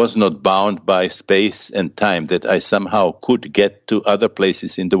I was not bound by space and time, that I somehow could get to other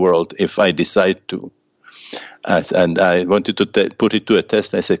places in the world if I decide to. And I wanted to put it to a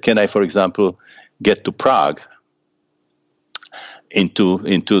test. I said, can I, for example, get to Prague into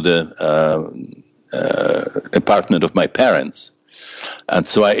the apartment of my parents? And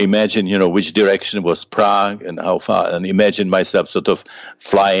so I imagined, which direction was Prague and how far, and imagine myself sort of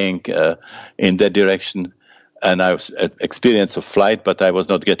flying in that direction. And I was experienced a flight, but I was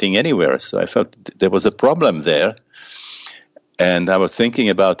not getting anywhere. So I felt there was a problem there. And I was thinking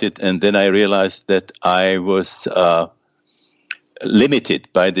about it, and then I realized that I was limited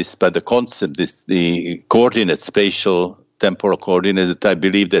by the concept, the coordinate, spatial, temporal coordinate, that I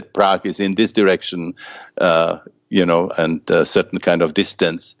believe that Prague is in this direction, and a certain kind of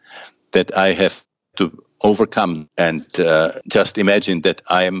distance that I have to overcome, and just imagine that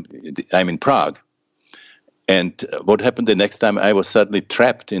I'm in Prague. And what happened the next time, I was suddenly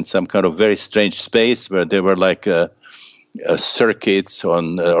trapped in some kind of very strange space where there were like circuits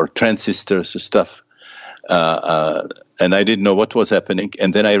or transistors or stuff. And I didn't know what was happening.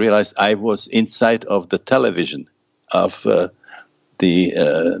 And then I realized I was inside of the television of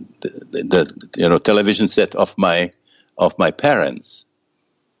the television set of my parents.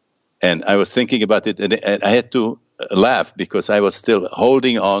 And I was thinking about it, and I had to laugh because I was still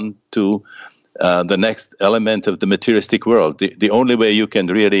holding on to the next element of the materialistic world. The only way you can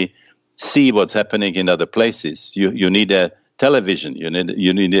really see what's happening in other places, you need a television, you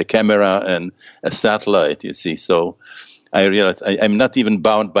need a camera and a satellite. You see, so I realized I'm not even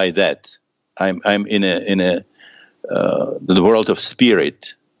bound by that. I'm in the world of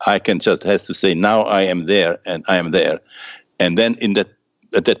spirit. I can just have to say now I am there and I am there, and then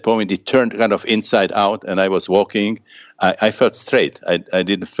at that point it turned kind of inside out, and I was walking. I felt straight. I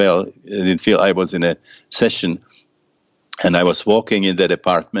didn't feel I was in a session, and I was walking in that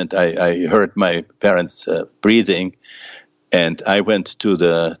apartment. I heard my parents breathing, and I went to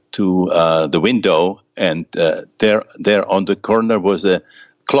the window, and there on the corner was a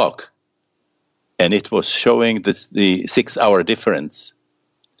clock, and it was showing the 6-hour difference,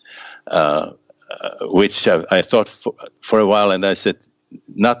 which I thought for a while, and I said,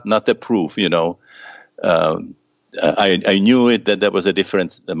 not a proof, I knew it that there was a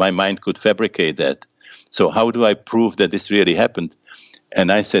difference. That my mind could fabricate that. So how do I prove that this really happened? And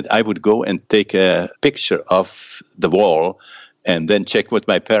I said I would go and take a picture of the wall and then check with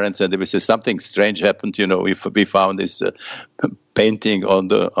my parents. And they would say something strange happened. If we found this painting on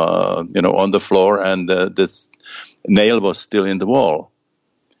the floor, and this nail was still in the wall.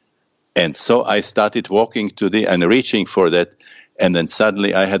 And so I started walking and reaching for that. And then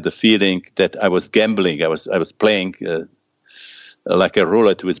suddenly I had the feeling that I was gambling. I was playing like a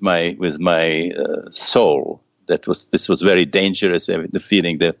roulette with my soul. This was very dangerous. The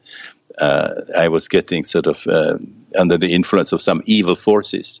feeling that I was getting sort of under the influence of some evil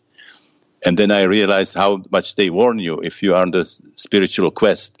forces. And then I realized how much they warn you if you are on the spiritual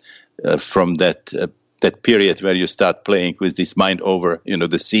quest from that period where you start playing with this mind over,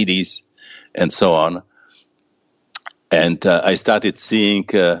 the CDs and so on. And I started seeing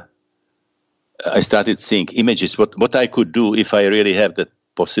I started seeing images, what I could do if I really have that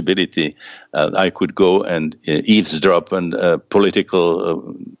possibility. I could go and eavesdrop on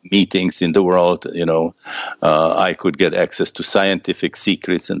political meetings in the world, I could get access to scientific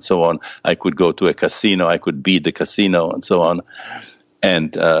secrets and so on. I could go to a casino, I could beat the casino and so on.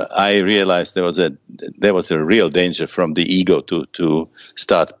 And I realized there was a real danger from the ego to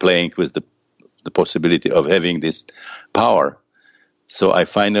start playing with the possibility of having this power. So I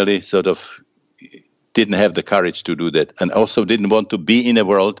finally sort of didn't have the courage to do that, and also didn't want to be in a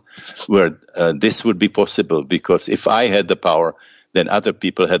world where this would be possible, because if I had the power, then other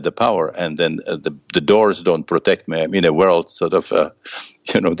people had the power, and then the doors don't protect me. I'm in a world sort of,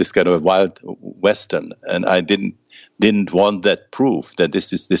 this kind of a wild western, and I didn't want that proof that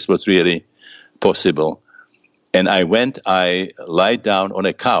this was really possible. And I lied down on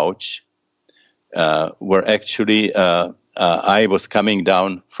a couch where actually I was coming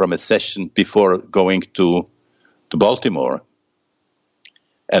down from a session before going to Baltimore.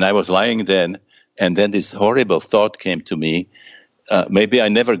 And I was lying then, and then this horrible thought came to me, maybe I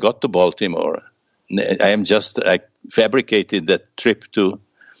never got to Baltimore. I fabricated that trip to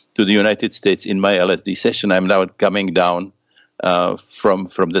the United States in my LSD session. I'm now coming down from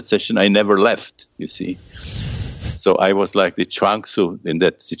that session. I never left, you see. So I was like the Chuang-Tzu in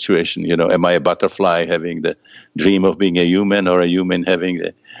that situation. Am I a butterfly having the dream of being a human, or a human having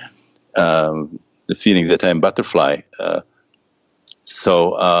the feeling that I'm butterfly?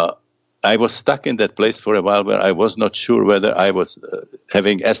 So I was stuck in that place for a while where I was not sure whether I was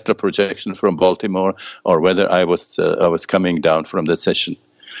having astral projection from Baltimore, or whether I was coming down from that session.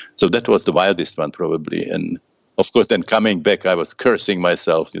 So that was the wildest one probably. And of course, then coming back, I was cursing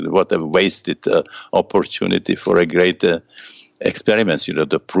myself. What a wasted opportunity for a great experiment,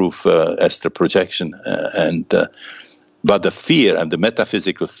 to prove astral projection. But the fear, and the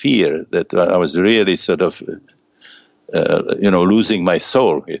metaphysical fear, that I was really sort of, losing my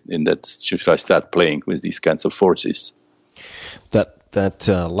soul in that, should I start playing with these kinds of forces. That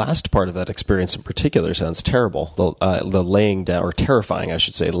last part of that experience in particular sounds terrible. The laying down, or terrifying, I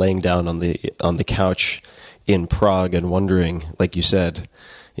should say, laying down on the couch in Prague and wondering, like you said,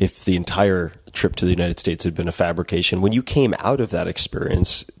 if the entire trip to the United States had been a fabrication. When you came out of that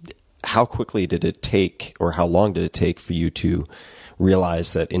experience, how quickly did it take, or how long did it take for you to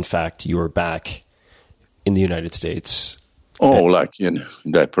realize that, in fact, you were back in the United States?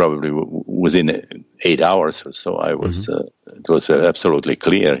 That probably within 8 hours or so, I was. It was absolutely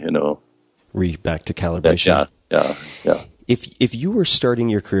clear, Back to calibration. Yeah. If you were starting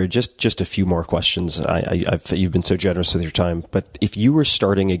your career, just a few more questions. You've been so generous with your time, but if you were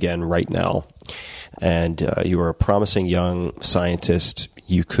starting again right now, and you were a promising young scientist,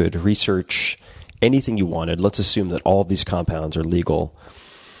 you could research anything you wanted. Let's assume that all of these compounds are legal.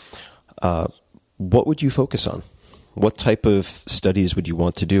 What would you focus on? What type of studies would you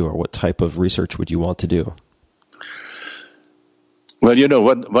want to do, or what type of research would you want to do? Well,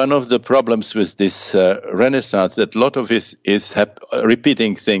 one of the problems with this renaissance, that a lot of it is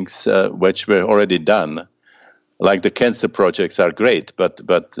repeating things which were already done. Like the cancer projects are great, but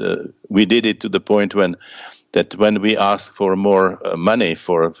we did it to the point when we ask for more money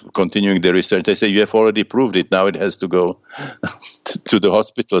for continuing the research, they say, you have already proved it, now it has to go to the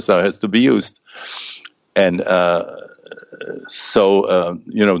hospitals, now it has to be used. And those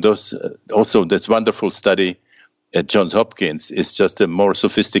also, this wonderful study at Johns Hopkins is just a more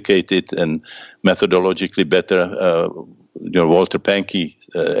sophisticated and methodologically better Walter Pankey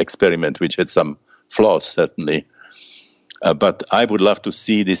experiment, which had some flaws, certainly. But I would love to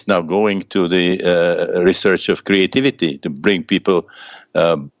see this now going to the research of creativity, to bring people,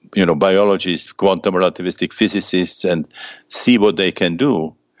 biologists, quantum relativistic physicists, and see what they can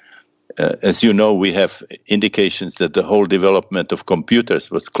do. As you know, we have indications that the whole development of computers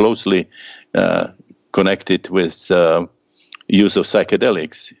was closely connected with use of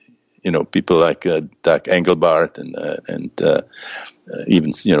psychedelics. People like Doug Engelbart and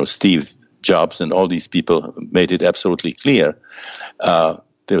even Steve Jobs and all these people made it absolutely clear. There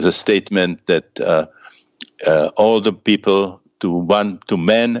was a statement that all the people, to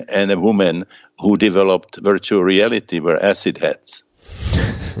men and a woman who developed virtual reality, were acid heads.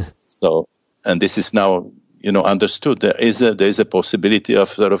 So, and this is now understood. There is a possibility of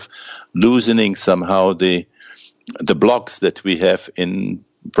sort of loosening somehow the blocks that we have in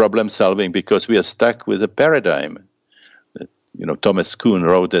problem solving, because we are stuck with a paradigm. Thomas Kuhn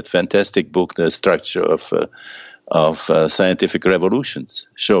wrote that fantastic book, The Structure of Scientific Revolutions,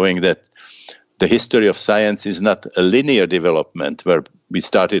 showing that the history of science is not a linear development where we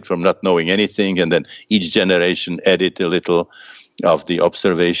started from not knowing anything and then each generation added a little the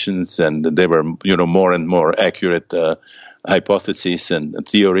observations, and there were more and more accurate hypotheses and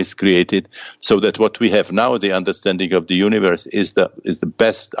theories created, so that what we have now, the understanding of the universe, is the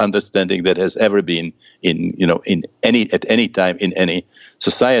best understanding that has ever been at any time in any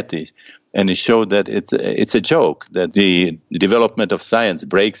society. And it showed that it's a joke that the development of science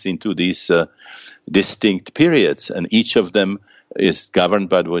breaks into these distinct periods, and each of them is governed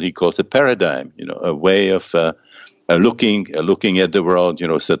by what he calls a paradigm, a way of looking at the world,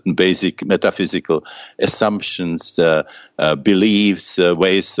 certain basic metaphysical assumptions, beliefs,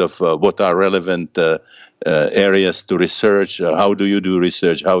 ways of what are relevant areas to research, how do you do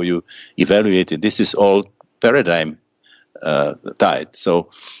research, how you evaluate it. This is all paradigm tied. So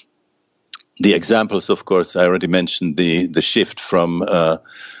the examples, of course, I already mentioned the shift from the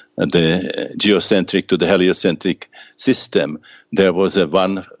geocentric to the heliocentric system. There was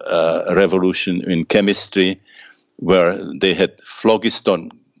one revolution in chemistry where they had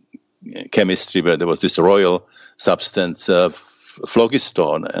phlogiston chemistry, where there was this royal substance,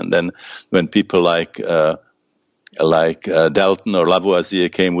 phlogiston, and then when people like Dalton or Lavoisier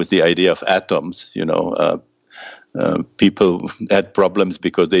came with the idea of atoms, people had problems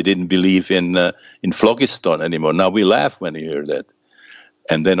because they didn't believe in phlogiston anymore. Now we laugh when you hear that.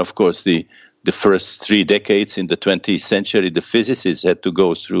 And then, of course, the first 3 decades in the 20th century, the physicists had to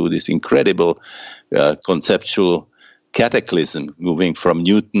go through this incredible conceptual cataclysm, moving from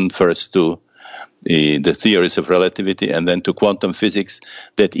Newton first to the theories of relativity and then to quantum physics,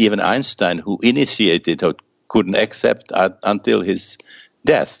 that even Einstein, who initiated it, couldn't accept until his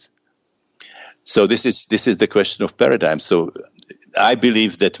death. So this is the question of paradigm. So I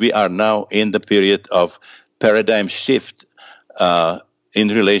believe that we are now in the period of paradigm shift in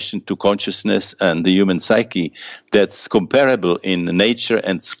relation to consciousness and the human psyche that's comparable in nature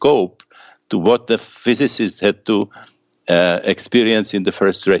and scope to what the physicists had to experience in the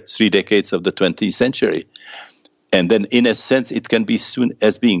first 3 decades of the 20th century. And then, in a sense, it can be seen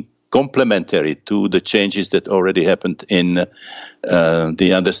as being complementary to the changes that already happened in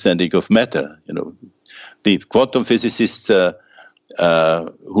the understanding of matter. The quantum physicists who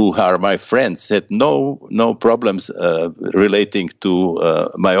are my friends had no problems relating to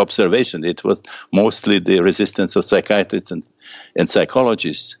my observation. It was mostly the resistance of psychiatrists and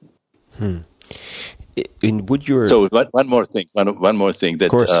psychologists. So one more thing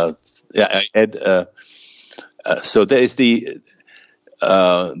that I had. So there is the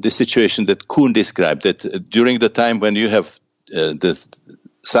situation that Kuhn described, that during the time when you have the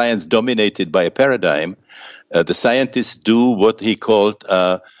science dominated by a paradigm, the scientists do what he called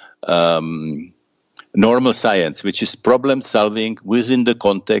normal science, which is problem solving within the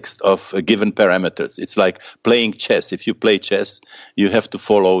context of given parameters. It's like playing chess. If you play chess, you have to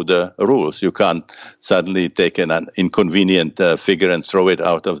follow the rules. You can't suddenly take an inconvenient figure and throw it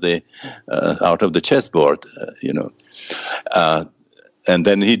out of the chessboard. And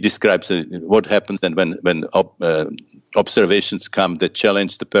then he describes what happens and when observations come that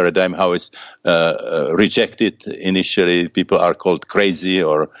challenge the paradigm, how it's rejected initially. People are called crazy,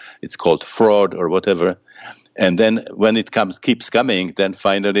 or it's called fraud, or whatever. And then when it keeps coming, then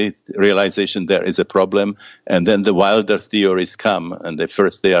finally realization there is a problem, and then the wilder theories come, and they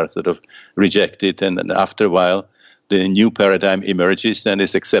are sort of rejected, and then after a while, the new paradigm emerges and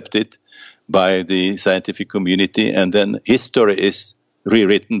is accepted by the scientific community, and then history is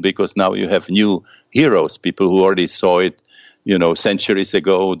rewritten because now you have new heroes, people who already saw it, centuries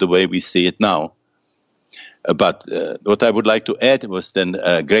ago, the way we see it now. But what I would like to add was then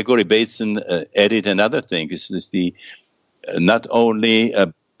Gregory Bateson added another thing. Is the not only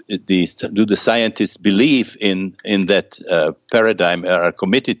do the scientists believe in that paradigm, are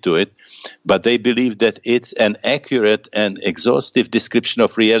committed to it, but they believe that it's an accurate and exhaustive description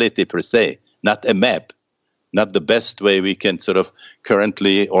of reality per se, not a map. Not the best way we can sort of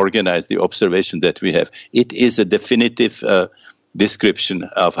currently organize the observation that we have. It is a definitive description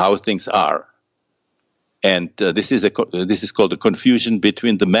of how things are. And this is called the confusion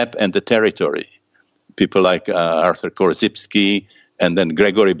between the map and the territory. People like Arthur Korzybski and then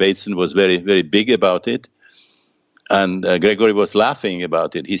Gregory Bateson was very, very big about it. And Gregory was laughing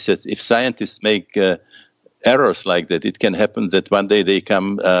about it. He says, if scientists make errors like that, it can happen that one day they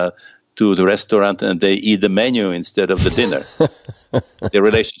come to the restaurant and they eat the menu instead of the dinner. The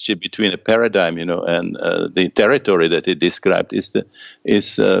relationship between a paradigm, and the territory that it described is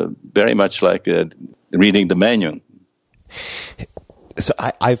very much like reading the menu. So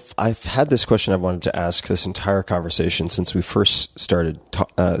I've had this question I've wanted to ask this entire conversation since we first started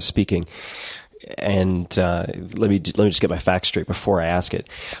speaking. And let me just get my facts straight before I ask it.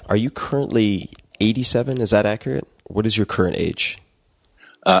 Are you currently 87? Is that accurate? What is your current age?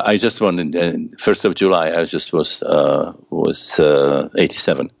 I just won 1st of July. I just was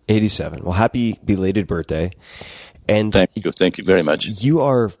 87. 87. Well, happy belated birthday. And Thank you very much. You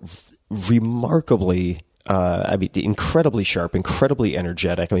are remarkably, incredibly sharp, incredibly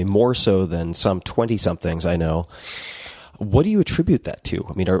energetic. I mean, more so than some 20-somethings I know. What do you attribute that to?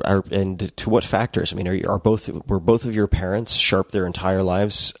 I mean, and to what factors? I mean, were both of your parents sharp their entire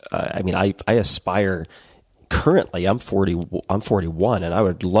lives? I aspire. Currently, I'm 41, and I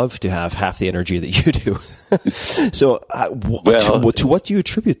would love to have half the energy that you do. So, to what do you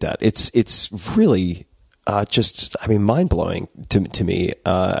attribute that? It's really mind blowing to me.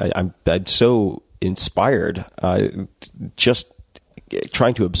 I'm so inspired. Just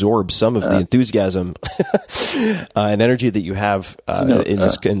trying to absorb some of the enthusiasm and energy that you have in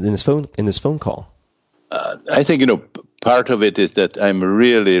this phone call. I think part of it is that I'm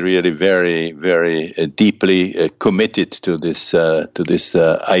really, really very, very deeply committed to this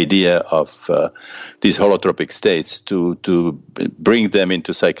idea of these holotropic states, to bring them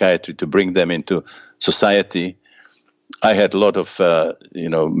into psychiatry, to bring them into society. I had a lot of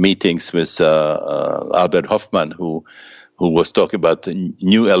meetings with Albert Hofmann, who was talking about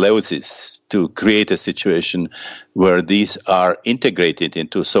new eleusis, to create a situation where these are integrated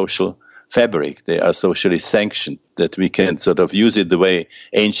into social fabric. They are socially sanctioned, that we can sort of use it the way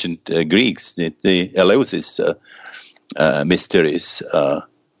ancient Greeks, the eleusis mysteries.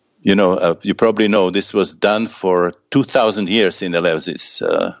 You probably know this was done for 2,000 years in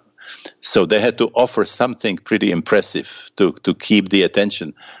eleusis. So they had to offer something pretty impressive to keep the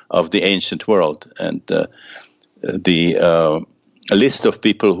attention of the ancient world. And the list of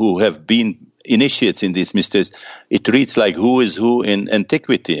people who have been initiates in these mysteries, it reads like who is who in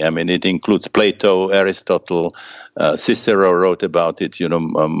antiquity. I mean, it includes Plato, Aristotle, Cicero wrote about it,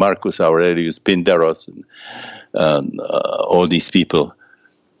 Marcus Aurelius, Pindaros, and all these people.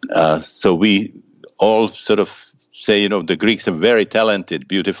 So we all sort of say, the Greeks are very talented,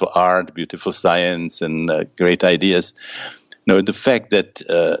 beautiful art, beautiful science, and great ideas. The fact that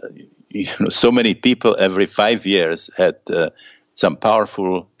so many people every 5 years had some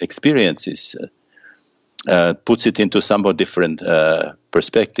powerful experiences puts it into somewhat different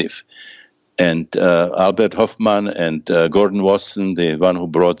perspective. And Albert Hofmann and Gordon Wasson, the one who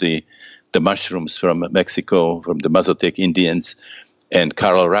brought the mushrooms from Mexico, from the Mazatec Indians, and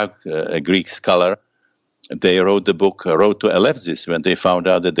Karl Ragg, a Greek scholar, they wrote the book Road to Eleusis, when they found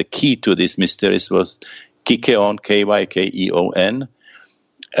out that the key to these mysteries was Kykeon, Kykeon,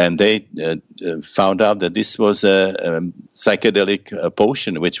 and they found out that this was a psychedelic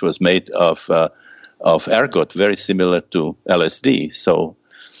potion which was made of ergot, very similar to LSD. So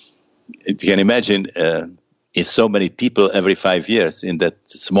you can imagine if so many people every 5 years in that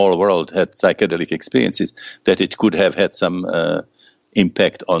small world had psychedelic experiences, that it could have had some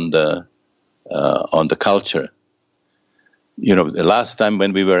impact on the culture. The last time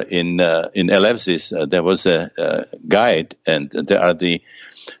when we were in Eleusis, there was a guide, and there are the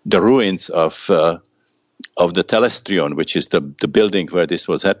ruins of the Telestrion, which is the building where this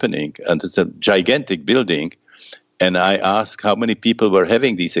was happening, and it's a gigantic building. And I asked how many people were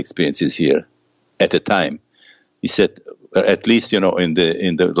having these experiences here at a time. He said, at least in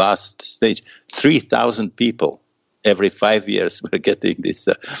the last stage, 3,000 people every 5 years were getting this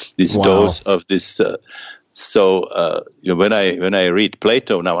Wow. dose of this. When I read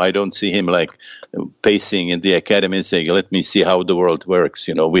Plato now, I don't see him like pacing in the academy and saying, "Let me see how the world works."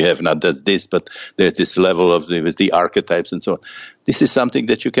 We have not done this, but there's this level of the archetypes and so on. This is something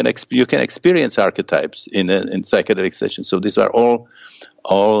that you can experience archetypes in psychedelic sessions. So these are all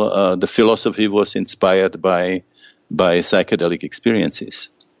the philosophy was inspired by psychedelic experiences.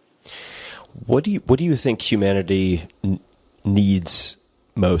 What do you think humanity needs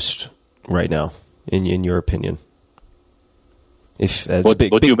most right now? In your opinion, if that's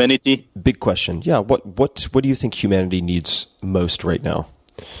humanity? Big question. Yeah. What do you think humanity needs most right now?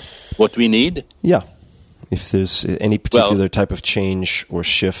 What we need? Yeah. If there's any particular type of change or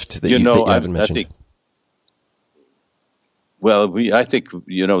shift that you haven't mentioned. I think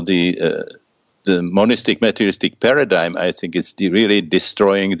the monistic materialistic paradigm, I think, is really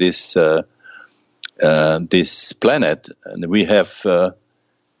destroying this planet, and we have.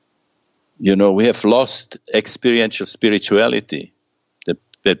 We have lost experiential spirituality.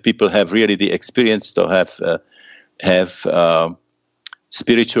 That people have really the experience to have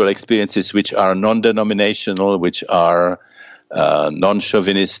spiritual experiences which are non-denominational, which are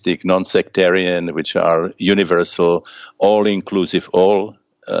non-chauvinistic, non-sectarian, which are universal, all-inclusive, all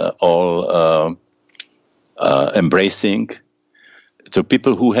embracing. So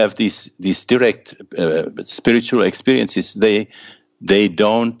people who have these direct spiritual experiences, they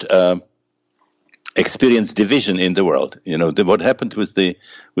don't experience division in the world. What happened with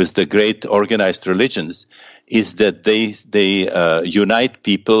the great organized religions is that they unite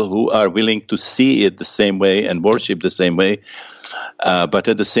people who are willing to see it the same way and worship the same way, but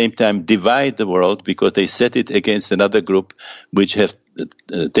at the same time divide the world because they set it against another group which have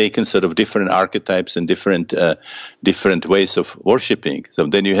taken sort of different archetypes and different ways of worshiping. So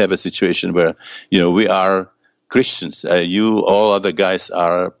then you have a situation where we are Christians, you all other guys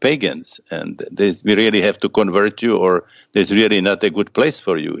are pagans, and we really have to convert you, or there's really not a good place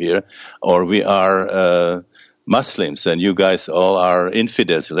for you here, or we are Muslims and you guys all are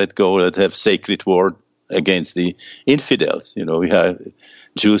infidels. Let's have sacred war against the infidels. We have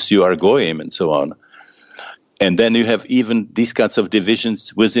Jews, you are goyim, and so on. And then you have even these kinds of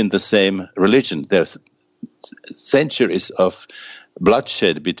divisions within the same religion. There's centuries of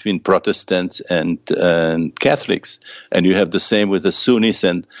bloodshed between Protestants and Catholics, and you have the same with the Sunnis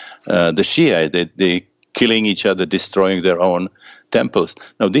and the Shia. They killing each other, destroying their own temples.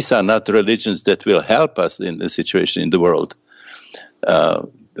 Now, these are not religions that will help us in the situation in the world.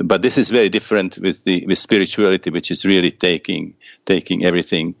 But this is very different with spirituality, which is really taking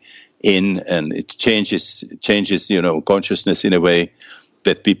everything in, and it changes consciousness in a way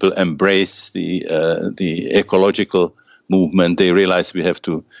that people embrace the ecological movement. They realize we have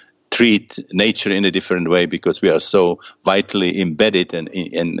to treat nature in a different way because we are so vitally embedded and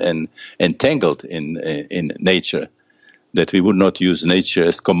entangled in nature that we would not use nature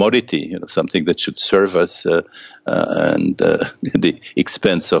as commodity, something that should serve us, and the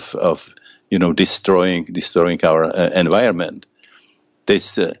expense of destroying our environment.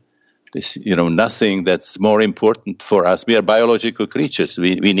 There's nothing that's more important for us. We are biological creatures.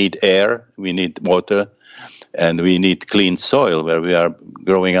 We need air, we need water, and we need clean soil where we are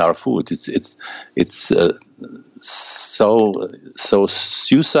growing our food. It's so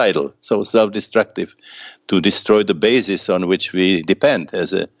suicidal, so self-destructive to destroy the basis on which we depend.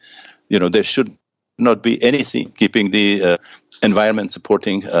 There should not be anything keeping the environment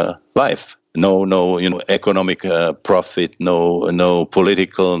supporting life. No, economic profit, no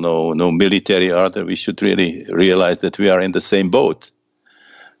political, no military order. We should really realize that we are in the same boat.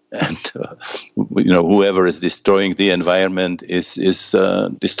 And whoever is destroying the environment is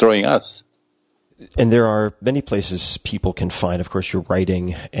destroying us. And there are many places people can find, of course, your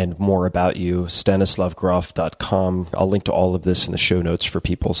writing and more about you. StanislavGrof.com. I'll link to all of this in the show notes for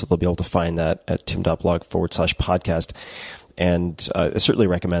people, so they'll be able to find that at tim.blog/podcast. And I certainly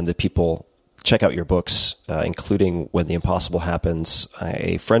recommend that people check out your books, including When the Impossible Happens.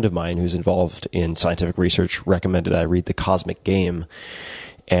 A friend of mine who's involved in scientific research recommended I read The Cosmic Game.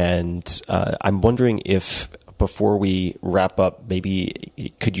 And I'm wondering if, before we wrap up,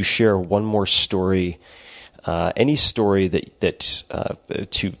 maybe could you share one more story, any story that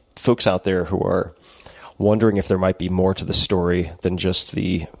to folks out there who are wondering if there might be more to the story than just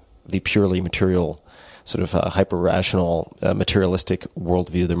the purely material, sort of hyper-rational, materialistic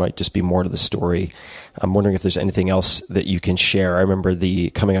worldview. There might just be more to the story. I'm wondering if there's anything else that you can share. I remember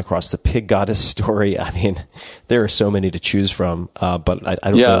coming across the pig goddess story. I mean, there are so many to choose from, but I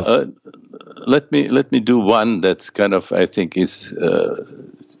don't know. Let me do one that's kind of, I think, is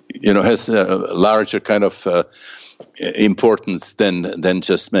has a larger kind of importance than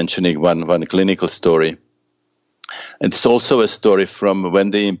just mentioning one clinical story. And it's also a story from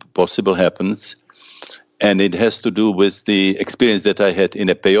When the Impossible Happens. And it has to do with the experience that I had in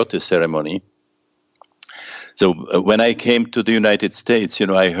a peyote ceremony. So when I came to the United States,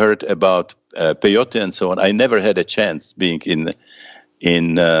 I heard about peyote and so on. I never had a chance being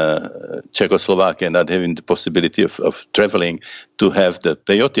in Czechoslovakia and not having the possibility of traveling to have the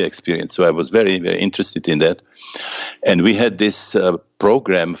peyote experience. So I was very, very interested in that. And we had this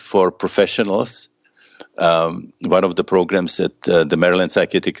program for professionals, one of the programs at the Maryland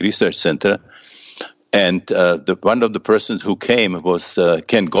Psychiatric Research Center. And one of the persons who came was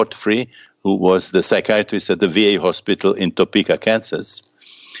Ken Godfrey, who was the psychiatrist at the VA hospital in Topeka, Kansas.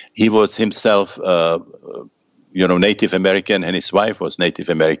 He was himself, Native American, and his wife was Native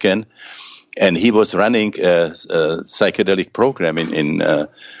American. And he was running a psychedelic program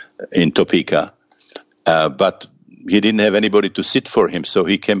in Topeka. But he didn't have anybody to sit for him, so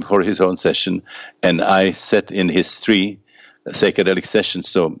he came for his own session. And I sat in his 3 psychedelic sessions.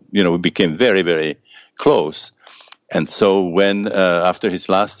 So, we became very, very close. And so when, after his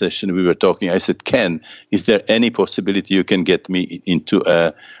last session, we were talking, I said, Ken, is there any possibility you can get me into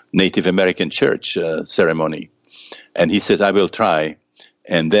a Native American church ceremony? And he said, I will try.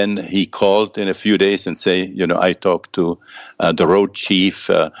 And then he called in a few days and say, you know, I talked to the road chief,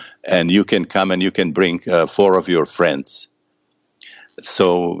 and you can come and you can bring 4 of your friends.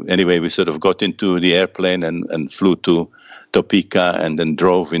 So anyway, we sort of got into the airplane and flew to Topeka, and then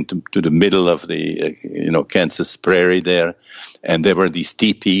drove into the middle of the Kansas prairie there, and there were these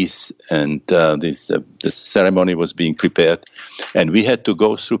teepees, and the ceremony was being prepared, and we had to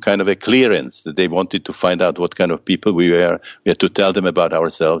go through kind of a clearance that they wanted to find out what kind of people we were. We had to tell them about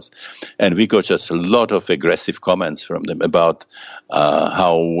ourselves, and we got just a lot of aggressive comments from them about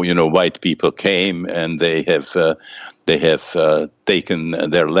how white people came and they have taken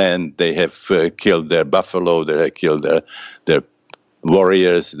their land, they have killed their buffalo, they have killed their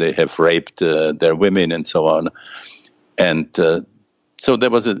warriors, they have raped their women, and so on. And so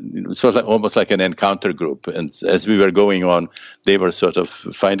there was almost like an encounter group. And as we were going on, they were sort of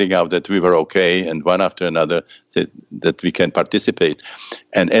finding out that we were okay, and one after another that we can participate.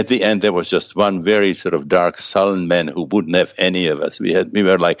 And at the end, there was just one very sort of dark, sullen man who wouldn't have any of us. We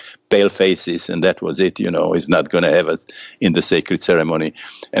were like pale faces, and that was it. He's not going to have us in the sacred ceremony.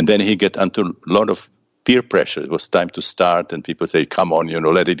 And then he got into a lot of peer pressure. It was time to start, and people say, "Come on,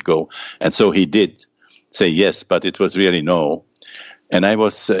 let it go." And so he did say yes, but it was really no. And I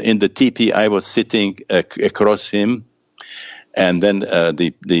was in the teepee. I was sitting across him, and then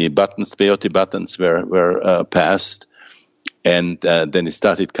the peyote buttons were passed, and then it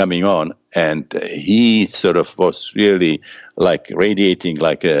started coming on, and he sort of was really like radiating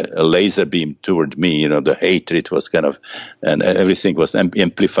like a laser beam toward me. The hatred was kind of, and everything was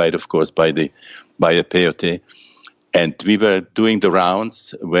amplified, of course, by a peyote. And we were doing the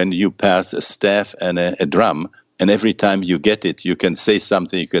rounds when you pass a staff and a drum. And every time you get it, you can say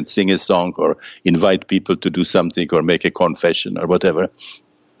something, you can sing a song or invite people to do something or make a confession or whatever.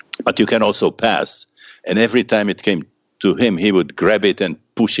 But you can also pass. And every time it came to him, he would grab it and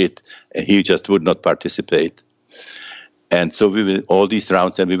push it, and he just would not participate. And so we were all these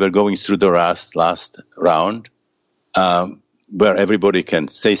rounds, and we were going through the last round, where everybody can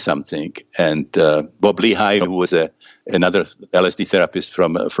say something. And Bob Lehigh, who was another LSD therapist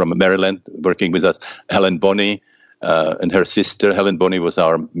from Maryland, working with us, Helen Bonney, and her sister. Helen Bonney was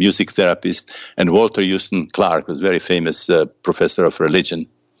our music therapist, and Walter Houston Clark was a very famous professor of religion.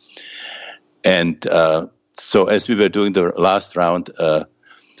 And so as we were doing the last round,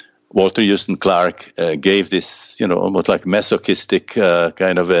 Walter Houston Clark gave this, almost like masochistic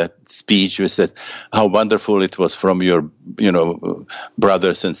kind of a speech, which said how wonderful it was from your,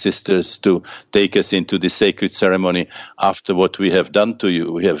 brothers and sisters to take us into the sacred ceremony after what we have done to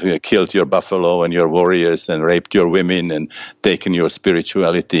you. We have killed your buffalo and your warriors and raped your women and taken your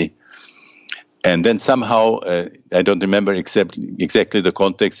spirituality. And then somehow, I don't remember exactly the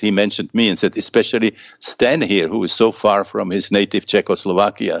context, he mentioned me and said, especially Stan here, who is so far from his native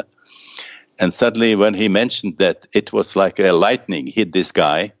Czechoslovakia. And suddenly when he mentioned that, it was like a lightning hit this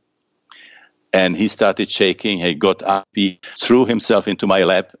guy, and he started shaking. He got up, he threw himself into my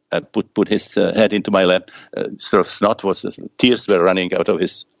lap, put his head into my lap. Sort of tears were running out of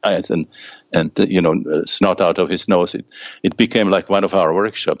his eyes, and snot out of his nose. It became like one of our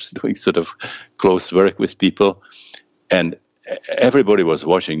workshops, doing sort of close work with people, and everybody was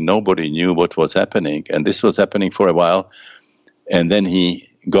watching. Nobody knew what was happening, and this was happening for a while. And then he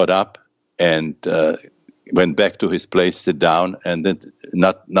got up and went back to his place, sit down, and then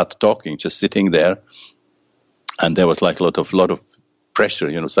not talking, just sitting there. And there was like a lot of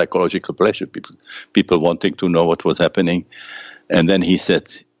pressure, psychological pressure, people wanting to know what was happening. And then he said,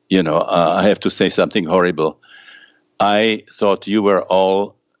 I have to say something horrible. I thought you were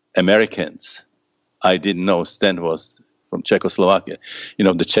all Americans. I didn't know Stan was from Czechoslovakia.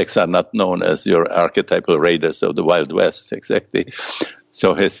 The Czechs are not known as your archetypal raiders of the Wild West, exactly.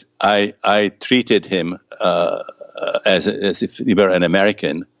 So I treated him as if he were an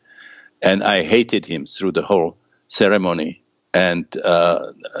American, and I hated him through the whole ceremony. And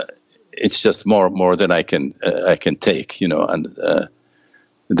it's just more than I can take, And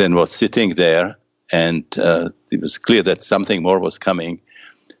then was sitting there, and it was clear that something more was coming.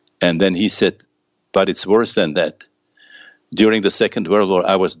 And then he said, "But it's worse than that. During the Second World War,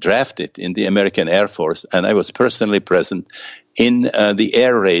 I was drafted in the American Air Force, and I was personally present in the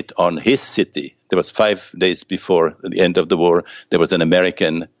air raid on his city. There was 5 days before the end of the war. There was an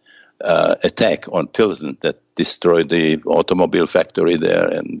American attack on Pilsen that destroyed the automobile factory there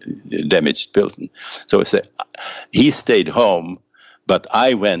and damaged Pilsen. So he stayed home, but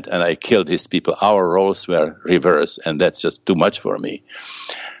I went and I killed his people. Our roles were reversed, and that's just too much for me."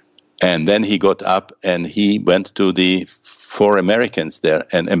 And then he got up and he went to the 4 Americans there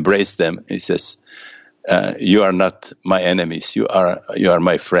and embraced them. He says, you are not my enemies. You are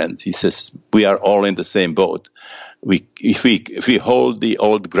my friends. He says, we are all in the same boat. If we hold the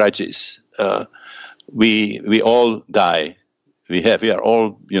old grudges, we all die. We are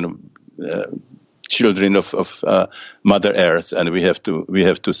all, children of Mother Earth, and we have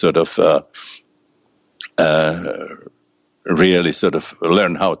to sort of really sort of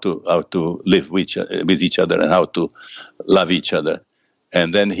learn how to live with each other and how to love each other.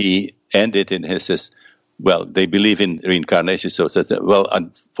 And then he ended and he says, well, they believe in reincarnation. So says, well,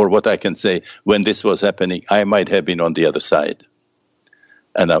 for what I can say, when this was happening, I might have been on the other side.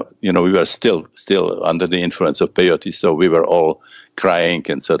 And, we were still under the influence of peyote, so we were all crying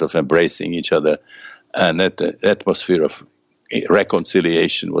and sort of embracing each other. And the atmosphere of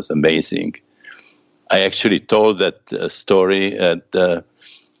reconciliation was amazing. I actually told that story at the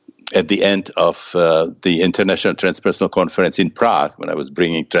end of the International Transpersonal Conference in Prague, when I was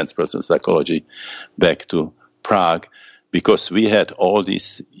bringing transpersonal psychology back to Prague, because we had all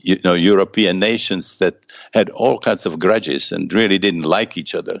these, European nations that had all kinds of grudges and really didn't like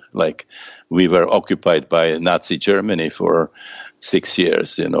each other. Like, we were occupied by Nazi Germany for 6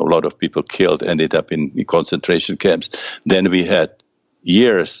 years. A lot of people killed, ended up in concentration camps. Then we had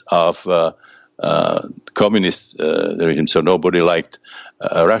years of communist regime, so nobody liked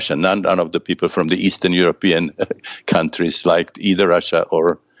Russia. None of the people from the Eastern European countries liked either Russia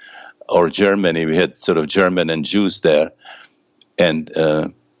or Germany. We had sort of German and Jews there. And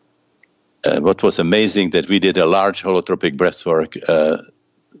what was amazing, that we did a large holotropic breathwork,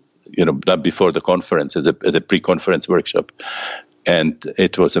 not before the conference, as a pre-conference workshop. And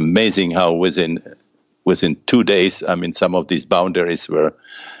it was amazing how within 2 days, some of these boundaries were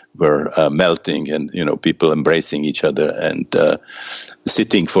melting, and people embracing each other and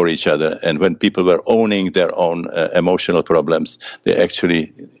sitting for each other. And when people were owning their own emotional problems, they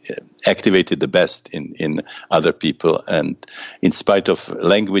actually activated the best in other people. And in spite of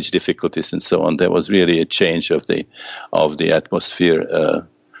language difficulties and so on, there was really a change of the atmosphere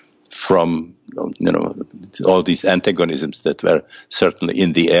from all these antagonisms that were certainly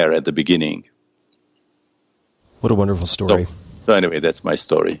in the air at the beginning. What a wonderful story. So anyway, that's my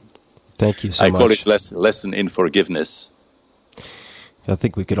story. Thank you so much. I call it lesson in forgiveness. I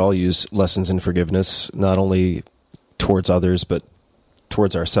think we could all use lessons in forgiveness, not only towards others, but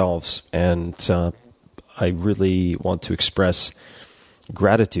towards ourselves. And I really want to express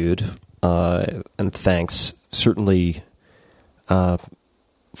gratitude and thanks, certainly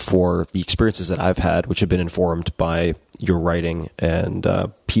for the experiences that I've had, which have been informed by your writing and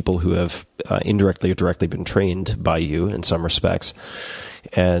people who have indirectly or directly been trained by you in some respects.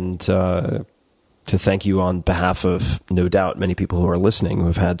 And to thank you on behalf of, no doubt, many people who are listening who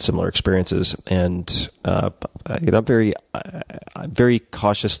have had similar experiences. And I'm very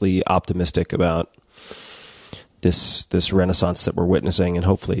cautiously optimistic about this renaissance that we're witnessing, and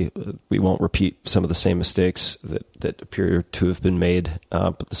hopefully we won't repeat some of the same mistakes that appear to have been made.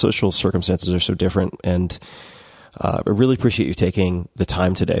 But the social circumstances are so different, and I really appreciate you taking the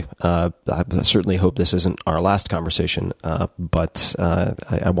time today. I certainly hope this isn't our last conversation, but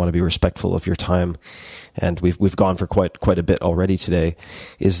I want to be respectful of your time, and we've gone for quite a bit already today.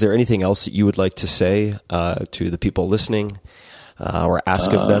 Is there anything else that you would like to say to the people listening, or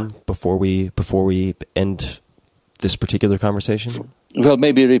ask of them before we end this particular conversation? Well,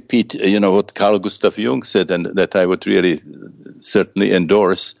 maybe repeat, what Carl Gustav Jung said, and that I would really certainly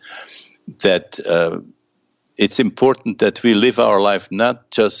endorse, that it's important that we live our life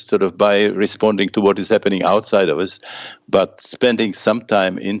not just sort of by responding to what is happening outside of us, but spending some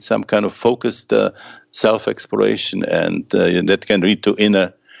time in some kind of focused self-exploration, and that can lead to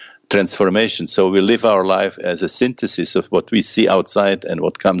inner transformation. So we live our life as a synthesis of what we see outside and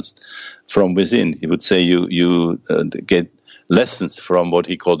what comes from within. He would say you get lessons from what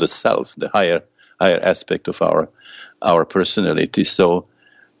he called the self, the higher aspect of our personality. So,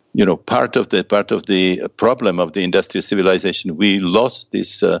 part of the problem of the industrial civilization, we lost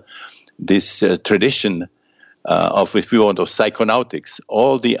this tradition of, if you want, of psychonautics.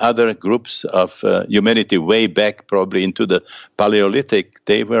 All the other groups of humanity, way back probably into the Paleolithic,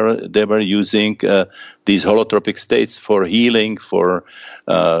 they were using these holotropic states for healing, for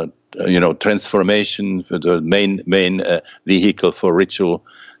transformation, for the main vehicle for ritual,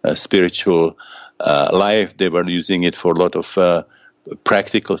 spiritual life. They were using it for a lot of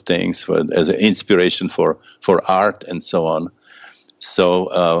practical things, as an inspiration for art and so on.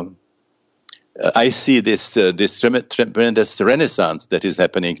 So I see this tremendous renaissance that is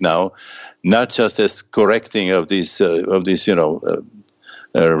happening now, not just as correcting of these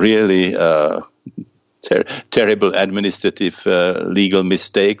really terrible administrative legal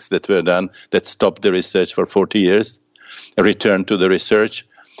mistakes that were done that stopped the research for 40 years. A return to the research.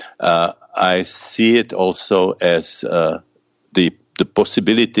 I see it also as the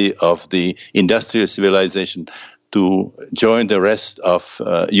possibility of the industrial civilization to join the rest of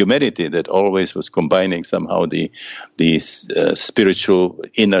humanity that always was combining somehow the spiritual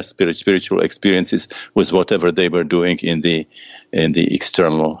experiences with whatever they were doing in the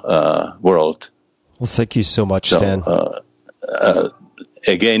external world. Well, thank you so much, Stan.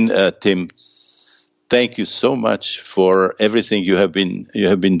 Again, Tim, thank you so much for everything you have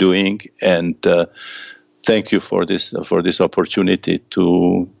been doing, and thank you for this opportunity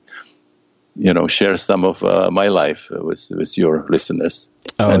to share some of my life with your listeners.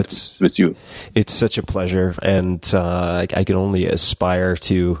 Oh, it's with you. It's such a pleasure, and I can only aspire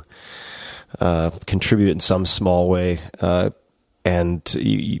to contribute in some small way. I'm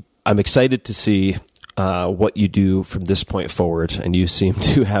excited to see what you do from this point forward, and you seem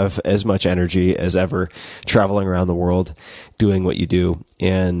to have as much energy as ever traveling around the world doing what you do,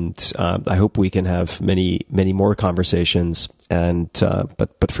 and I hope we can have many more conversations, and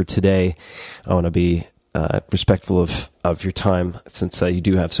but for today I want to be respectful of your time, since you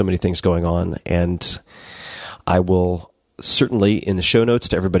do have so many things going on, and I will certainly in the show notes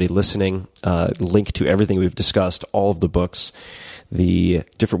to everybody listening link to everything we've discussed, all of the books, the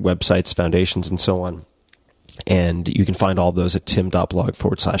different websites, foundations, and so on. And you can find all of those at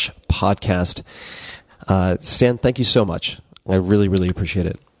tim.blog/podcast. Stan, thank you so much. I really, really appreciate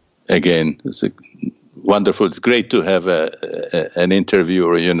it. Again, it's wonderful. It's great to have an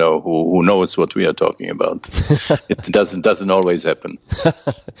interviewer, who knows what we are talking about. It doesn't always happen.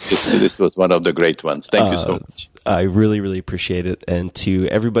 This was one of the great ones. Thank you so much. I really, really appreciate it. And to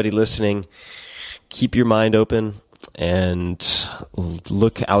everybody listening, keep your mind open and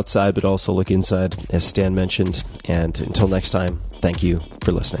look outside, but also look inside, as Stan mentioned. And until next time, thank you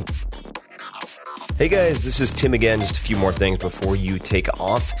for listening. Hey guys, this is Tim again. Just a few more things before you take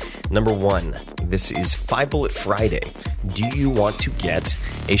off. Number one, this is 5 Bullet Friday. Do you want to get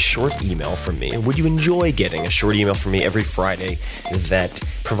a short email from me? Would you enjoy getting a short email from me every Friday that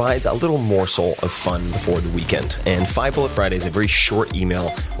provides a little morsel of fun before the weekend? And 5 Bullet Friday is a very short email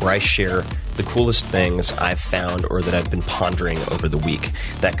where I share the coolest things I've found or that I've been pondering over the week.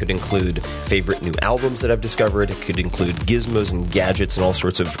 That could include favorite new albums that I've discovered. It could include gizmos and gadgets and all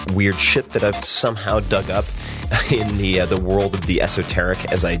sorts of weird shit that I've somehow dug up in the world of the esoteric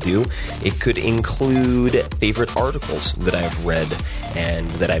as I do. It could include favorite articles that I've read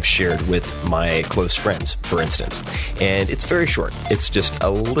and that I've shared with my close friends, for instance. And it's very short. It's just a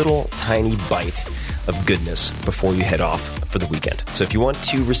little tiny bite of goodness before you head off for the weekend. So if you want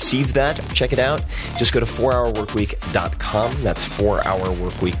to receive that, check it out. Just go to 4hourworkweek.com. That's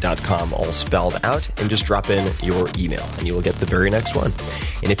 4hourworkweek.com, all spelled out, and just drop in your email, and you will get the very next one.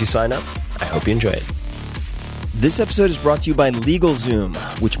 And if you sign up, I hope you enjoy it. This episode is brought to you by LegalZoom,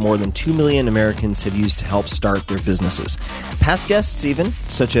 which more than 2 million Americans have used to help start their businesses. Past guests even,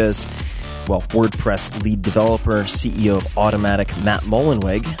 such as, WordPress lead developer, CEO of Automatic, Matt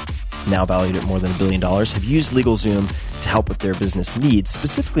Mullenweg, now valued at more than $1 billion, have used LegalZoom to help with their business needs,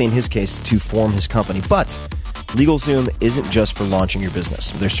 specifically in his case to form his company. But LegalZoom isn't just for launching your business.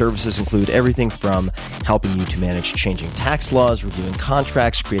 Their services include everything from helping you to manage changing tax laws, reviewing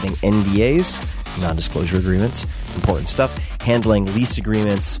contracts, creating NDAs, non-disclosure agreements, important stuff, handling lease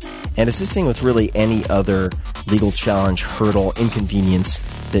agreements, and assisting with really any other legal challenge, hurdle, inconvenience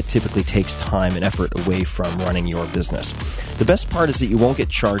that typically takes time and effort away from running your business. The best part is that you won't get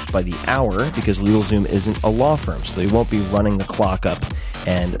charged by the hour because LegalZoom isn't a law firm, so they won't be running the clock up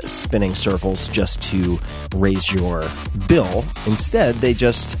and spinning circles just to raise your bill. Instead, they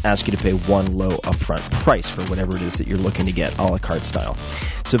just ask you to pay one low upfront price for whatever it is that you're looking to get, a la carte style.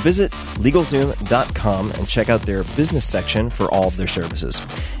 So visit LegalZoom.com and check out their business section for all of their services.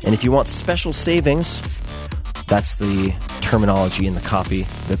 And if you want special savings, that's the terminology in the copy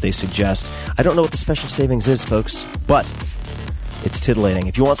that they suggest. I don't know what the special savings is, folks, but it's titillating.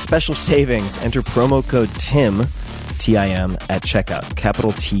 If you want special savings, enter promo code TIM, T-I-M, at checkout.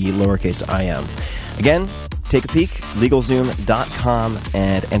 Capital T, lowercase I-M. Again, take a peek, LegalZoom.com,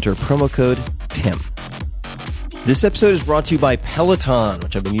 and enter promo code TIM. This episode is brought to you by Peloton,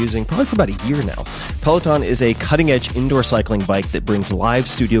 which I've been using probably for about a year now. Peloton is a cutting-edge indoor cycling bike that brings live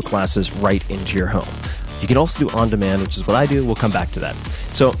studio classes right into your home. You can also do on-demand, which is what I do. We'll come back to that.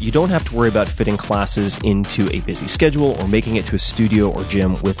 So you don't have to worry about fitting classes into a busy schedule or making it to a studio or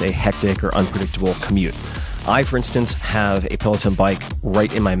gym with a hectic or unpredictable commute. I, for instance, have a Peloton bike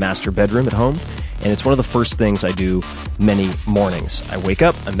right in my master bedroom at home, and it's one of the first things I do many mornings. I wake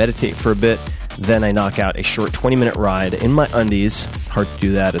up, I meditate for a bit, Then I knock out a short 20-minute ride in my undies. Hard to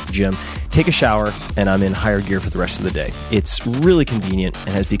do that at the gym. Take a shower, and I'm in higher gear for the rest of the day. It's really convenient and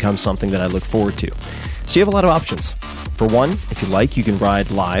has become something that I look forward to. So you have a lot of options. For one, if you like, you can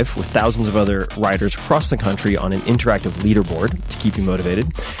ride live with thousands of other riders across the country on an interactive leaderboard to keep you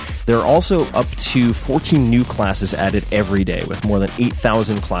motivated. There are also up to 14 new classes added every day with more than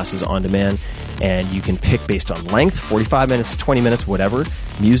 8,000 classes on demand. And you can pick based on length, 45 minutes, 20 minutes, whatever,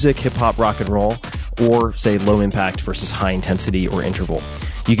 music, hip-hop, rock and roll, or say low impact versus high intensity or interval.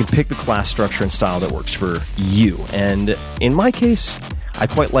 You can pick the class structure and style that works for you. And in my case, I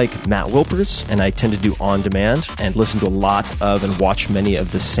quite like Matt Wilpers, and I tend to do on-demand and listen to a lot of and watch many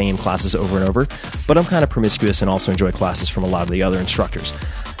of the same classes over and over, but I'm kind of promiscuous and also enjoy classes from a lot of the other instructors.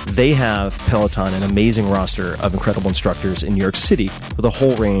 They have, Peloton, an amazing roster of incredible instructors in New York City with a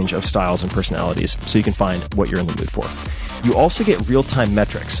whole range of styles and personalities, so you can find what you're in the mood for. You also get real-time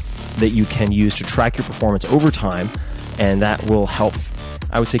metrics that you can use to track your performance over time, and that will help,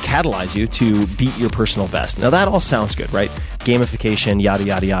 I would say, catalyze you to beat your personal best. Now, that all sounds good, right? Gamification, yada,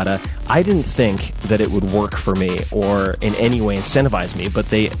 yada, yada. I didn't think that it would work for me or in any way incentivize me, but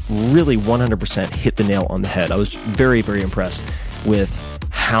they really 100% hit the nail on the head. I was very, very impressed with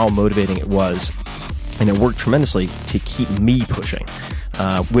how motivating it was, and it worked tremendously to keep me pushing,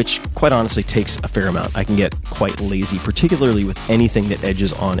 which quite honestly takes a fair amount. I can get quite lazy, particularly with anything that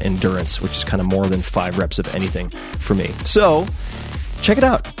edges on endurance, which is kind of more than 5 reps of anything for me. So check it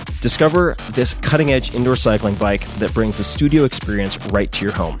out. Discover this cutting-edge indoor cycling bike that brings the studio experience right to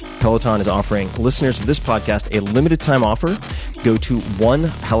your home. Peloton is offering listeners of this podcast a limited-time offer. Go to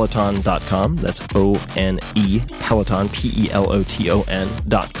onepeloton.com. That's O-N-E, Peloton,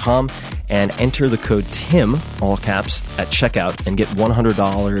 Peloton.com, and enter the code TIM, all caps, at checkout and get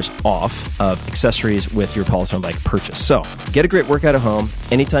 $100 off of accessories with your Peloton bike purchase. So get a great workout at home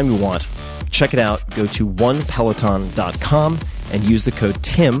anytime you want. Check it out. Go to onepeloton.com and use the code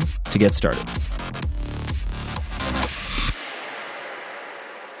TIM to get started.